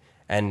 basically.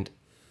 And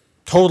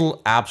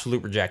total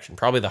absolute rejection,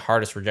 probably the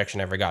hardest rejection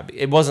I ever got.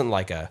 It wasn't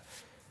like a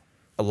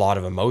lot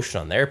of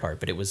emotion on their part,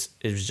 but it was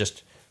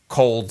just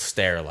cold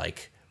stare,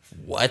 like,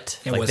 what?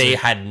 Like, they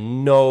had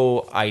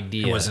no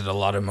idea. Was it a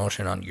lot of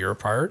emotion on your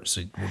part?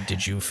 So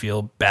did you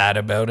feel bad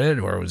about it,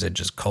 or was it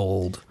just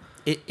cold?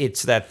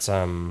 It's that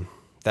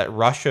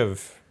rush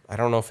of, I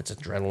don't know if it's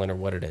adrenaline or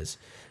what it is,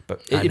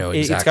 but I know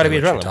exactly it's got to be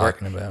what you're adrenaline.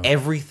 talking about.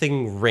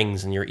 Everything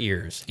rings in your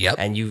ears. Yep.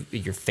 And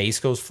your face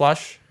goes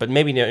flush, but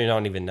maybe you're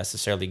not even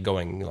necessarily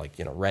going like,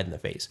 red in the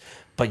face,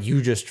 but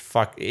you just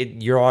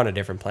you're on a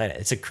different planet.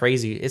 It's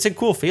a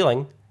cool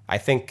feeling. I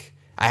think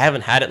I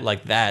haven't had it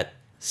like that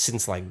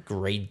since like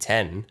grade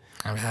 10.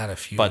 I've had a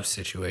few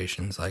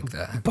situations like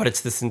that. But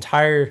it's this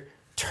entire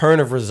turn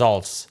of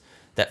results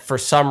that for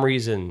some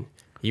reason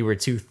you were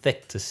too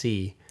thick to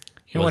see.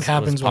 You know what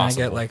happens when I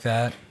get like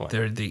that?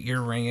 The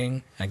ear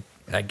ringing.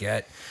 I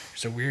get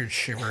there's a weird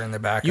shiver in the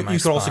back of my spine. You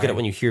can also get it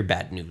when you hear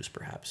bad news,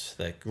 perhaps.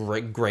 Like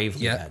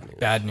gravely bad news.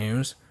 Bad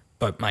news.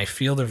 But my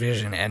field of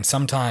vision, and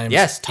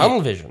sometimes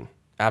tunnel vision.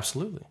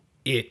 Absolutely.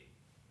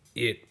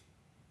 It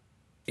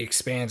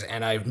expands,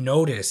 and I've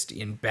noticed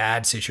in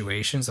bad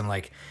situations,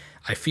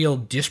 I feel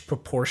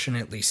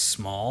disproportionately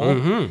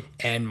small,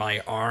 and my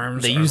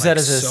arms. They use that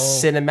as a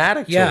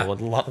cinematic tool. With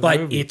a lot of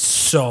movies. It's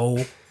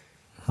so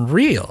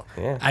real.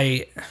 Yeah.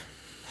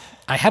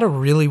 I had a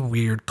really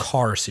weird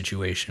car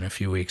situation a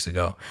few weeks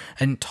ago.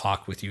 I didn't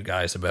talk with you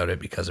guys about it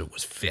because it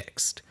was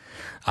fixed.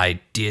 I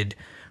did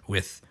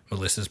with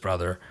Melissa's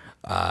brother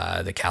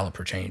the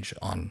caliper change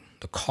on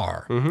the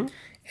car,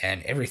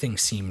 and everything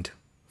seemed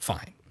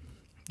fine.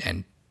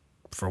 And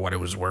for what it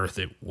was worth,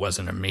 it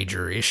wasn't a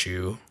major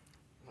issue.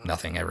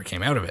 Nothing ever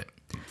came out of it.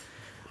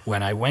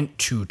 When I went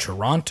to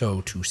Toronto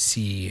to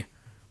see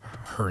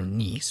her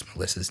niece,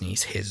 Melissa's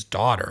niece, his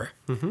daughter,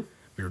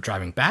 we were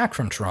driving back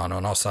from Toronto,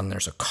 and all of a sudden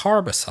there's a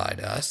car beside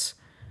us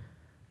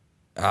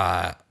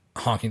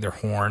honking their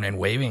horn and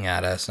waving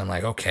at us. I'm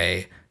like,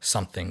 okay,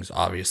 something's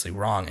obviously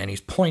wrong. And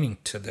he's pointing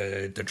to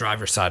the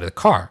driver's side of the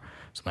car.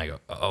 So I'm like,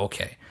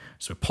 okay.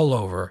 So we pull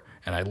over,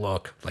 and I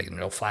look, like,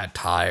 no flat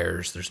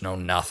tires. There's no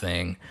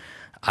nothing.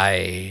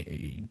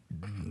 I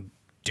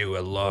do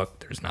a look.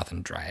 There's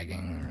nothing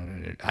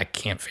dragging. I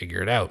can't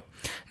figure it out.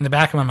 In the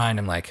back of my mind,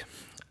 I'm like,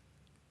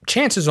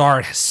 chances are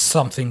it has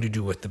something to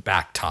do with the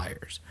back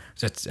tires.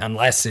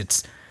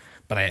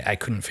 But I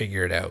couldn't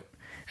figure it out.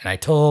 And I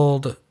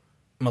told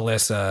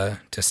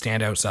Melissa to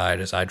stand outside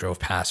as I drove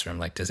past her. I'm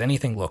like, does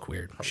anything look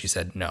weird? She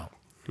said no.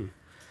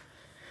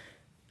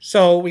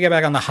 So we get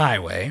back on the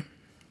highway,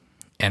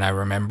 and I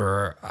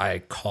remember I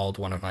called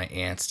one of my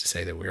aunts to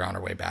say that we were on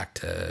our way back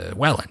to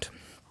Welland.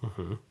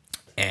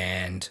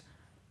 And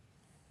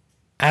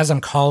as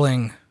I'm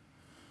calling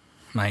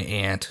my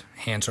aunt,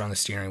 hands are on the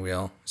steering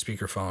wheel,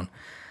 speakerphone,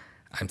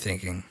 I'm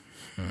thinking,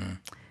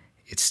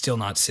 it's still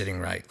not sitting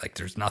right. Like,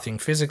 there's nothing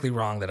physically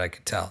wrong that I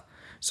could tell.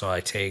 So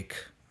I take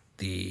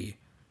the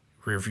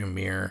rearview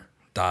mirror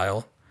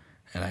dial,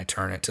 and I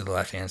turn it to the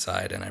left-hand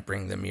side, and I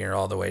bring the mirror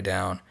all the way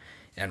down,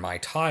 and my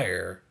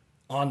tire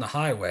on the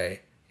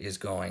highway is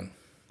going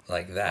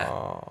like that.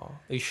 Oh,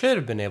 you should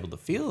have been able to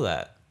feel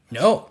that.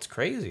 No. It's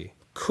crazy.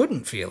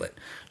 Couldn't feel it.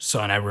 So,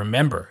 and I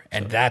remember,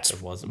 and that's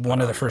one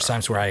of the first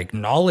times where I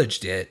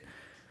acknowledged it.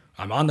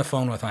 I'm on the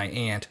phone with my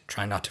aunt,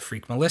 trying not to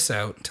freak Melissa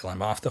out until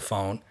I'm off the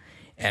phone,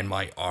 and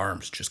my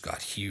arms just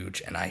got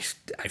huge, and I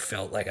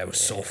felt like I was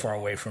so far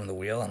away from the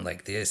wheel. I'm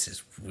like, this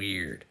is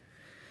weird.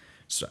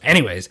 So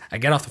anyways, I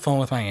get off the phone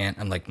with my aunt.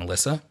 I'm like,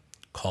 Melissa,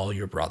 call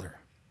your brother,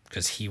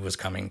 because he was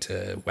coming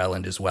to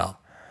Welland as well.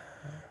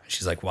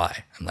 She's like,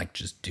 why? I'm like,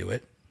 just do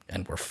it,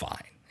 and we're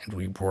fine. And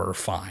we were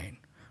fine.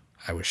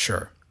 I was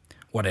sure.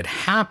 What had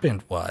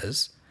happened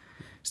was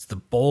the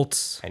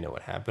bolts. I know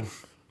what happened.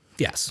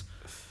 Yes.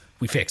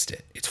 We fixed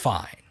it. It's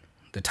fine.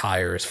 The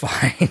tire is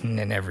fine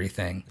and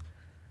everything.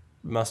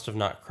 Must have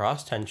not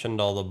cross-tensioned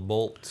all the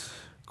bolts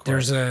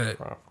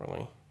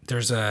properly.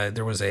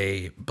 There was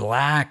a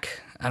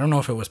black, I don't know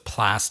if it was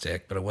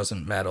plastic, but it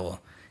wasn't metal,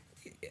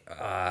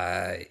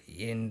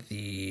 in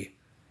the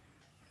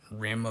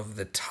rim of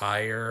the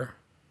tire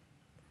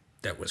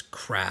that was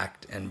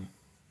cracked and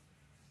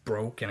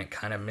broke, and it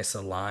kind of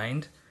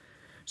misaligned.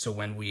 So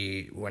when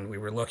we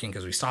were looking,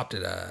 because we stopped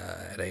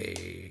at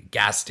a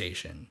gas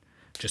station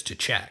just to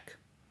check,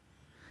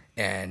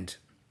 and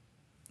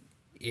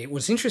it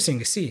was interesting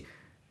to see,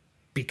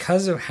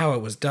 because of how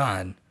it was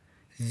done,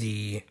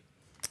 the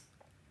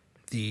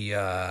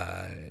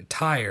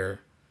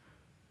tire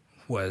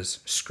was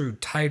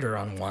screwed tighter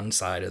on one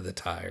side of the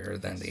tire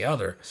than the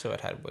other. So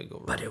it had wiggle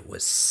room. But it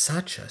was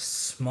such a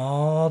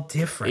small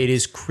difference. It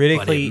is But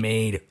critically it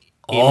made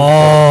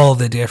all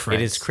the difference.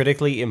 It is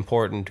critically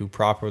important to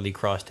properly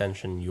cross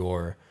tension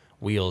your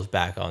wheels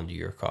back onto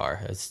your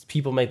car. As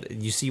people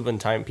you see when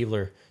people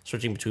are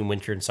switching between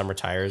winter and summer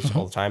tires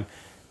all the time.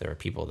 There are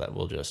people that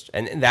will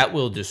and that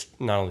will just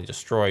not only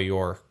destroy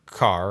your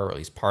car, or at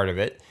least part of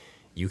it.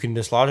 You can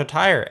dislodge a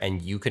tire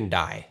and you can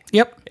die.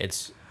 Yep.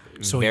 It's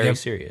So very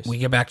serious. We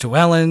get back to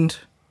Welland,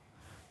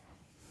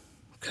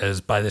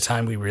 because by the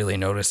time we really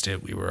noticed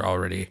it, we were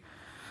already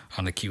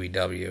on the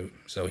QEW.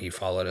 So he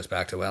followed us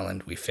back to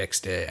Welland. We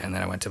fixed it, and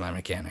then I went to my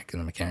mechanic,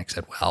 and the mechanic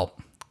said, well,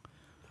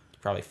 You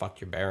probably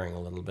fucked your bearing a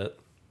little bit.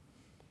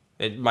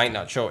 It might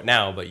not show it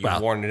now, but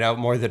you've worn it out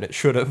more than it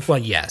should have. well,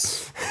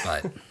 yes.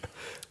 But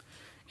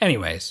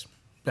anyways,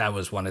 that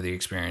was one of the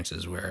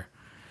experiences where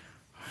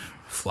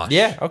flush.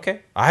 Yeah,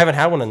 okay. I haven't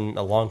had one in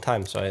a long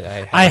time, so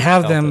I I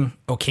have felt them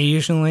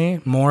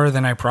occasionally, more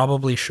than I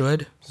probably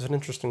should. It's an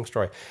interesting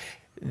story.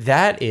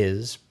 That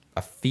is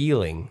a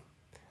feeling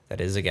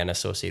that is, again,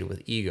 associated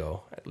with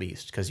ego, at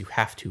least, because you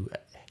have to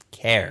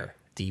care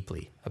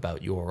deeply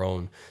about your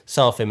own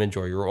self-image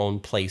or your own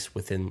place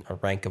within a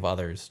rank of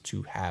others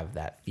to have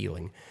that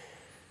feeling.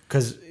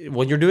 Because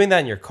when you're doing that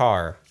in your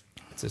car,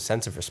 it's a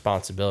sense of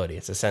responsibility.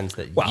 It's a sense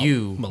that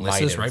you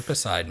Melissa's might have, right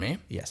beside me.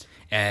 Yes.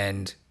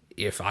 And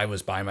if I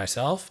was by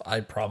myself,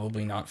 I'd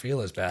probably not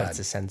feel as bad. But it's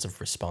a sense of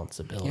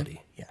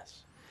responsibility. Yeah.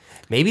 Yes.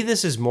 Maybe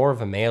this is more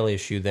of a male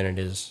issue than it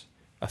is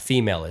a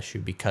female issue,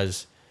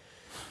 because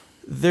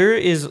there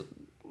is,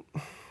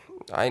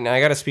 I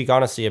got to speak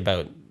honestly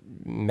about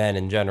men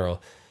in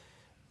general.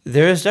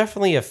 There is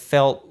definitely a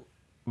felt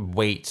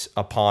weight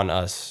upon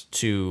us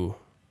to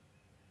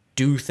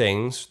do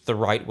things the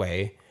right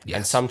way. Yes.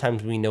 And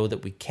sometimes we know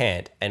that we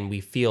can't, and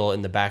we feel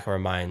in the back of our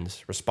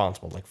minds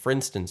responsible. Like, for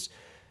instance,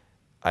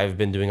 I've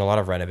been doing a lot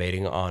of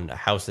renovating on a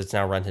house that's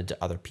now rented to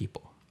other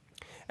people.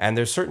 And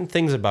there's certain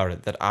things about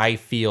it that I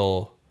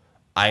feel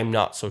I'm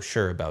not so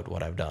sure about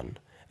what I've done.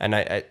 And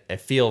I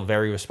feel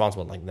very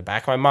responsible. Like, in the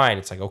back of my mind,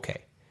 it's like,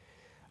 okay,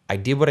 I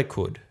did what I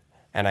could.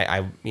 And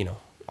I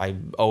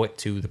owe it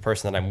to the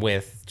person that I'm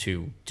with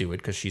to do it,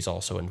 because she's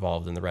also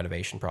involved in the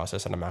renovation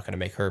process, and I'm not going to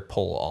make her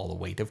pull all the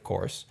weight, of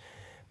course.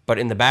 But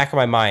in the back of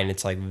my mind,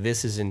 it's like,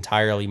 this is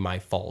entirely my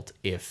fault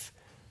if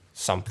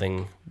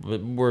something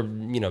were,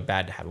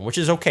 bad to happen, which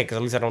is okay, because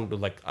at least I don't do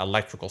like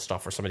electrical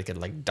stuff where somebody could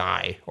like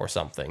die or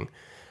something.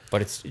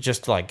 But it's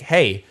just like,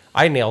 hey,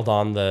 I nailed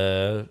on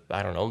the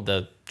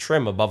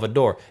trim above a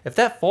door. If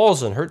that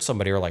falls and hurts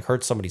somebody, or like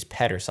hurts somebody's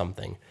pet or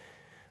something,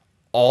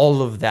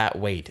 all of that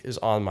weight is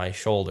on my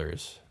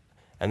shoulders.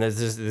 And there's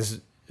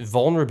this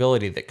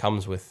vulnerability that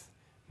comes with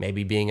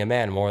maybe being a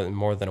man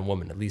more than a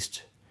woman, at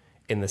least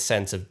in the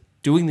sense of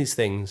doing these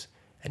things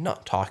and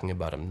not talking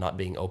about them, not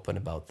being open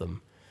about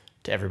them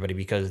to everybody,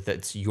 because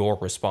that's your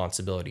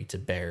responsibility to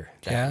bear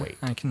that weight.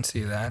 I can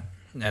see that.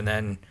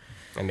 And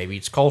maybe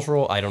it's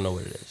cultural. I don't know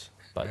what it is.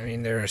 But I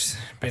mean, there's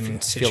been feel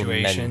men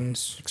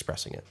situations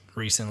expressing it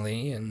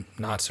recently and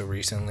not so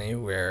recently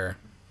where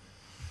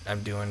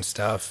I'm doing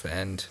stuff,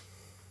 and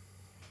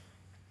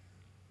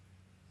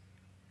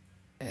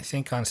I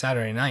think on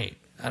Saturday night,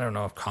 I don't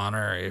know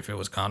if it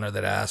was Connor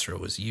that asked or it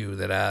was you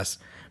that asked,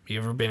 have you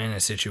ever been in a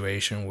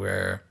situation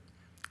where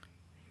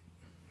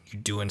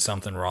you're doing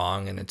something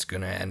wrong and it's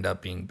going to end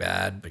up being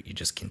bad, but you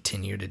just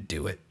continue to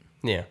do it?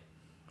 Yeah.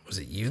 Was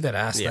it you that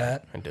asked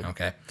that? I did.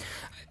 Okay.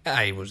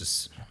 I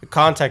was... The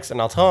context,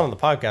 and I'll tell it on the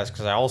podcast,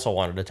 because I also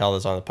wanted to tell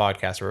this on the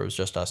podcast where it was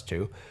just us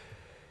two.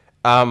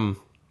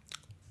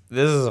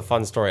 This is a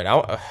fun story.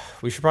 Now,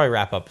 we should probably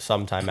wrap up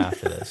sometime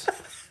after this.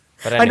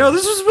 But I know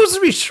this was supposed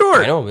to be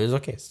short. I know, it was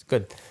okay. It's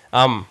good.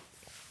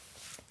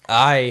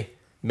 I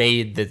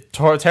made the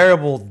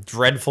terrible,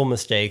 dreadful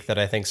mistake that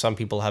I think some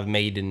people have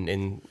made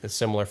in a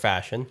similar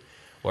fashion,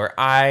 where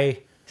I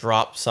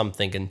dropped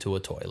something into a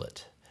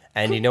toilet.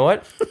 And you know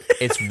what?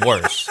 It's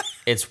worse.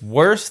 It's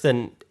worse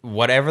than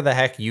whatever the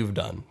heck you've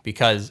done,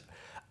 because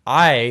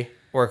I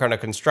work on a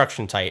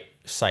construction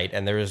site,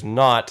 and there is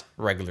not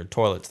regular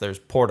toilets. There's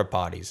porta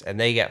potties, and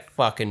they get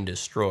fucking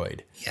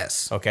destroyed.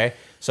 Yes. Okay?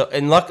 So,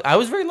 I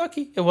was very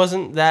lucky. It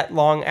wasn't that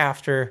long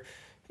after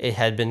it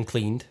had been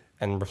cleaned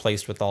and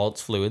replaced with all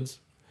its fluids.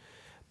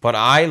 But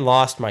I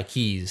lost my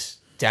keys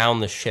down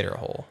the shitter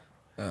hole.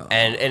 Oh.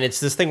 And it's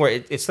this thing where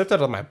it slipped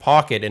out of my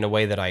pocket in a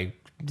way that I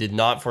did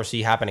not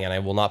foresee happening, and I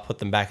will not put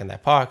them back in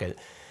that pocket.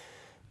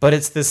 But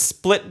it's this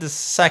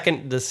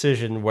split-second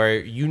decision where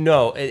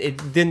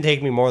it didn't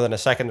take me more than a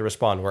second to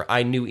respond, where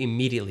I knew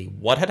immediately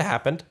what had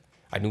happened.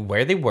 I knew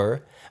where they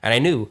were, and I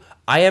knew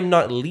I am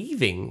not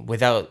leaving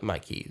without my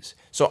keys.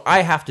 So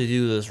I have to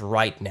do this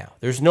right now.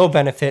 There's no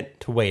benefit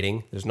to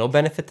waiting. There's no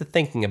benefit to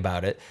thinking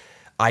about it.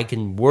 I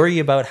can worry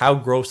about how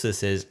gross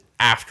this is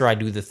after I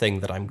do the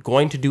thing that I'm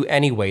going to do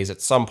anyways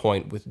at some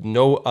point with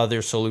no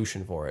other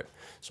solution for it.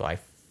 So I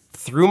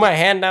threw my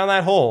hand down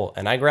that hole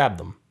and I grabbed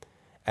them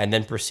and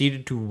then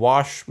proceeded to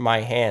wash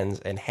my hands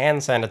in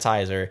hand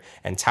sanitizer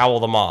and towel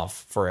them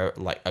off for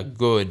like a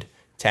good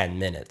 10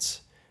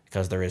 minutes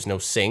because there is no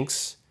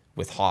sinks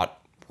with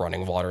hot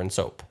running water and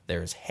soap.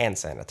 There's hand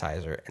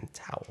sanitizer and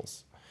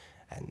towels.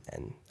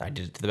 And I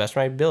did it to the best of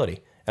my ability.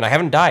 And I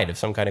haven't died of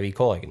some kind of E.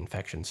 coli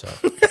infection, so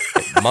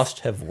it must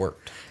have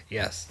worked.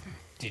 Yes.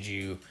 Did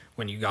you,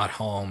 when you got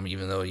home,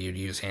 even though you'd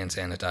use hand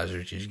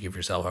sanitizer, did you give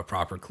yourself a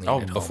proper clean at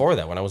home? Before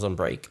that, when I was on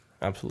break.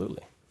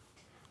 Absolutely.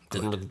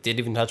 Didn't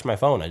even touch my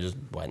phone. I just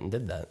went and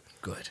did that.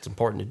 Good. It's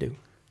important to do.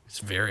 It's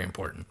very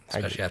important,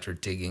 especially after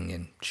digging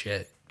and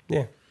shit.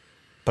 Yeah.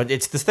 But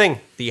it's this thing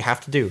that you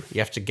have to do.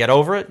 You have to get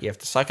over it. You have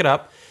to suck it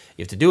up.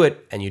 You have to do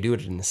it, and you do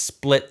it in a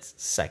split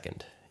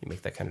second. You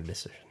make that kind of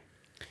decision.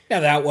 Yeah,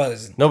 that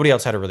was... Nobody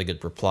else had a really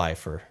good reply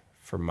for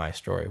my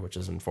story, which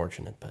is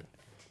unfortunate. But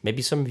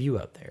maybe some of you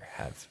out there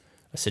have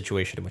a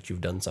situation in which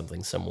you've done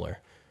something similar.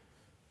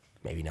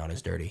 Maybe not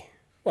as dirty.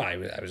 Well, I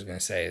was going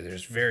to say,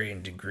 there's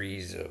varying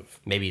degrees of...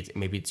 Maybe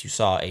it's you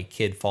saw a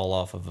kid fall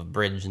off of a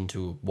bridge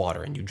into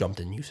water, and you jumped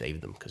in and you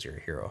saved them because you're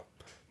a hero.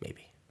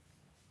 Maybe.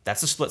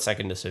 That's a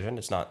split-second decision.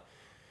 It's not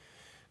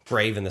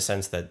grave in the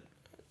sense that...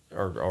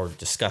 Or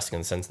disgusting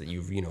in the sense that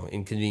you've,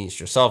 inconvenienced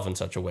yourself in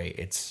such a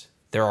way.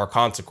 There are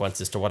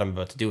consequences to what I'm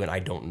about to do, and I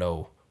don't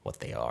know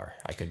what they are.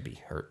 I could be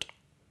hurt.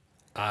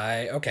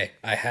 I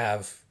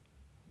have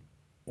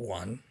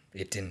one.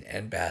 It didn't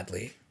end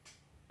badly.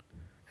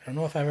 I don't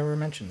know if I've ever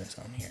mentioned this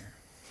on here.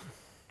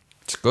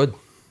 It's good.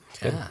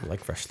 It's Yeah. good. I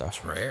like fresh stuff.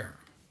 It's rare.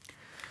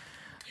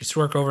 I used to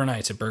work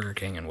overnights at Burger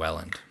King in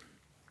Welland.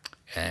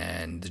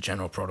 And the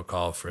general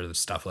protocol for the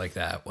stuff like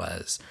that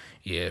was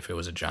if it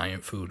was a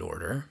giant food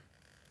order,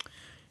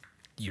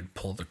 you'd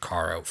pull the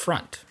car out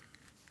front.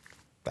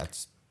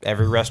 That's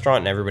every restaurant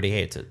and everybody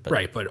hates it. But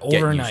right, but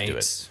overnight,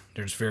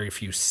 there's very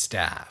few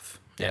staff.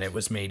 Yes. And it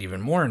was made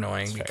even more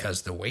annoying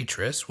because the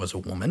waitress was a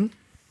woman.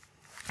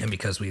 And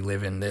because we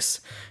live in this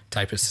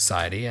type of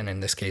society, and in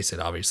this case it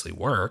obviously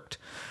worked,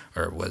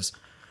 or was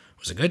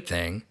a good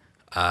thing,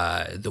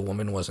 the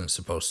woman wasn't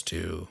supposed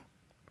to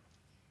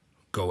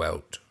go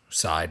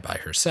outside by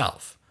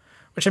herself.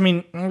 Which,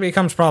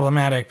 becomes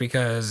problematic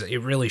because it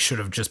really should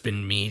have just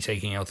been me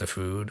taking out the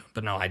food.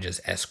 But no, I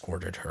just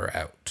escorted her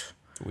out.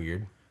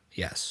 Weird.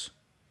 Yes.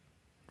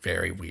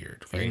 Very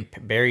weird.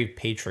 Very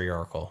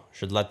patriarchal.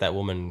 Should let that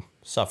woman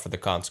suffer the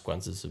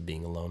consequences of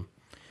being alone.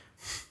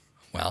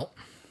 Well,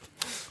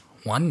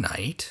 one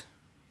night,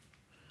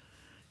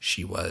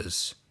 she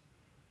was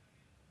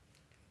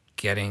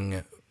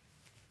grabbing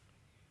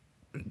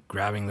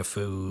the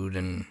food,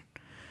 and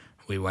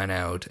we went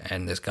out,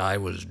 and this guy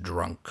was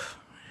drunk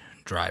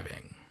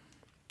driving.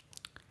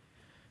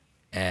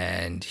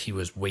 And he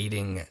was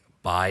waiting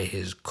by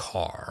his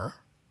car.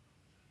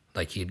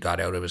 Like he had got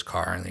out of his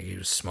car and he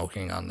was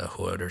smoking on the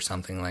hood or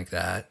something like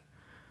that.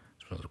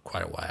 This was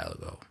quite a while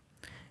ago.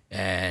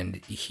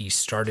 And he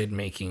started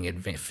making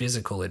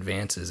physical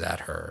advances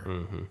at her.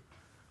 Mm-hmm.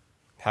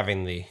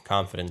 Having the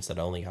confidence that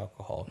only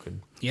alcohol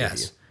could yes.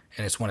 Give you.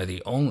 And it's one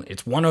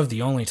of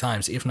the only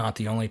times, if not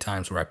the only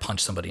times, where I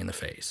punched somebody in the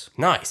face.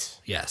 Nice.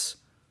 Yes.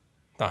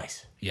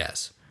 Nice.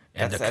 Yes.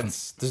 And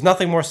there's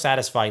nothing more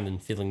satisfying than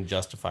feeling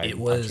justified. It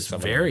was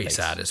very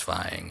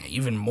satisfying.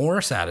 Even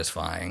more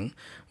satisfying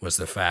was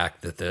the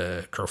fact that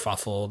the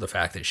kerfuffle, the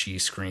fact that she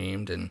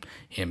screamed and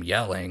him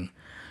yelling,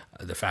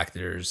 the fact that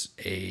there's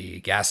a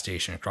gas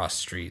station across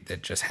the street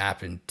that just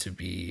happened to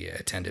be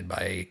attended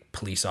by a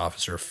police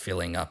officer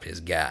filling up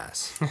his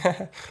gas.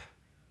 The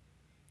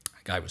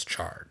guy was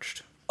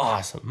charged.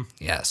 Awesome.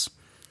 Yes.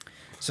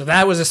 So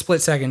that was a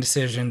split-second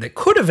decision that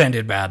could have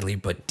ended badly,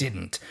 but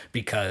didn't,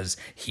 because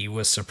he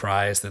was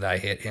surprised that I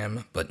hit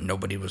him, but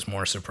nobody was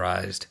more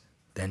surprised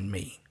than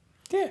me.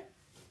 Yeah.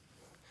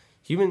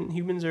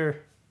 Humans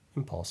are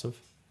impulsive.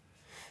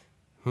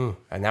 And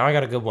now I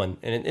got a good one.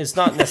 And it's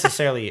not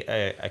necessarily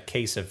a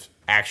case of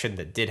action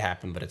that did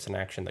happen, but it's an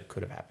action that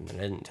could have happened.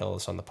 And I didn't tell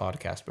this on the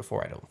podcast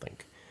before, I don't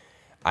think.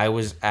 I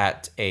was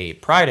at a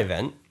Pride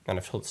event, and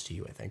I've told this to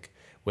you, I think,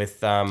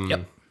 with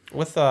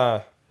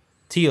Tila,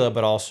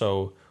 but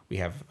also we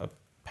have a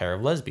pair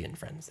of lesbian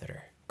friends that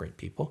are great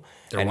people.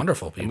 They're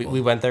wonderful people.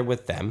 We went there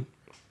with them.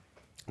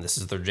 This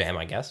is their jam,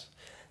 I guess.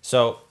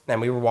 So,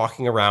 and we were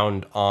walking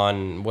around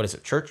on, what is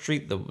it, Church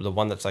Street? The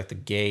one that's like the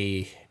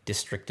gay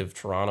district of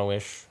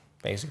Toronto-ish,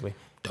 basically.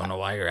 Don't know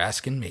why you're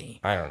asking me.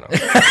 I don't know.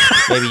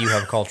 Maybe you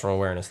have cultural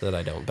awareness that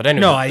I don't. But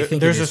anyway, no, I think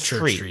there's it a is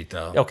Church Street,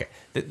 though. Okay.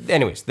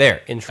 Anyways,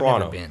 there in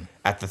Toronto, I've never been.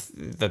 at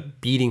the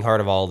beating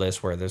heart of all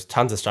this, where there's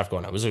tons of stuff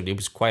going on. It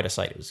was quite a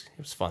sight. It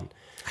was fun.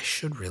 I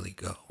should really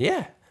go.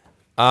 Yeah.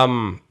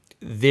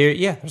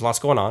 There's lots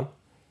going on.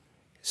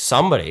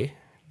 Somebody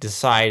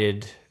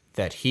decided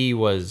that he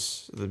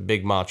was the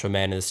big macho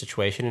man in the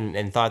situation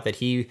and thought that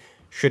he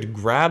should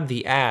grab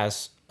the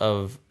ass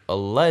of a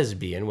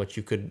lesbian, which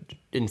you could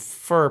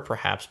infer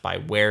perhaps by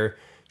where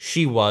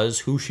she was,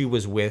 who she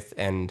was with,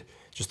 and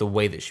just the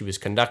way that she was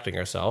conducting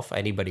herself.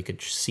 Anybody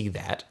could see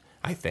that,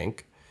 I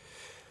think.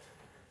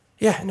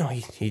 Yeah, no,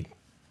 he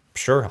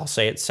sure, I'll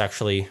say it,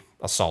 sexually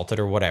assaulted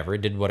or whatever,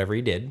 did whatever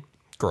he did,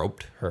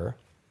 groped her.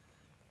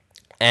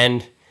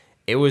 And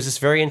it was this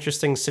very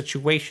interesting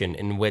situation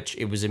in which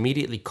it was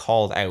immediately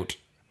called out,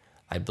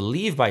 I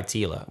believe, by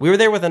Tila. We were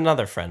there with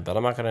another friend, but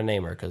I'm not going to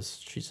name her because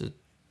she's a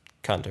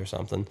cunt or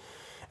something.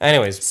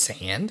 Anyways.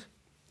 Sand?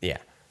 Yeah.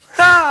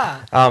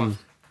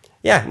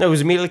 Yeah, no, it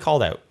was immediately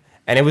called out.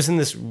 And it was in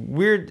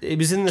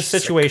this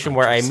situation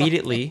where I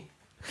immediately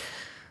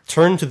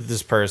turned to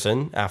this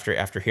person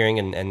after hearing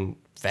and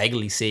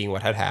vaguely seeing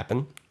what had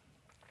happened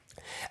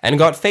and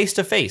got face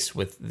to face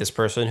with this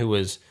person who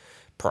was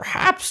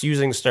perhaps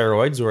using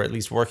steroids or at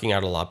least working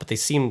out a lot, but they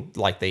seemed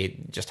like they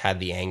just had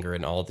the anger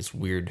and all this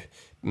weird,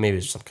 maybe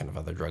there's some kind of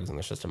other drugs in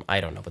their system. I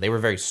don't know, but they were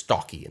very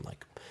stocky and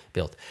like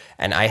built.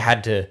 And I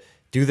had to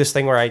do this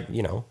thing where I,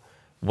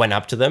 went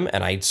up to them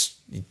and I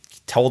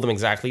told them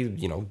exactly,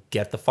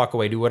 get the fuck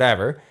away, do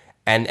whatever.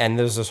 And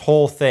there's this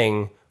whole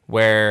thing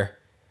where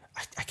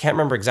I can't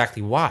remember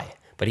exactly why,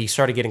 but he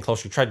started getting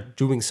closer. He tried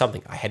doing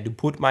something. I had to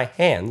put my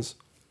hands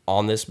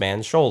on this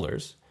man's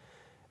shoulders,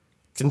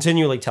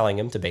 continually telling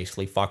him to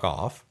basically fuck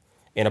off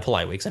in a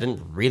polite way because I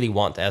didn't really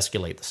want to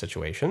escalate the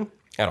situation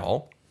at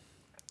all.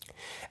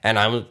 And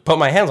I would put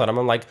my hands on him.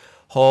 I'm like,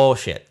 oh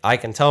shit, I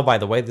can tell by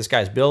the way this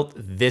guy's built,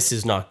 this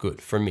is not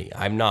good for me.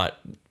 I'm not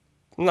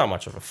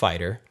much of a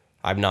fighter.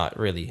 I'm not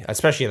really,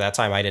 especially at that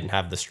time, I didn't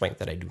have the strength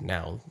that I do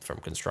now from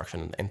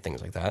construction and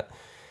things like that.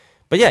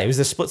 But yeah, it was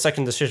a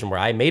split-second decision where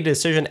I made a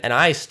decision and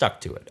I stuck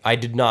to it. I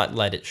did not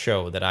let it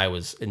show that I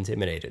was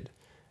intimidated.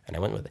 And I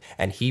went with it.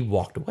 And he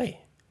walked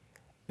away.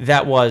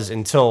 That was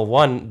until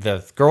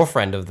the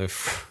girlfriend of the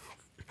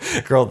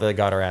girl that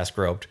got her ass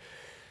groped,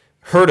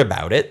 heard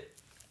about it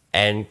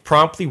and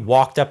promptly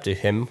walked up to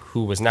him,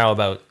 who was now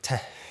about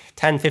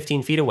 10,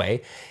 15 feet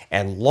away,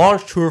 and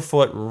launched her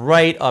foot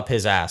right up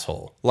his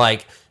asshole.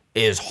 Like,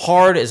 as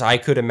hard as I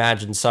could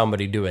imagine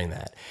somebody doing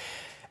that.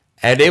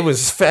 And it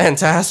was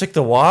fantastic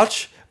to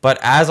watch, but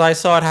as I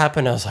saw it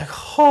happen, I was like,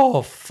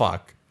 oh,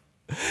 fuck.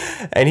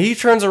 And he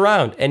turns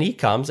around, and he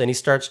comes, and he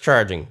starts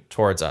charging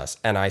towards us.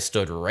 And I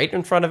stood right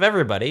in front of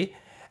everybody,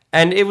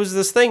 and it was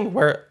this thing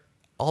where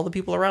all the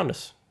people around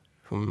us,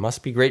 who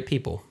must be great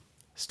people,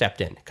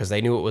 stepped in, because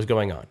they knew what was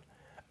going on.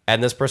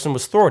 And this person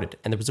was thwarted,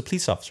 and there was a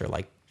police officer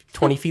like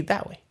 20 feet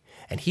that way.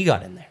 And he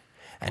got in there,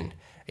 and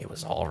it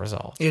was all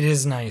resolved. It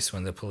is nice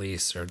when the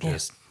police are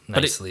just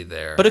nicely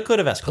there. But it could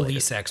have escalated.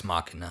 Police ex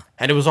machina.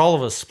 And it was all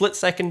of a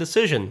split-second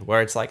decision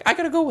where it's like, I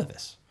got to go with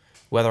this,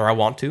 whether I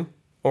want to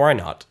or I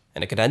not.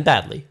 And it could end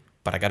badly,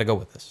 but I got to go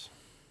with this.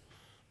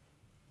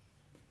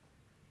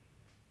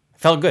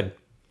 Felt good.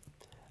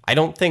 I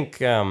don't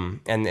think,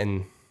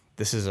 and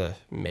this is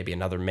maybe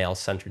another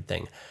male-centered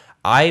thing.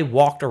 I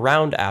walked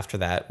around after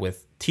that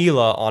with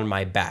Tila on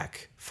my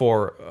back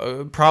for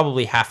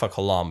probably half a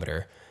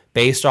kilometer,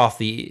 based off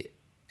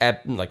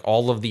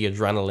all of the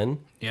adrenaline.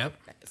 Yep.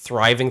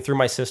 Thriving through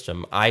my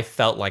system. I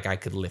felt like I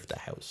could lift a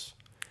house.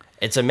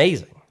 It's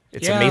amazing.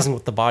 It's amazing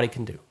what the body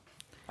can do.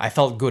 I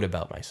felt good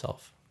about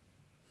myself.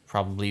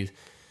 Probably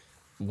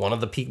one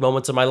of the peak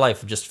moments of my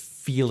life of just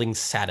feeling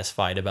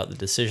satisfied about the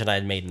decision I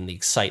had made and the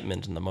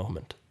excitement in the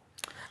moment.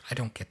 I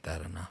don't get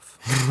that enough.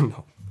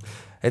 No.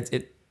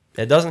 It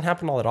doesn't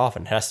happen all that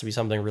often. It has to be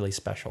something really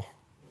special.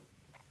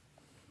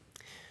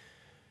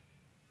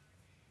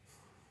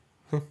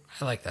 I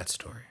like that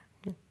story.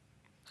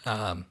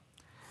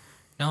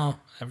 No,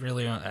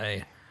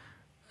 I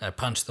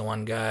punched the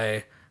one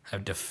guy.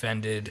 I've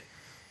defended.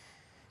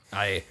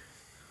 I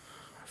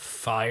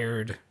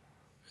fired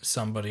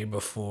somebody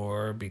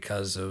before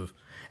because of,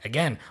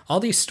 again, all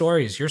these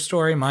stories, your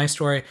story, my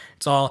story,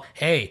 it's all,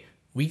 hey,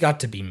 we got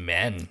to be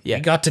men. Yeah.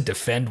 We got to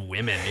defend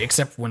women,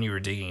 except when you were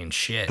digging in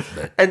shit.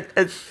 But and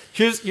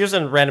here's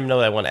a random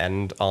note I want to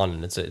end on,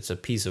 and it's a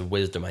piece of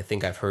wisdom I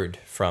think I've heard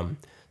from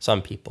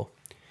some people.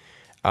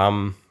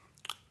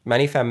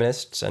 Many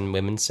feminists and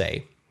women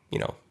say,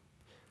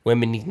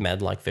 women need men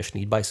like fish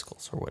need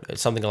bicycles, or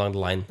something along the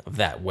line of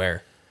that,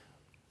 where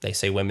they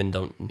say women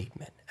don't need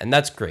men. And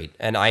that's great.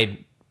 And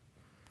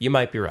you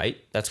might be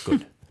right. That's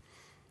good.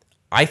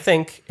 I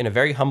think, in a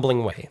very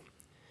humbling way,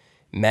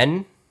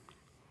 men,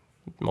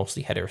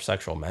 mostly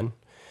heterosexual men,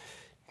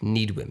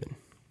 need women.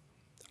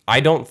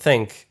 I don't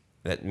think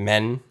that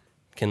men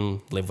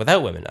can live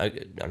without women.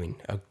 I mean,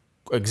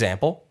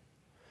 example,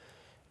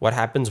 what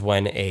happens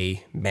when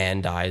a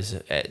man dies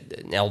at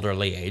an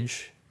elderly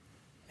age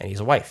and he's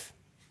a wife?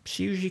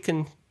 She usually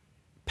can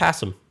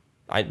pass him.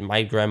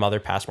 My grandmother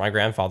passed my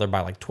grandfather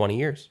by like 20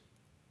 years.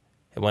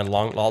 It went a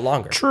lot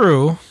longer.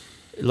 True.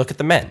 Look at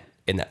the men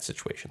in that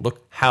situation.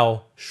 Look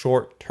how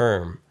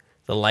short-term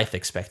the life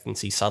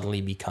expectancy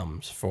suddenly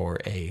becomes for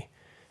a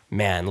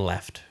man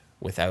left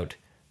without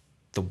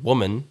the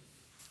woman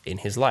in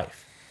his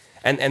life.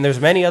 And there's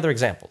many other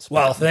examples.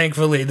 Well,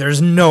 thankfully,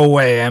 there's no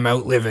way I'm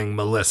outliving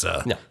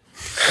Melissa. No.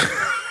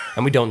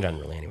 And we don't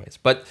generally anyways.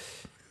 But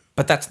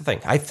that's the thing.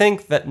 I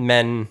think that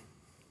men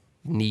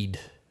need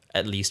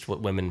at least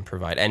what women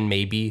provide. And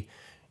maybe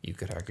you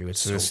could argue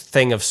it's this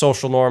thing of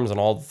social norms and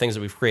all the things that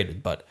we've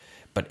created. But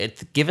at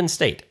the given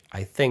state,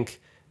 I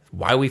think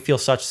why we feel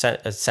such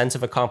a sense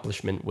of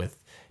accomplishment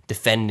with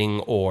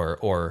defending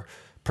or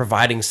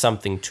providing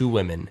something to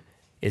women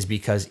is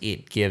because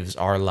it gives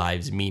our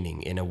lives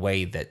meaning in a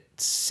way that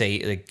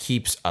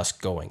keeps us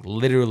going.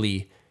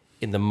 Literally,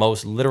 in the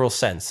most literal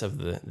sense of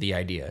the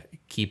idea, it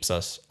keeps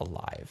us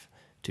alive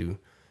to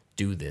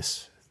do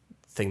this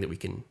thing that we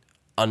can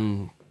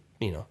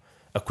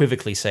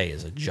equivocally say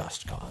is a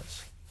just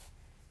cause.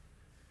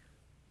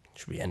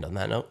 Should we end on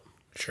that note?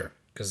 Sure,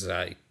 because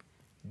I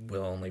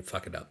will only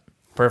fuck it up.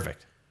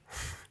 Perfect.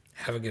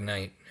 Have a good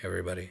night,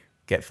 everybody.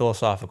 Get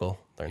philosophical.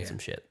 Learn some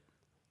shit.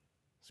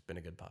 It's been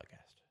a good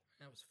podcast.